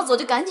你要走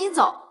就赶紧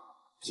走，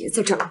别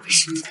在这儿浪费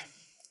时间。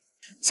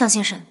向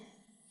先生，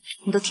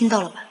你都听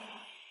到了吧？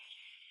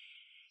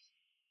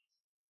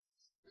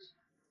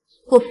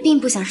我并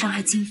不想伤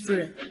害金夫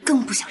人，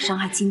更不想伤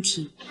害金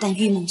婷，但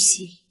玉梦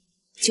溪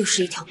就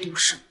是一条毒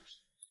蛇。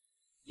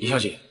李小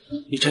姐，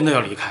你真的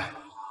要离开？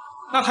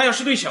那他要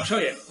是对小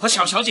少爷和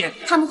小小姐，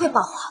他们会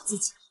保护好自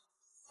己。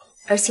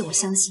而且我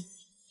相信，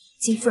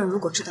金夫人如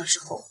果知道之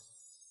后，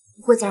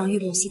不会再让玉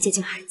梦溪接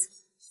近孩子。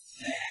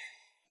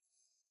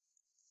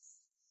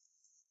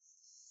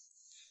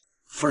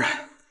夫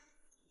人，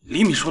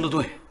李米说的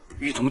对，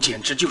玉总简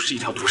直就是一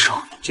条毒蛇。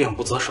这样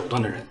不择手段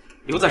的人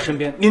留在身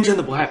边，您真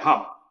的不害怕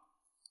吗？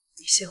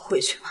你先回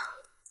去吧，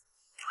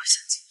我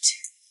想进去。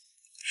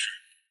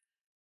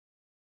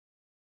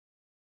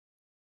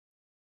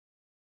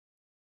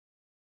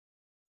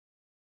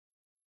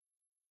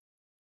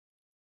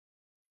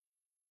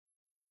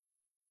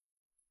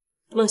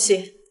梦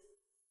溪，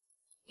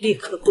立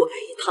刻过来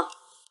一趟。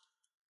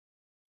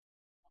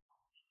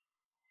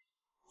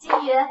金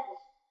宇，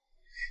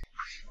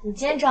你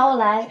今天找我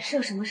来是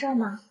有什么事儿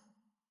吗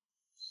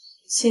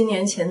7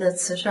年前的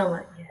慈善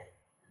晚宴，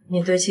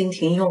你对金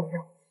婷用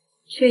药，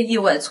却意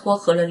外撮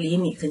合了李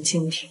米跟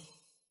金婷。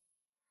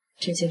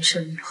这件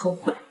事你后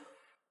悔吗？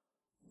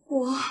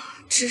我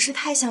只是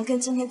太想跟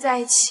金婷在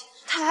一起，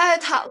太爱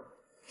她了。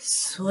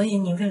所以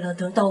你为了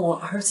得到我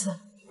儿子，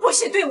不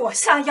惜对我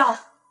下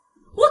药。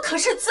我可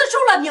是资助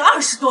了你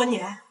20多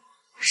年。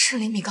是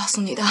李米告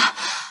诉你的，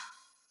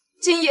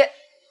金爷，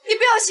你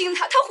不要信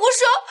他，他胡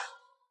说。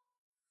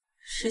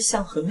是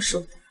向恒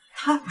说的，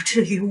他不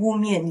至于污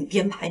蔑你、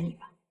编排你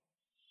吧？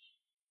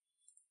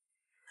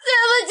对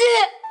不起，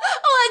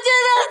我真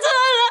的错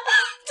了，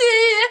金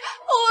爷，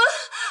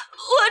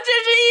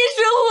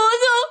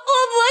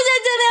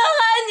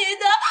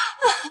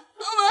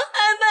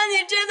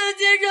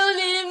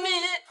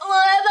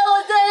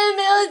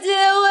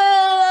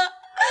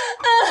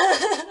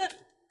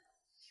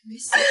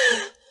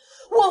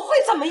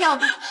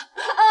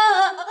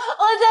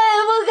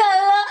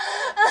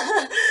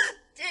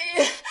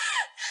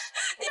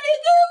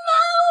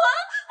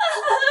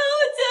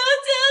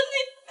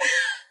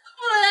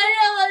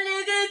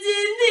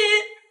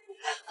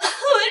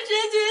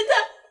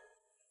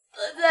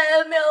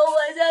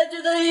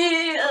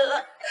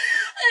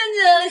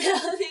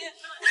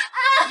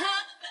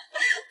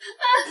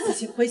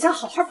紧回家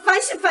好好反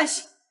省反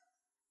省。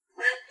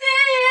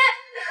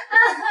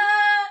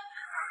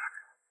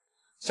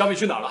小米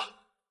去哪儿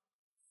了？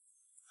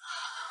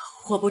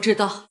我不知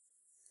道，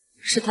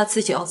是他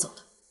自己要走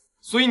的。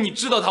所以你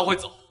知道他会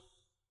走？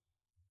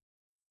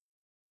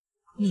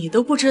你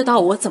都不知道，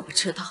我怎么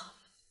知道？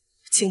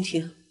蜻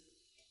蜓，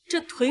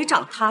这腿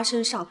长他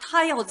身上，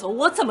他要走，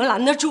我怎么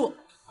拦得住？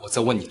我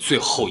再问你最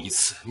后一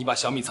次，你把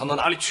小米藏到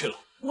哪里去了？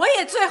我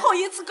也最后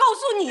一次告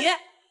诉你，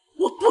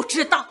我不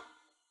知道。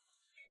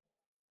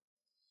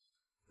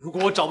如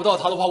果我找不到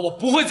他的话，我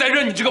不会再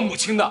认你这个母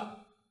亲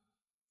的。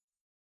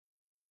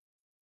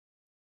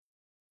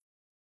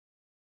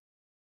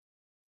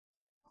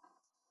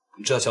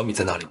你知道小米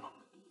在哪里吗？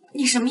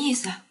你什么意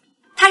思？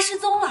他失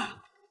踪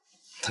了。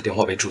他电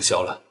话被注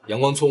销了，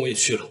阳光村我也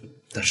去了，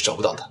但是找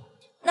不到他。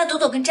那朵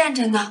朵跟战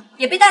战呢？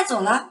也被带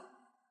走了？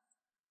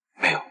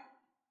没有。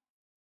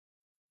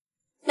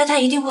那他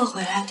一定会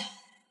回来的。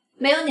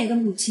没有哪个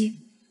母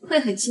亲会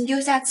狠心丢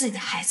下自己的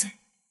孩子。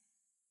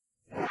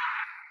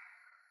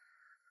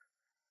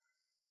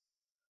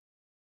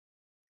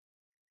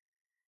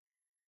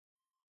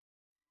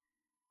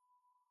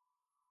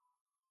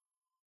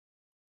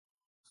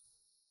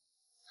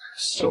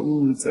小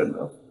米在哪？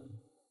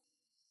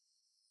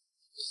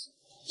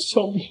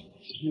小米，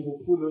我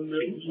不能没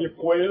有你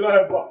回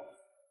来吧？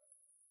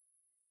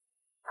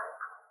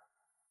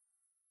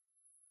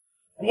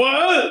滚！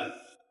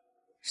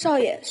少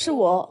爷，是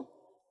我。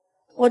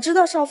我知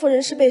道少夫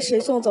人是被谁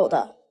送走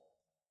的。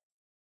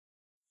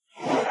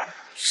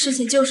事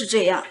情就是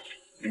这样，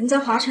人在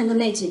华城的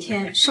那几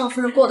天，少夫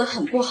人过得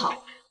很不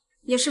好，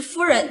也是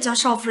夫人将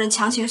少夫人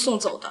强行送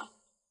走的。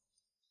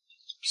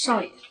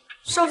少爷，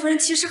少夫人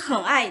其实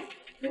很爱你，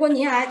如果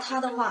你也爱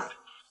她的话，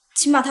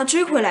请把她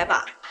追回来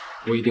吧。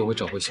我一定会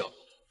找回小米。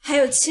还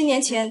有7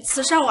年前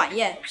慈善晚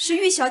宴，是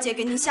玉小姐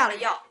给您下了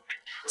药，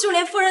就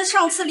连夫人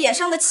上次脸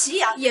上的奇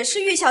痒，也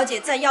是玉小姐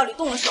在药里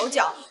动了手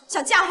脚，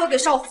想嫁祸给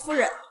少夫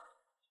人。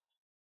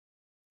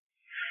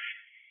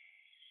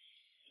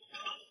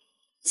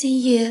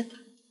金爷，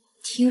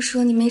听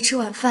说你没吃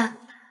晚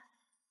饭，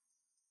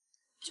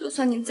就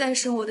算你再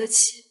生我的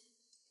气，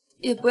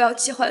也不要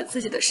气坏自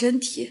己的身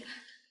体。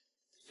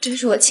这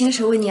是我亲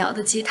手为你熬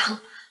的鸡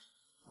汤，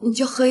你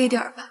就喝一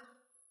点吧。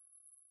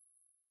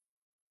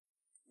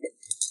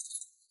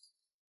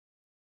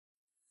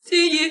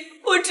金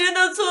姨，我知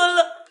道错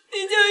了，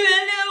你就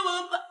原谅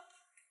我吧。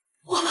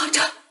我保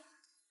证，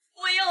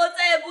我以后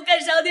再也不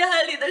干伤天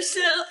害理的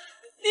事了。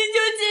你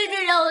就记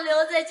着让我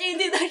留在金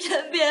帝的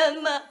身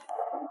边吧。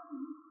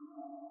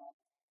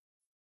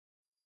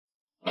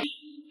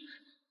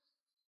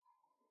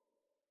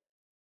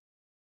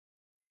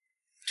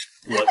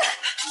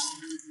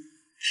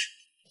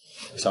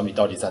小米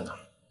到底在哪儿？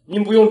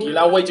您不用抵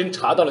赖，我已经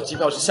查到了，机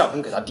票是向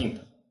恒给他订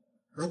的。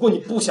如果你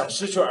不想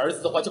失去儿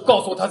子的话，就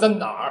告诉我他在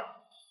哪儿。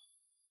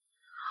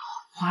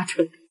华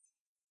城。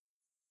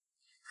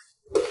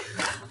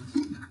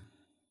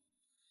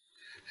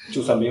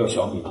就算没有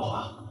小米的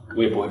话，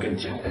我也不会跟你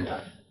结婚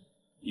的。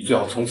你最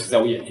好从此在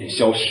我眼前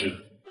消失。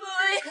不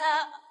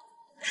要，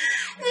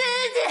姐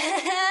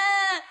姐。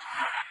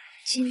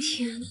今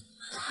天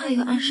他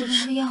有按时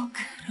吃药吗？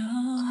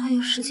他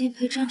有时间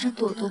陪战战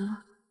朵朵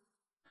吗？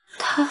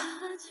他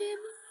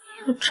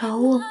有找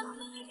我吗？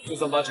就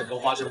算把整个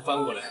华城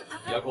翻过来，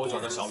也要给我找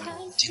到小米。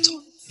丁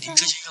总，您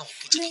之前让我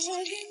布置的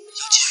婚礼，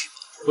要继续吗？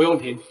不用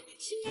停，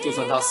就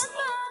算他死了，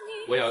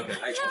我也要给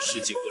他一场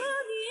世纪婚礼。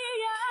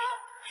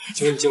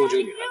请问你见过这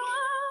个女孩吗？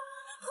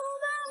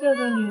这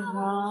个女孩，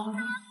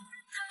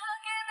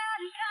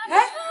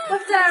哎，她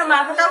在这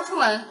吗？她刚出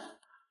门。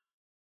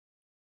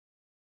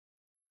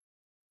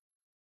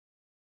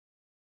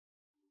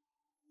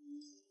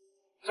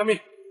小米，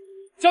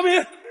小米，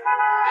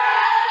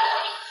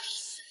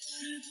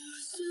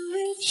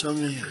小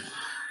米，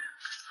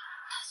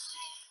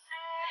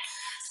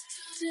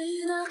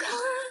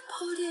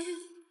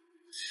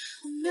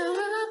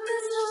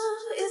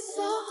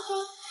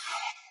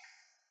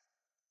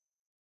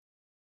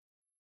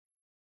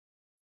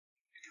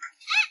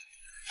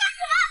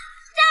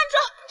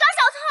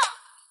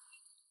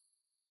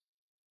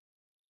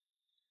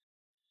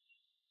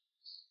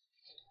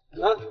啊！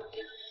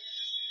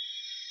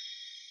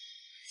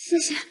谢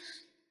谢。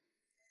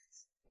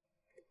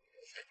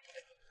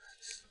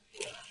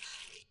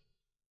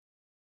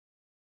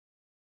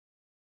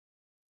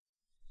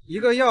一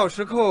个钥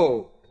匙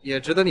扣也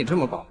值得你这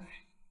么宝贝。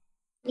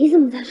你怎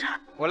么在这儿？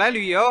我来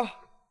旅游，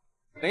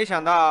没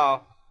想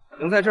到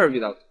能在这儿遇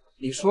到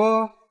你。你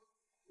说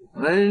我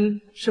们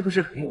是不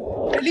是可以？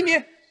哎，李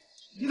敏，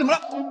你怎么了？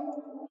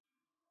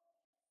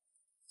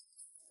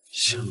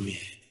小米，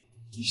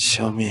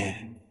小米，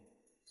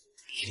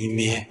李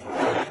敏。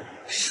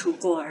如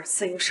果儿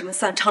子有什么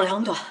三长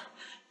两短，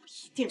我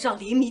一定让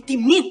李米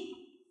顶命。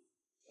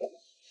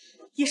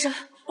医生，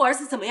我儿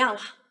子怎么样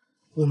了？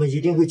我们一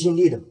定会尽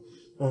力的。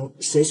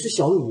谁是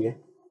小米？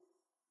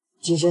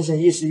金先生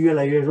意识越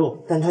来越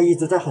弱，但他一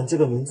直在喊这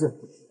个名字。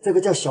这个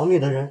叫小米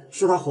的人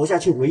是他活下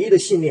去唯一的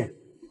信念。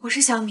我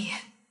是小米，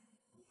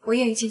我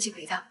愿意进去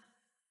陪他。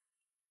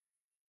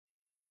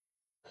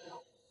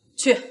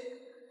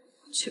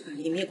去把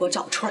李密给我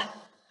找出来。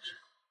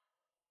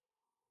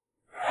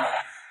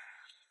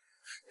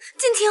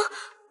静婷，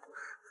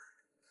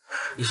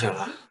你醒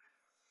了？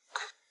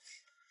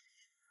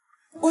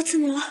我怎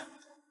么了？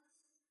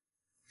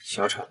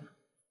小产。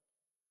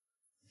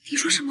你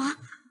说什么？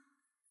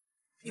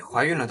你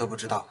怀孕了都不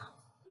知道吗？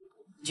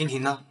金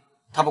婷呢？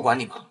她不管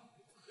你吗？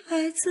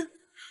孩子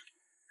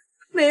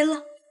没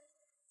了。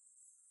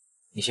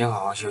你先好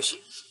好休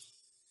息，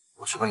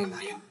我去帮你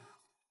拿药。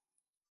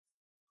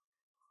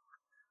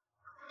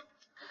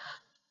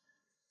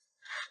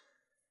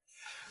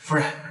夫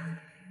人，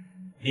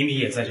李米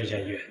也在这家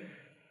医院。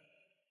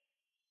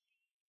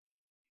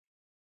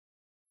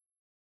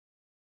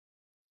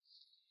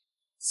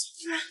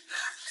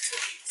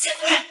谢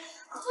夫人，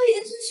我已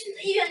经去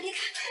了医院，你看，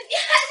你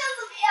还想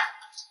怎么样？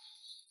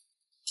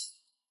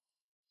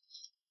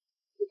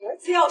你儿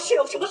子要是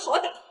有什么好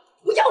歹，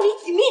我要你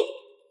几命！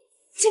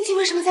静婷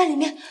为什么在里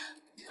面？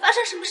发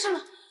生什么事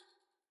了？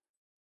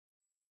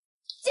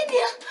静婷，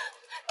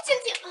静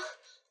婷，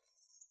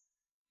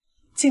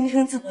今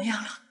天怎么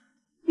样了？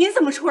你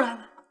怎么出来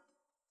了？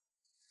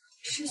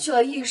失去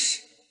了意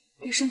识，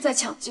医生在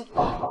抢救。发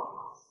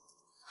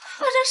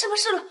生什么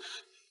事了？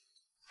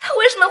他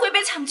为什么会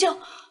被抢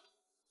救？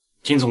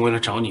金总为了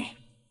找你，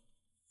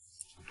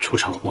出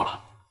车祸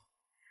了。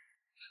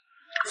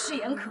是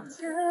严可，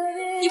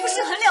你不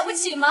是很了不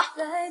起吗？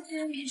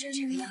变成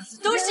这个样子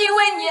都是因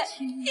为你，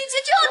你去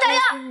救他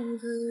呀！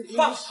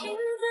放手！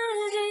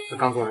他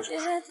刚做完手术，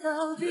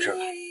没事吧？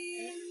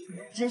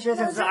金先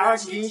生是2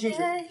级阴性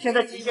血，现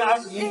在急性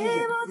2级阴性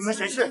血，你们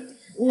谁是？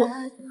我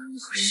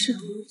是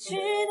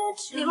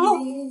林木，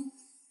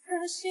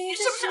你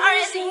是不是2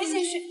年级阴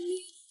性血？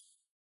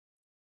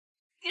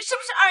你是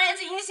不是2年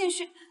级阴性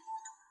血？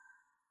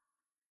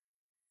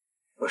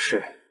不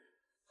是。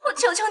我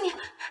求求你，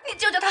你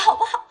救救他好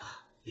不好？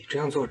你这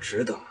样做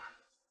值得吗？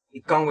你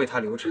刚为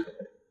他流产，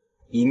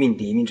一命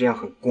抵一命，这样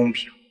很公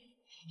平。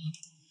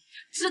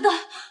值得，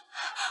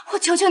我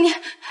求求你，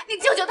你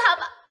救救他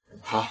吧。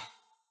好，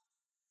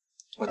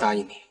我答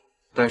应你，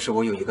但是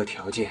我有一个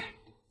条件。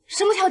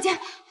什么条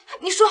件？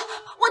你说，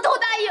我都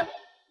答应。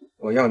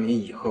我要你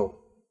以后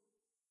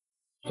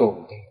做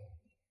我的，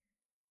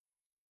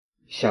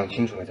想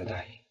清楚了再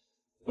答应。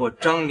我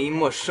张林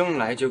墨生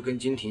来就跟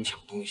金婷抢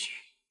东西，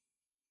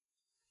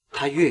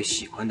他越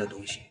喜欢的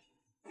东西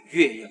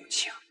越要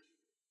抢。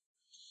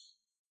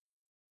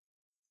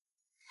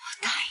我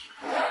答应。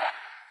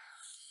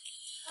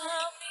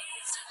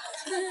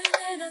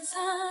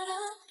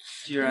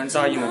既然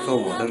答应了做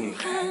我的女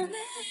人，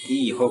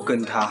你以后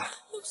跟他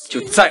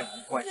就再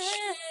无关系。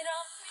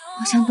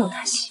我想等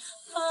他醒。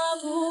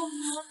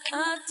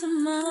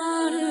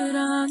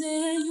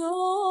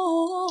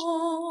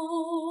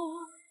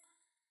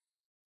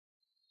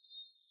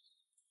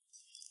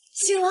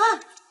醒了，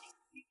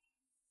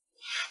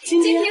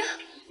金婷，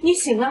你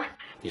醒了。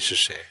你是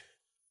谁？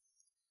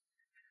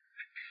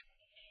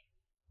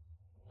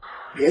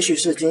也许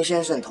是金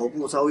先生头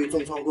部遭遇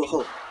重创过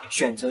后，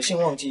选择性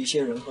忘记一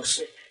些人和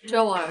事。只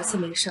要我儿子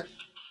没事，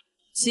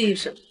记忆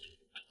什么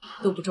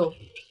都不重要。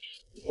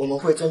我们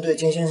会针对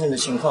金先生的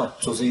情况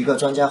组织一个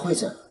专家会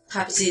诊。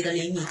他记得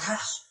李米太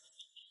好，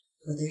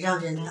我得让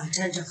人把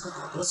沾沾和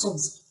宝宝送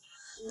走，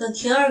等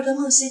田儿跟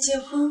梦溪结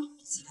婚，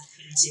再把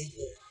他们接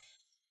回来。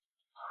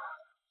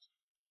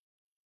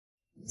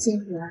金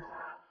河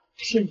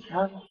是你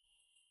要的，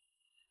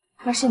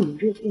他是你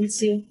未婚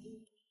妻。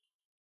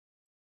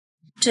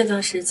这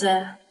段时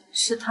间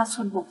是他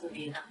寸步不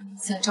离的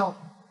在照顾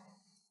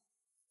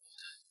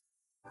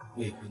我。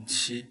未婚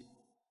妻？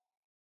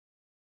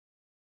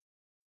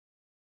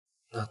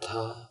那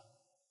他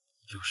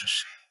又是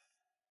谁？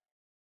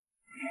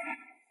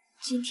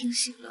今天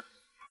醒了，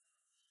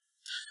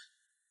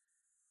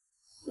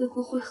会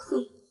不会恨？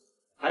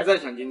还在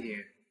想金婷？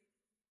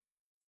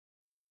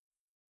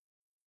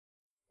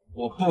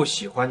我不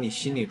喜欢你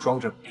心里装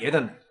着别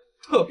的男人，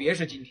特别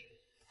是金婷。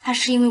他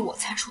是因为我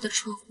才出的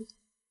车祸，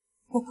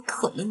我不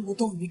可能无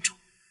动于衷。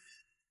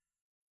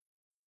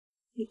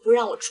你不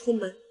让我出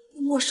门，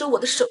你没收我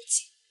的手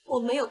机，我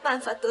没有办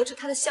法得知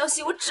他的消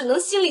息，我只能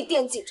心里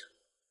惦记着。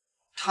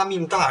他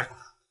命大着呢，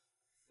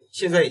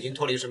现在已经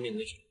脱离生命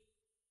危险，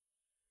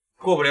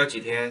过不了几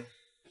天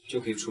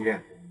就可以出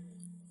院。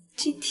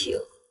金婷，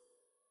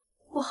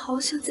我好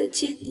想再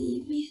见你一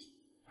面。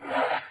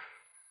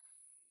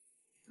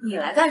你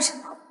来干什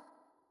么？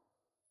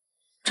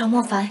找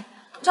莫凡，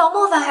找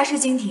莫凡还是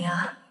金婷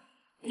啊？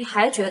你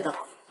还觉得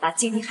把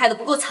金婷害得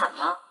不够惨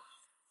吗？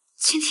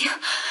金婷，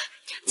她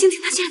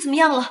现在怎么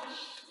样了？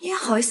你还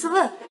好意思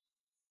问？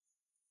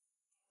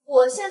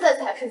我现在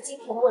才是金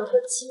婷的未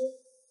婚妻，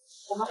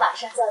我们马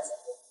上就要结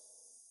婚，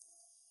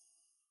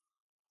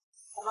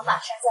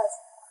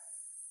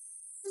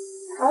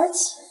而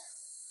且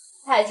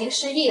他已经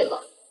失忆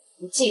了，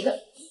不记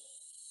得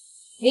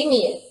李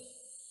米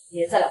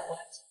也在了国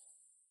外。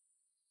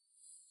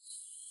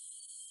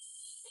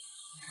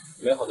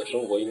美好的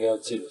生活应该要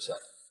记录下来，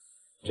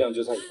这样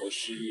就算以后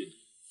失忆了，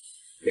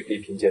也可以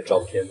凭借照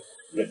片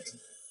认出。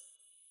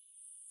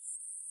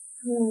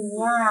你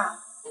呀，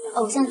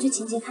偶像剧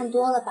情节看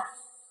多了吧？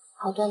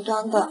好端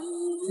端的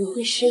你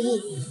会失忆，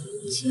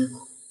结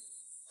果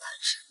他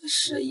真的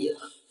失忆了，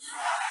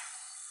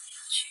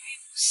去预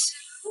补习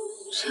了，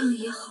这样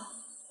也好，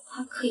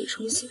他可以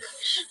重新开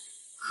始。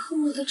可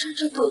我的战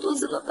战朵朵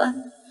怎么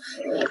办？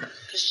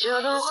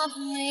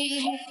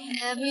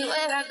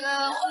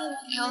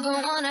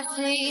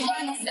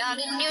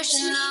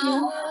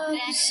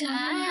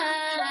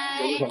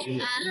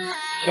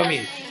小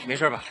敏，没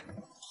事吧？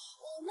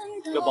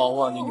要保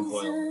护好你女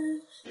朋友，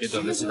别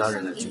等着其他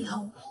人来救她。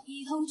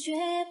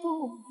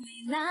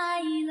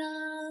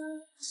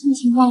心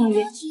情忘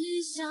约，而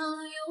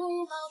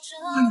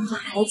你的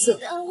孩子，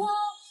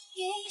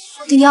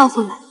我得要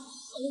回来。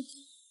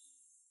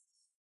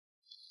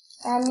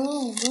妈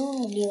咪已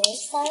经遗留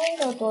3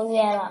个多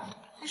月了，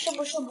他是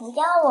不是不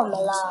要我们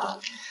了？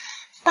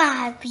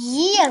爸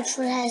比也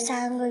出来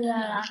3个月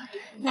了，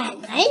奶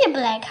奶也不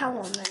来看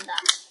我们的，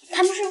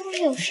他们是不是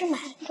有事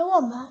瞒着我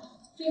们？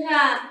看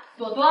看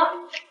朵朵，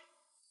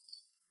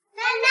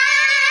奶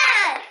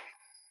奶，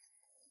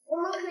我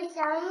们可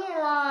想你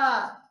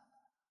了。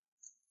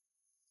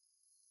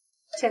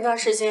前段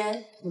时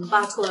间你们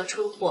爸出了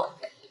车祸，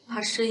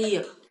他失忆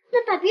了。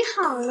那爸比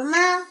好了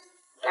吗？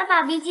那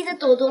爸比记得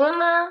朵朵了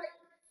吗？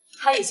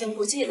他已经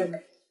不记得你，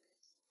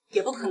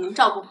也不可能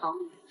照顾好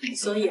你，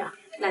所以啊，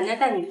奶奶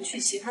带你们去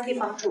其他地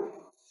方住，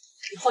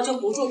以后就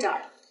不住这儿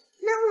了。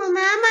那我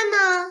妈妈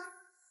呢？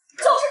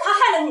就是他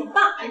害了你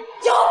爸，以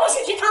后不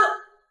许提他。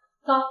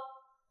走，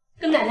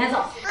跟奶奶走。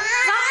走，听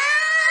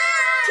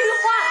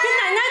话，跟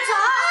奶奶走。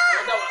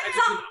带我孩子去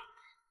哪？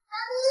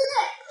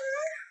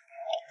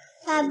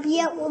爸比，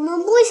我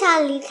们不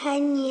想离开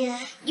你，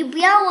你不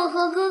要我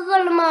和哥哥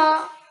了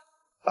吗？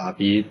爸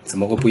比怎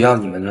么会不要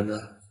你们了呢？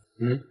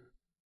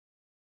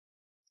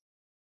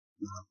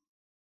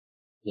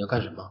你要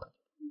干什么？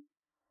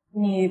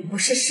你不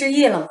是失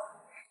忆了吗？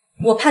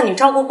我怕你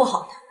照顾不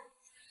好他。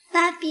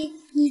爸比，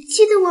你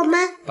记得我吗？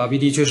爸比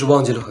的确是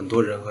忘记了很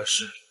多人和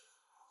事，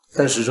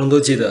但始终都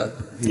记得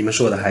你们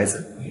是我的孩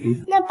子。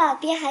那爸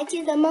比还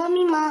记得妈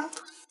咪吗？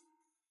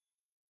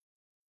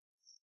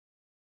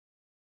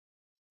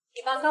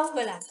你爸刚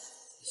回来，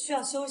需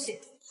要休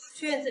息，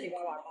去院子里边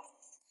玩吧。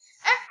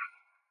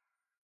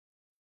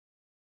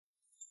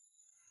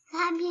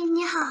爸比，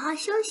你好好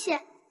休息，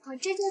我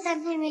这就带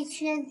妹妹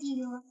去院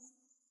地了。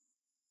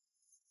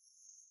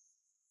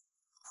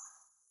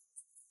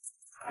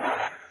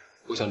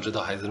我想知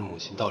道孩子的母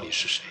亲到底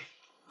是谁。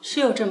是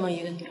有这么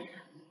一个女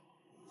人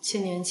，7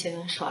年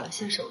前耍了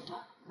些手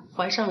段，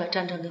怀上了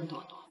战战跟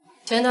朵朵。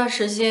前段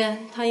时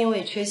间，她因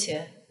为缺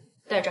钱，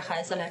带着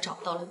孩子来找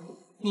到了你。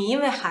你因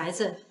为孩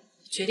子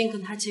决定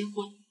跟他结婚，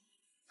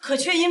可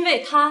却因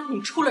为他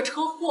你出了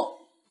车祸。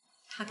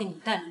他给你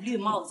戴了绿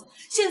帽子，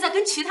现在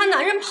跟其他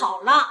男人跑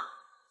了。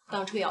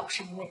当初要不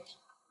是因为他，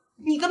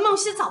你跟梦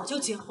溪早就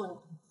结婚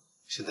了。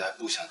现在还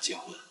不想结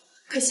婚，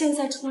可现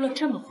在出了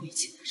这么晦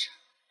气的事，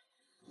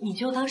你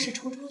就当是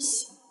出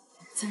喜。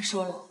再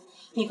说了，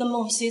你跟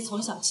梦溪从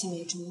小青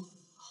梅竹马，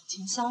两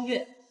情相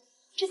悦，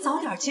这早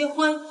点结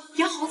婚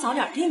也好早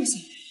点定下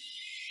来。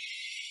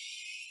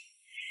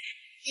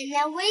奶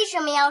奶为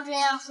什么要这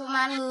样说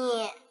妈咪？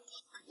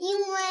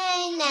因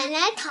为奶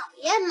奶讨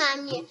厌妈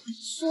咪，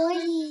所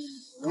以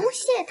不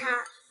屑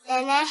她。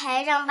奶奶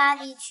还让爸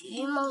比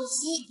娶梦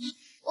溪，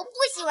我不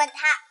喜欢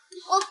她，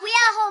我不要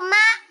后妈，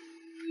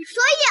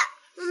所以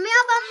我们要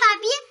帮爸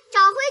比找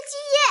回基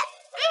业。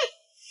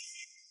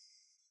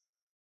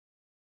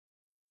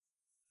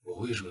我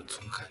为什么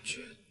总感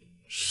觉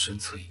身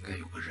侧应该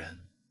有个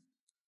人？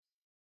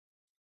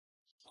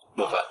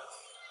莫凡，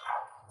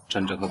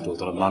战战和朵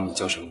朵的妈咪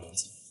叫什么名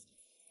字？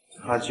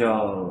她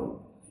叫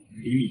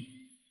李米。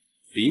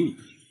李米，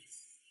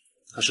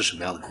她是什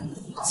么样的人？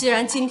既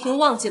然金婷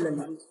忘记了李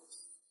米，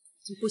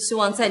就不希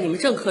望在你们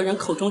任何人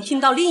口中听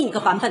到另一个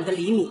版本的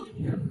李米。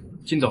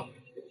金总，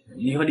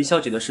你和李小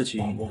姐的事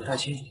情我不太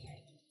清楚，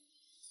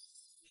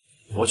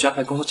我去安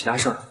排公司其他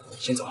事儿了，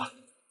先走了。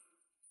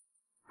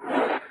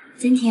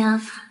金婷，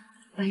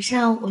晚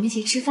上我们一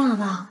起吃饭好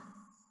不好？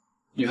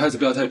女孩子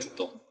不要太主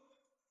动。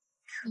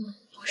可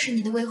我是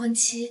你的未婚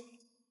妻。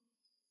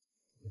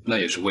那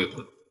也是未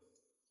婚。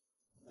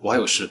我还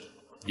有事，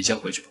你先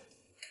回去吧。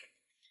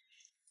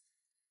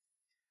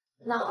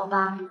那好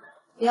吧，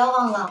不要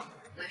忘了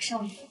晚上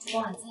我们烛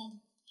光晚餐。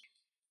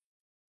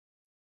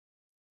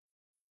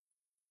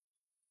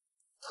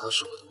她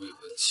是我的未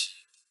婚妻，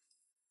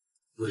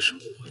为什么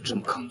我会这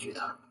么抗拒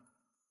她？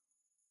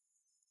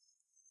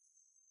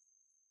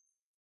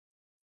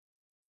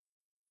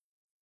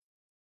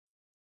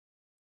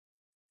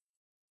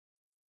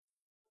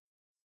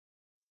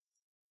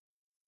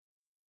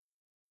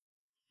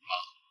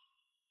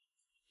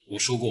我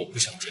说过我不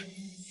想结婚。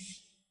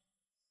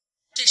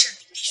这事儿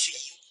你必须依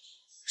我，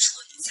如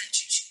果你再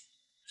拒绝，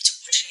我就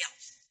不吃药。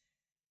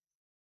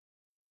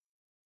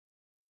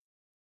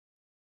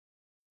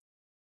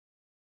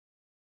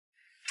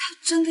他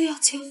真的要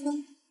结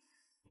婚？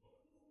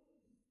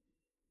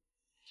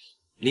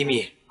李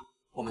米，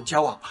我们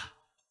交往吧。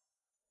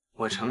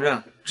我承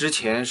认之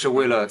前是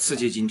为了刺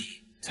激金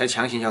体，才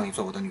强行要你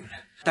做我的女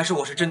人。但是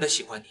我是真的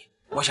喜欢你，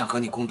我想和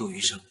你共度余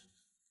生。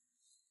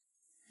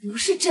不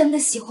是真的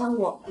喜欢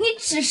我，你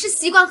只是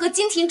习惯和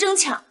金婷争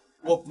抢。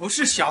我不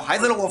是小孩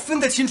子了，我分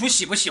得清楚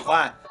喜不喜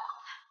欢。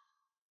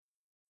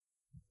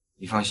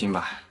你放心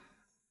吧，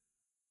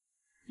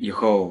以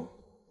后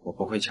我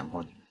不会强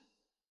迫你。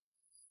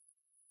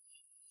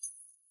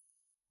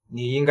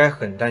你应该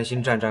很担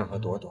心战战和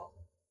朵朵，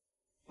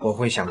我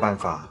会想办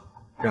法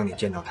让你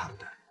见到他们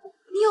的。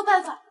你有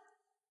办法？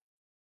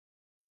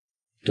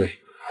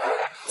对，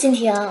静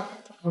婷，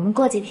我们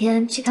过几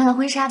天去看看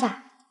婚纱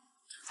吧。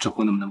这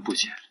婚能不能不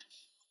结？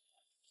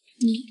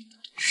你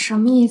什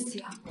么意思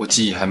呀？我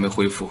记忆还没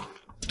恢复，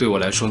对我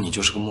来说你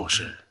就是个陌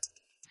生人。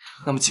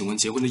那么请问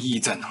结婚的意义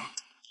在哪？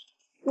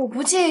我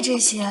不介意这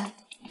些，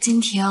金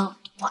婷，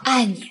我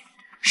爱你，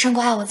胜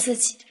过爱我自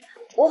己。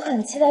我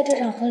很期待这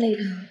场婚礼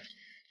的。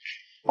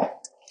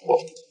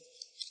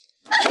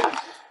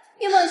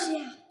叶梦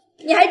溪，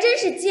你还真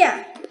是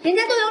贱，人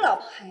家都有老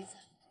婆孩子，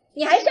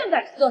你还上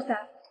赶着做三。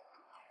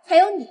还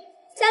有你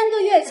，3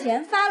个月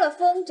前发了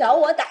疯找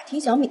我打听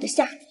小米的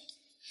下落，现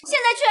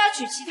在却要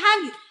娶其他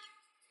女人，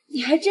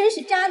你还真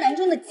是渣男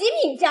中的极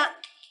品渣。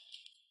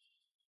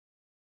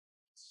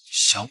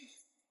小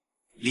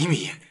李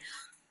米，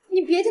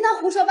你别听他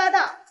胡说八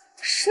道，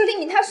是李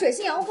米他水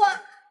性杨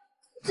花，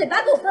嘴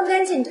巴给我放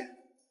干净点。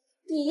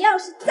你要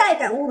是再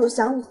敢侮辱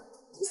小米，你信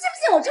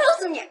不信我抽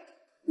死你？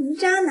你们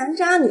渣男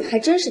渣女还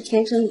真是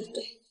天生一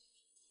对，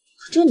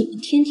可就你们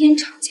天天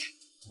吵架，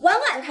晚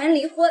晚谈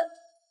离婚。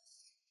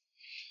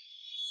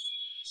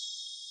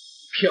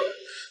骗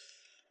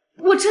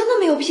我！我真的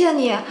没有骗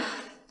你。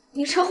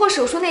你车祸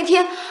手术那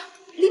天，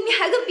李米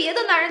还跟别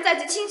的男人在一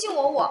起卿卿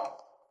我我。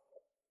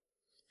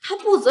他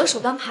不择手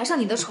段爬上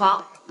你的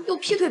床，又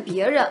劈腿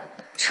别人，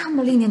这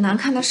么令你难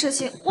看的事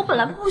情，我本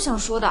来不想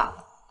说的，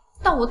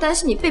但我担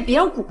心你被别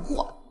人蛊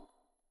惑。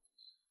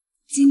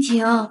金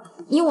婷，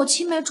你我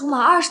青梅竹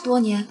马20多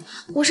年，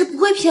我是不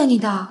会骗你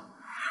的。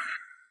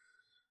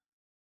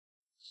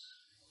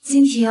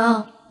金婷，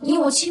你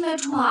我青梅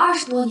竹马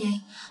20多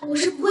年，我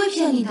是不会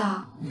骗你的。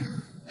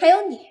还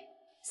有你，3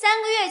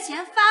个月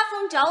前发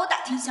疯找我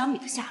打听小米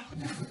的下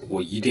落，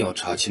我一定要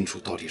查清楚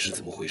到底是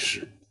怎么回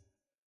事。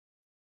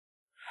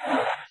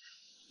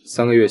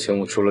3个月前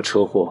我出了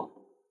车祸，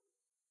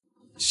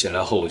醒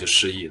来后我就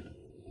失忆了，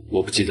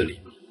我不记得李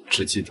米，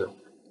只记得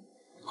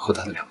和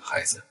他的2个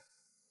孩子。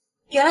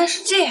原来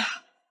是这样。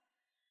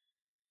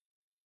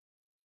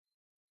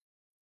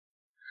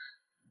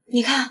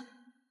你看，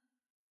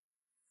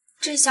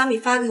这是小米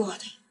发给我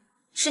的，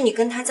是你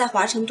跟他在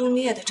华城度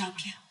蜜月的照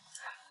片。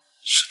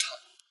是他，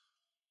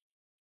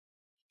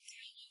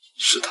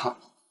是他。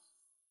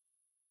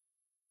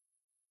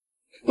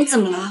你怎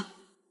么了？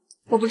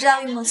我不知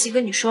道玉梦溪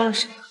跟你说了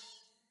什么，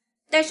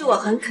但是我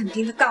很肯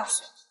定的告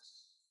诉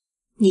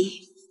你，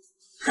你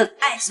很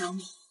爱小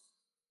米。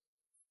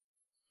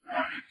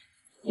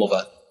莫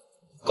凡，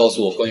告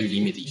诉我关于李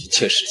米的一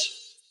切事情。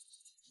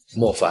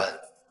莫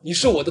凡，你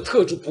是我的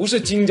特助，不是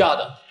金家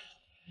的。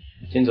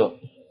金总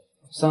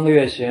，3个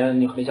月前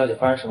你和李小姐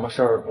发生什么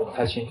事儿我不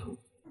太清楚，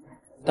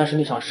但是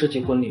那场世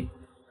纪婚礼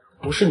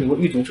不是你为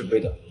玉总准备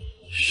的，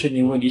是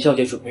你为李小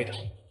姐准备的。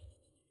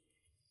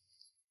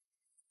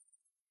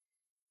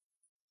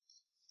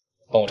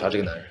帮我查这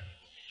个男人。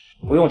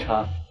不用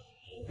查，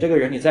这个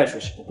人你再熟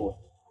悉不过。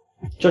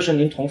这是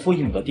您同父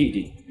异母的弟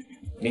弟，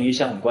您一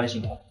向很关心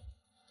他，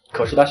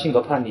可是他性格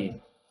叛逆，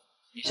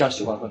一向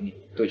喜欢和你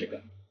对着干。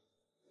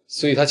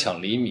所以他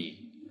抢李米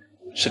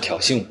是挑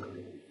衅我。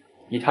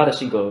以他的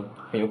性格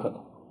很有可能。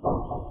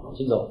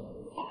金总，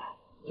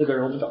这个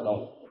人我们找到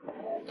了，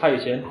他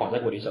以前绑架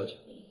过李小姐。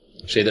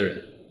谁的人？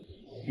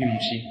玉木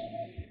希。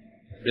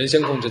人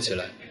先控制起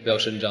来，不要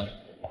声张。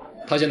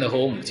他现在和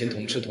我母亲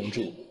同吃同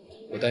住，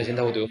我担心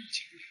他会对我母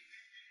亲。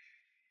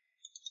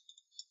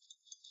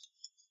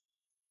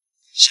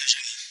先生，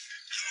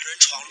有人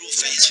闯入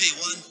翡翠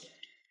湾。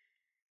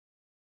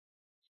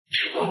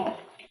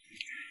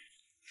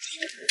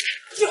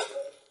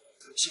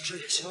先生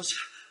有消息，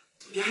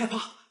别害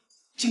怕，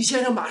金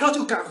先生马上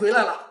就赶回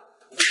来了。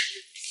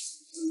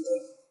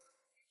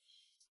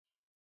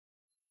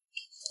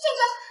这个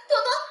朵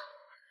朵，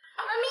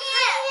妈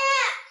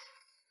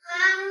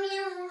咪，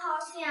我好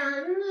想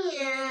你，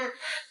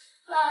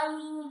妈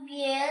咪你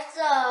别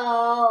走。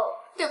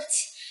对不起，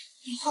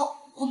以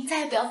后我们再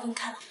也不要分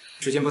开了。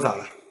时间不早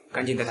了，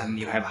赶紧带他们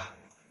离开吧。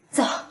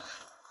走。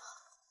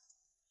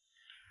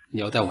你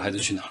要带我孩子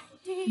去哪儿？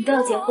你都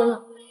要结婚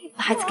了，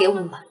把孩子给我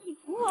们吧。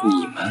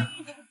你们？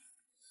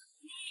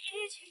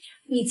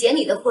你结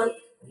你的婚，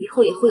以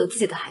后也会有自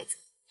己的孩子。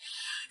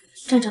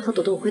站长和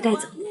朵朵我会带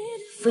走，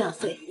抚养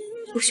费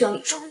不需要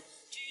你出，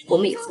我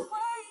们以后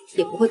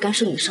也不会干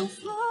涉你的生活。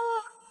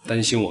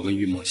担心我跟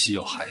玉梦溪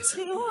有孩子，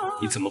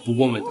你怎么不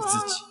问问你自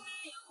己？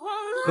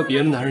和别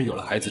的男人有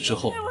了孩子之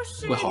后，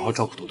会好好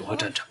照顾朵朵和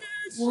站长？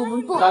我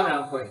们不。当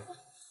然会，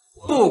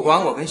不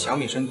管我跟小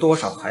米生多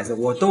少孩子，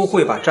我都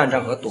会把站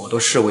长和朵朵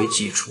视为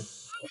基础。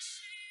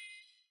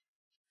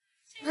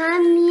妈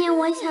咪，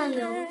我想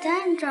留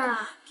站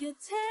长。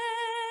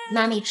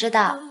妈咪知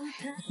道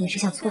你是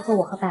想撮合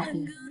我和爸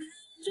比，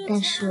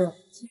但是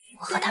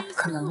我和他不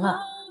可能了。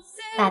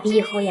爸比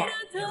以后呀，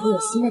也会有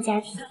新的家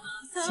庭，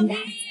新的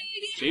孩子。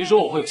谁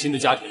说我会有新的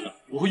家庭了？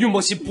我和玉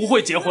梦溪不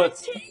会结婚，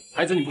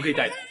孩子你不可以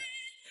带走，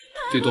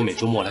最多每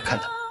周末来看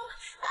他。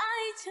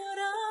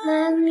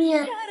妈咪，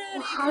我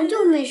好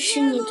久没吃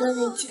你做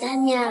的鸡蛋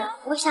面了，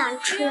我想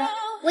吃，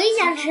我也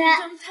想吃。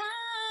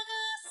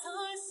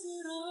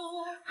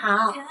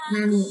好，妈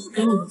咪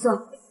给你做。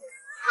好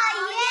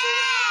耶！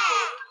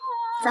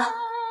走。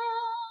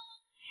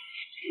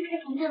是不是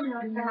很久没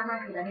有吃妈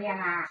妈煮的面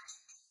啦？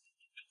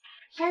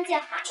香就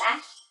好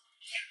了。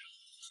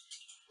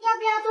要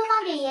不要多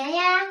放点盐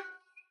呀？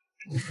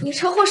你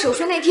车祸手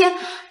术那天，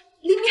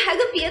黎明还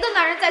跟别的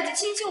男人在一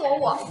起卿卿我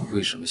我。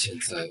为什么现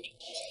在放不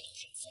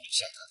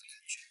下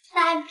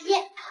爸比，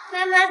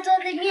妈妈做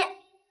的面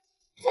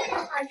太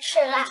好吃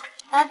了。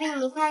爸比，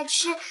你快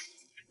吃，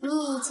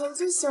你以前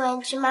最喜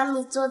欢吃妈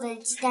咪做的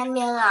鸡蛋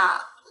面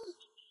了。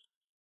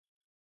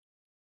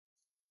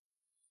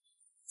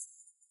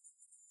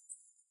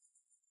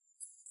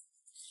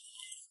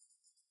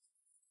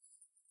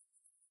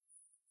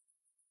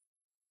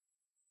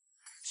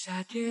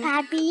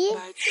爸比，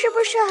是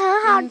不是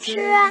很好吃？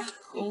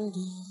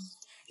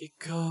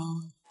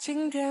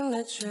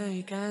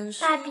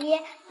爸比，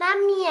妈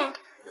咪，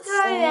幼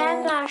儿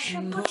园老师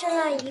布置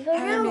了一个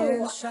任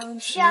务，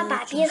需要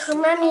爸比和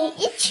妈咪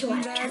一起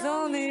完成。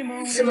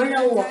什么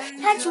任务？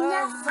拍全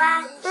家福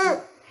啊！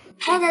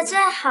拍的最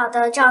好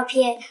的照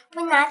片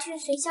会拿去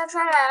学校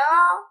专栏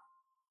哦。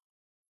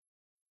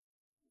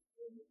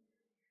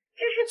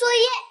这是作业，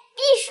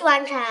必须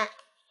完成。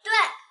对。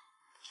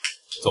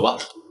走吧。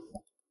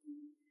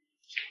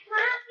妈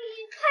咪，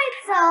快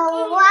走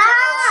啊！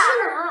去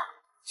哪儿？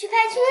去拍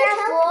全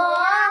家福。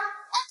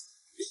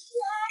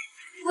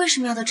为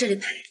什么要到这里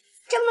拍？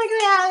这么重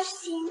要的事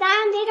情，当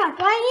然得找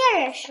专业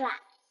人士啦。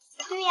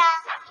对呀，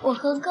我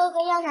和哥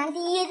哥要拿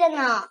第一的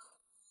呢。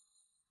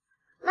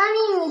妈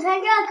咪，你看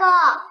这个。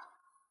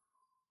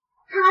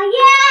好耶！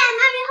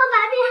妈咪和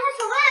爸比还从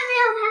来没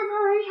有拍过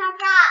婚纱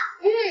照。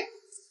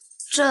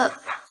这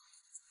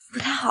不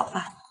太好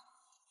吧？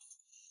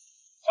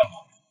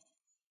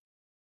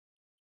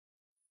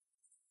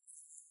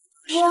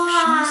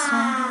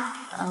哇！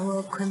把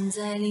我困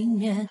在里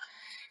面，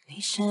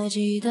你设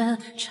计的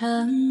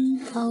城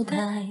堡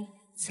太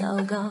糟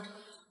糕，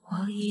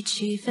我一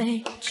起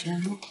飞就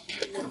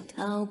能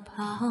逃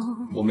跑。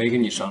我没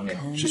跟你商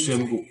量，是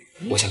宣布，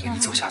我想跟你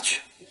走下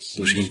去，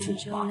不是应付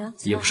我妈，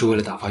也不是为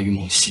了打发于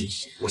梦溪，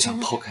我想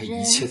抛开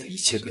一切的一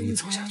切跟你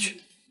走下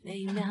去。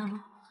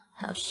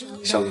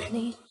小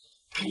李，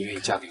你愿意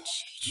嫁给我？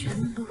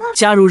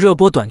加入热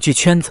播短剧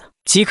圈子，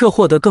即刻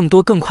获得更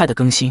多更快的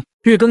更新，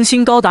日更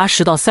新高达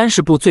10到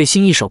30部最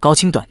新一手高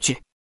清短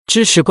剧。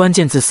支持关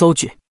键字搜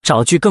剧，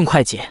找剧更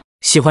快捷。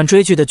喜欢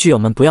追剧的剧友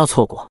们不要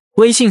错过，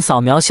微信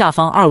扫描下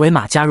方2维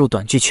码加入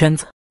短剧圈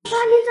子。妈，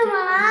你怎么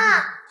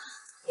了？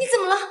你怎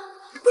么了？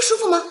不舒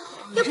服吗？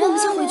要不我们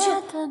先回去。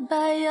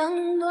白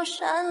羊多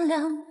闪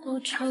亮，多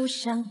抽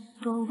象，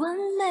多完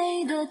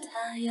美的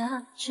他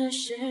呀，只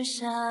是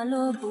下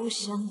落不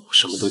详。我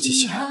什么都记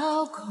起来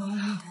了，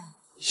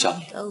想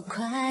你，都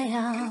快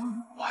要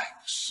我爱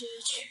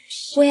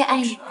你。我也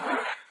爱你。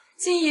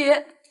金怡，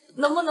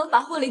能不能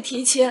把婚礼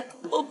提前？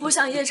我不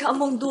想夜长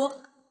梦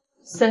多。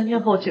3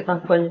天后举办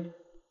婚礼，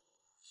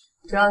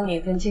只要你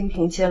跟金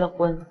平结了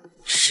婚，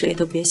谁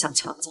都别想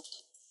抢走。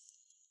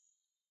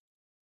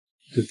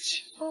对不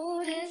起，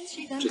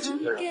这几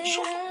天让你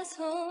受伤。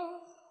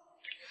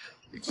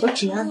我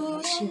只要你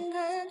的事。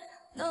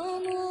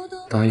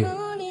答应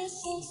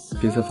我，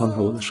别再放开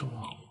我的手了。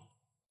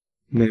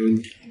没有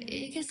你，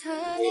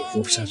我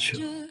活不下去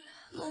了。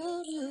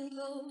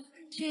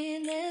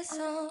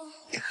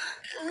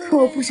可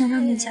我不想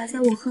让你夹在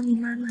我和你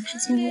妈妈之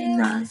间为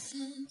难。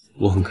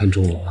我很看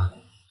重我妈，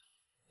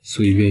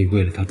所以愿意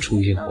为了她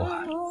出烟火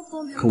海。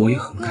可我也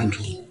很看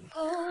重你，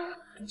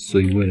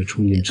所以为了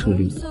充电车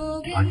里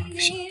把你留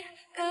下。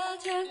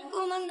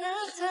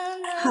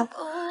好，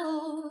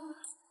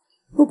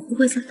我不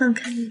会再放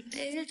开你。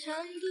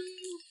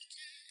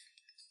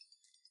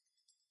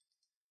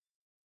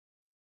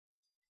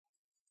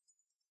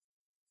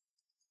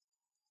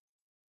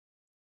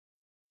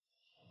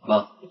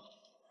妈，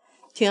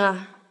婷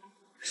儿，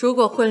如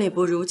果婚礼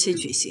不如期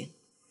举行，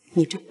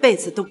你这辈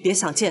子都别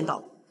想见到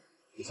我。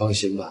你放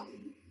心吧，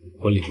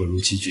婚礼会如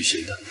期举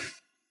行的。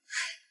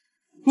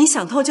你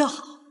想透就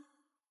好。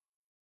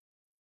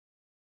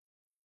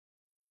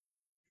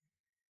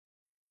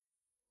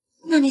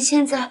那你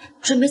现在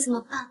准备怎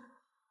么办？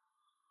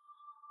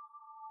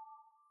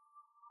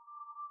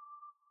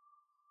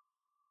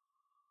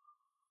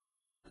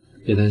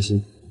别担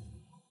心，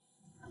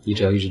你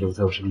只要一直留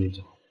在我身边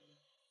就好。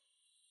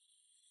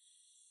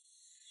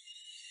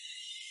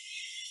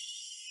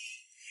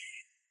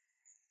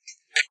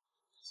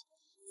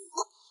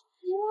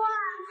哇，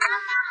妈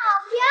妈好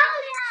漂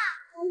亮！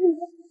我很漂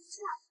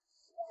亮，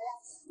我来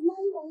西安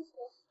的学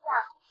校，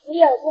我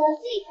有过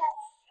最漂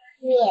亮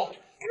的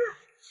脸。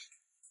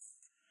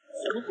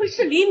怎么会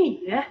是李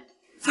米？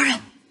夫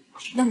人，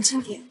冷静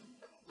点，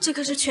这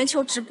可是全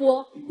球直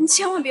播，你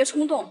千万别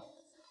冲动。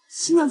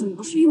新娘怎么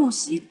不是玉梦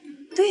溪？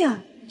对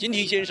呀，金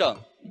庭先生，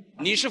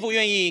你是否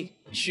愿意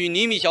娶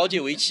倪米小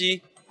姐为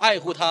妻，爱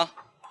护她，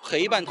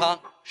陪伴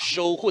她，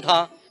守护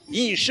她，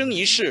一生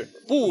一世，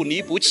不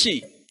离不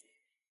弃？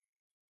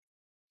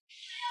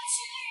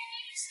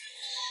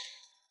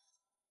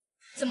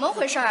怎么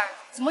回事儿？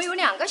怎么有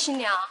2个新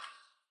娘？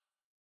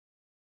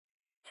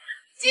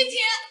今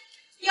天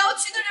要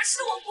娶的人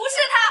是我，不是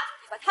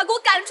他，把他给我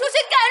赶出去，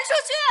赶出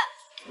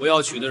去！我要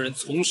娶的人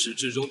从始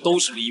至终都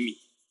是李米。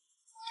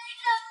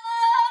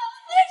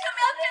为什么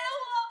要骗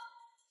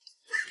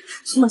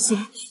我？莫西，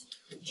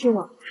听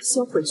我，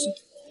先回去，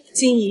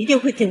金姨一定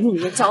会给你一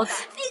个交代。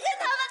你跟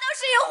他们都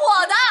是有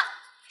火的，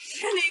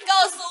是你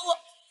告诉我，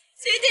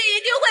今天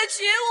一定会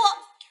娶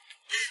我，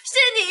是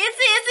你一次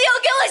一次又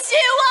给我希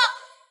望。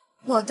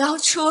我当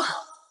初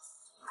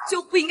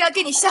就不应该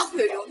给你下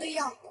毁容的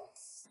药，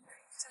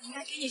就应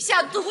该给你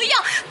下毒药，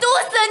毒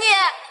死你！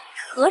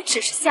何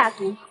止是下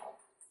毒，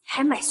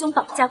还买凶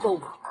绑架过我。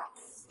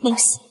梦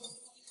溪，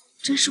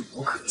真是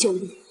无可救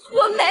药。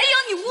我没有，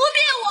你污蔑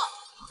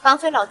我！绑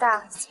匪老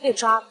大已经被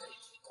抓了，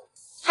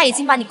他已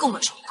经把你供了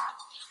出来。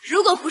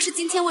如果不是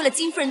今天为了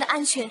金夫人的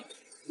安全，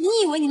你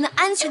以为你能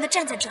安全的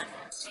站在这里？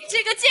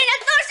这个竟然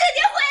都是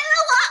你毁了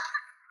我！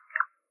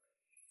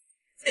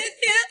今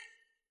天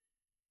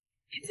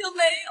你就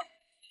没有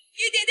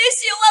一点点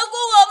喜欢过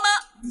我吗？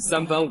你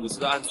3番5次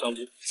的暗算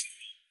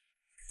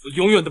我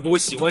永远都不会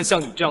喜欢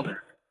像你这样的人。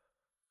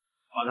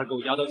把他给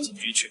我押到警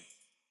局去。放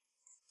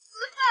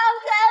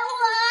开我！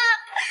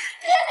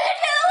你给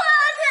我放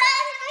开！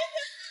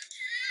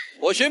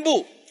我宣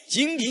布，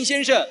金庭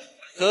先生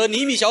和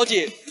倪米小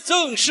姐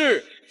正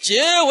式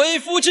结为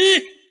夫妻。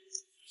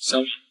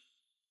小米，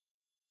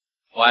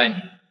我爱你，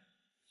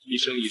一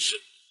生一世。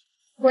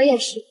我也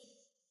是。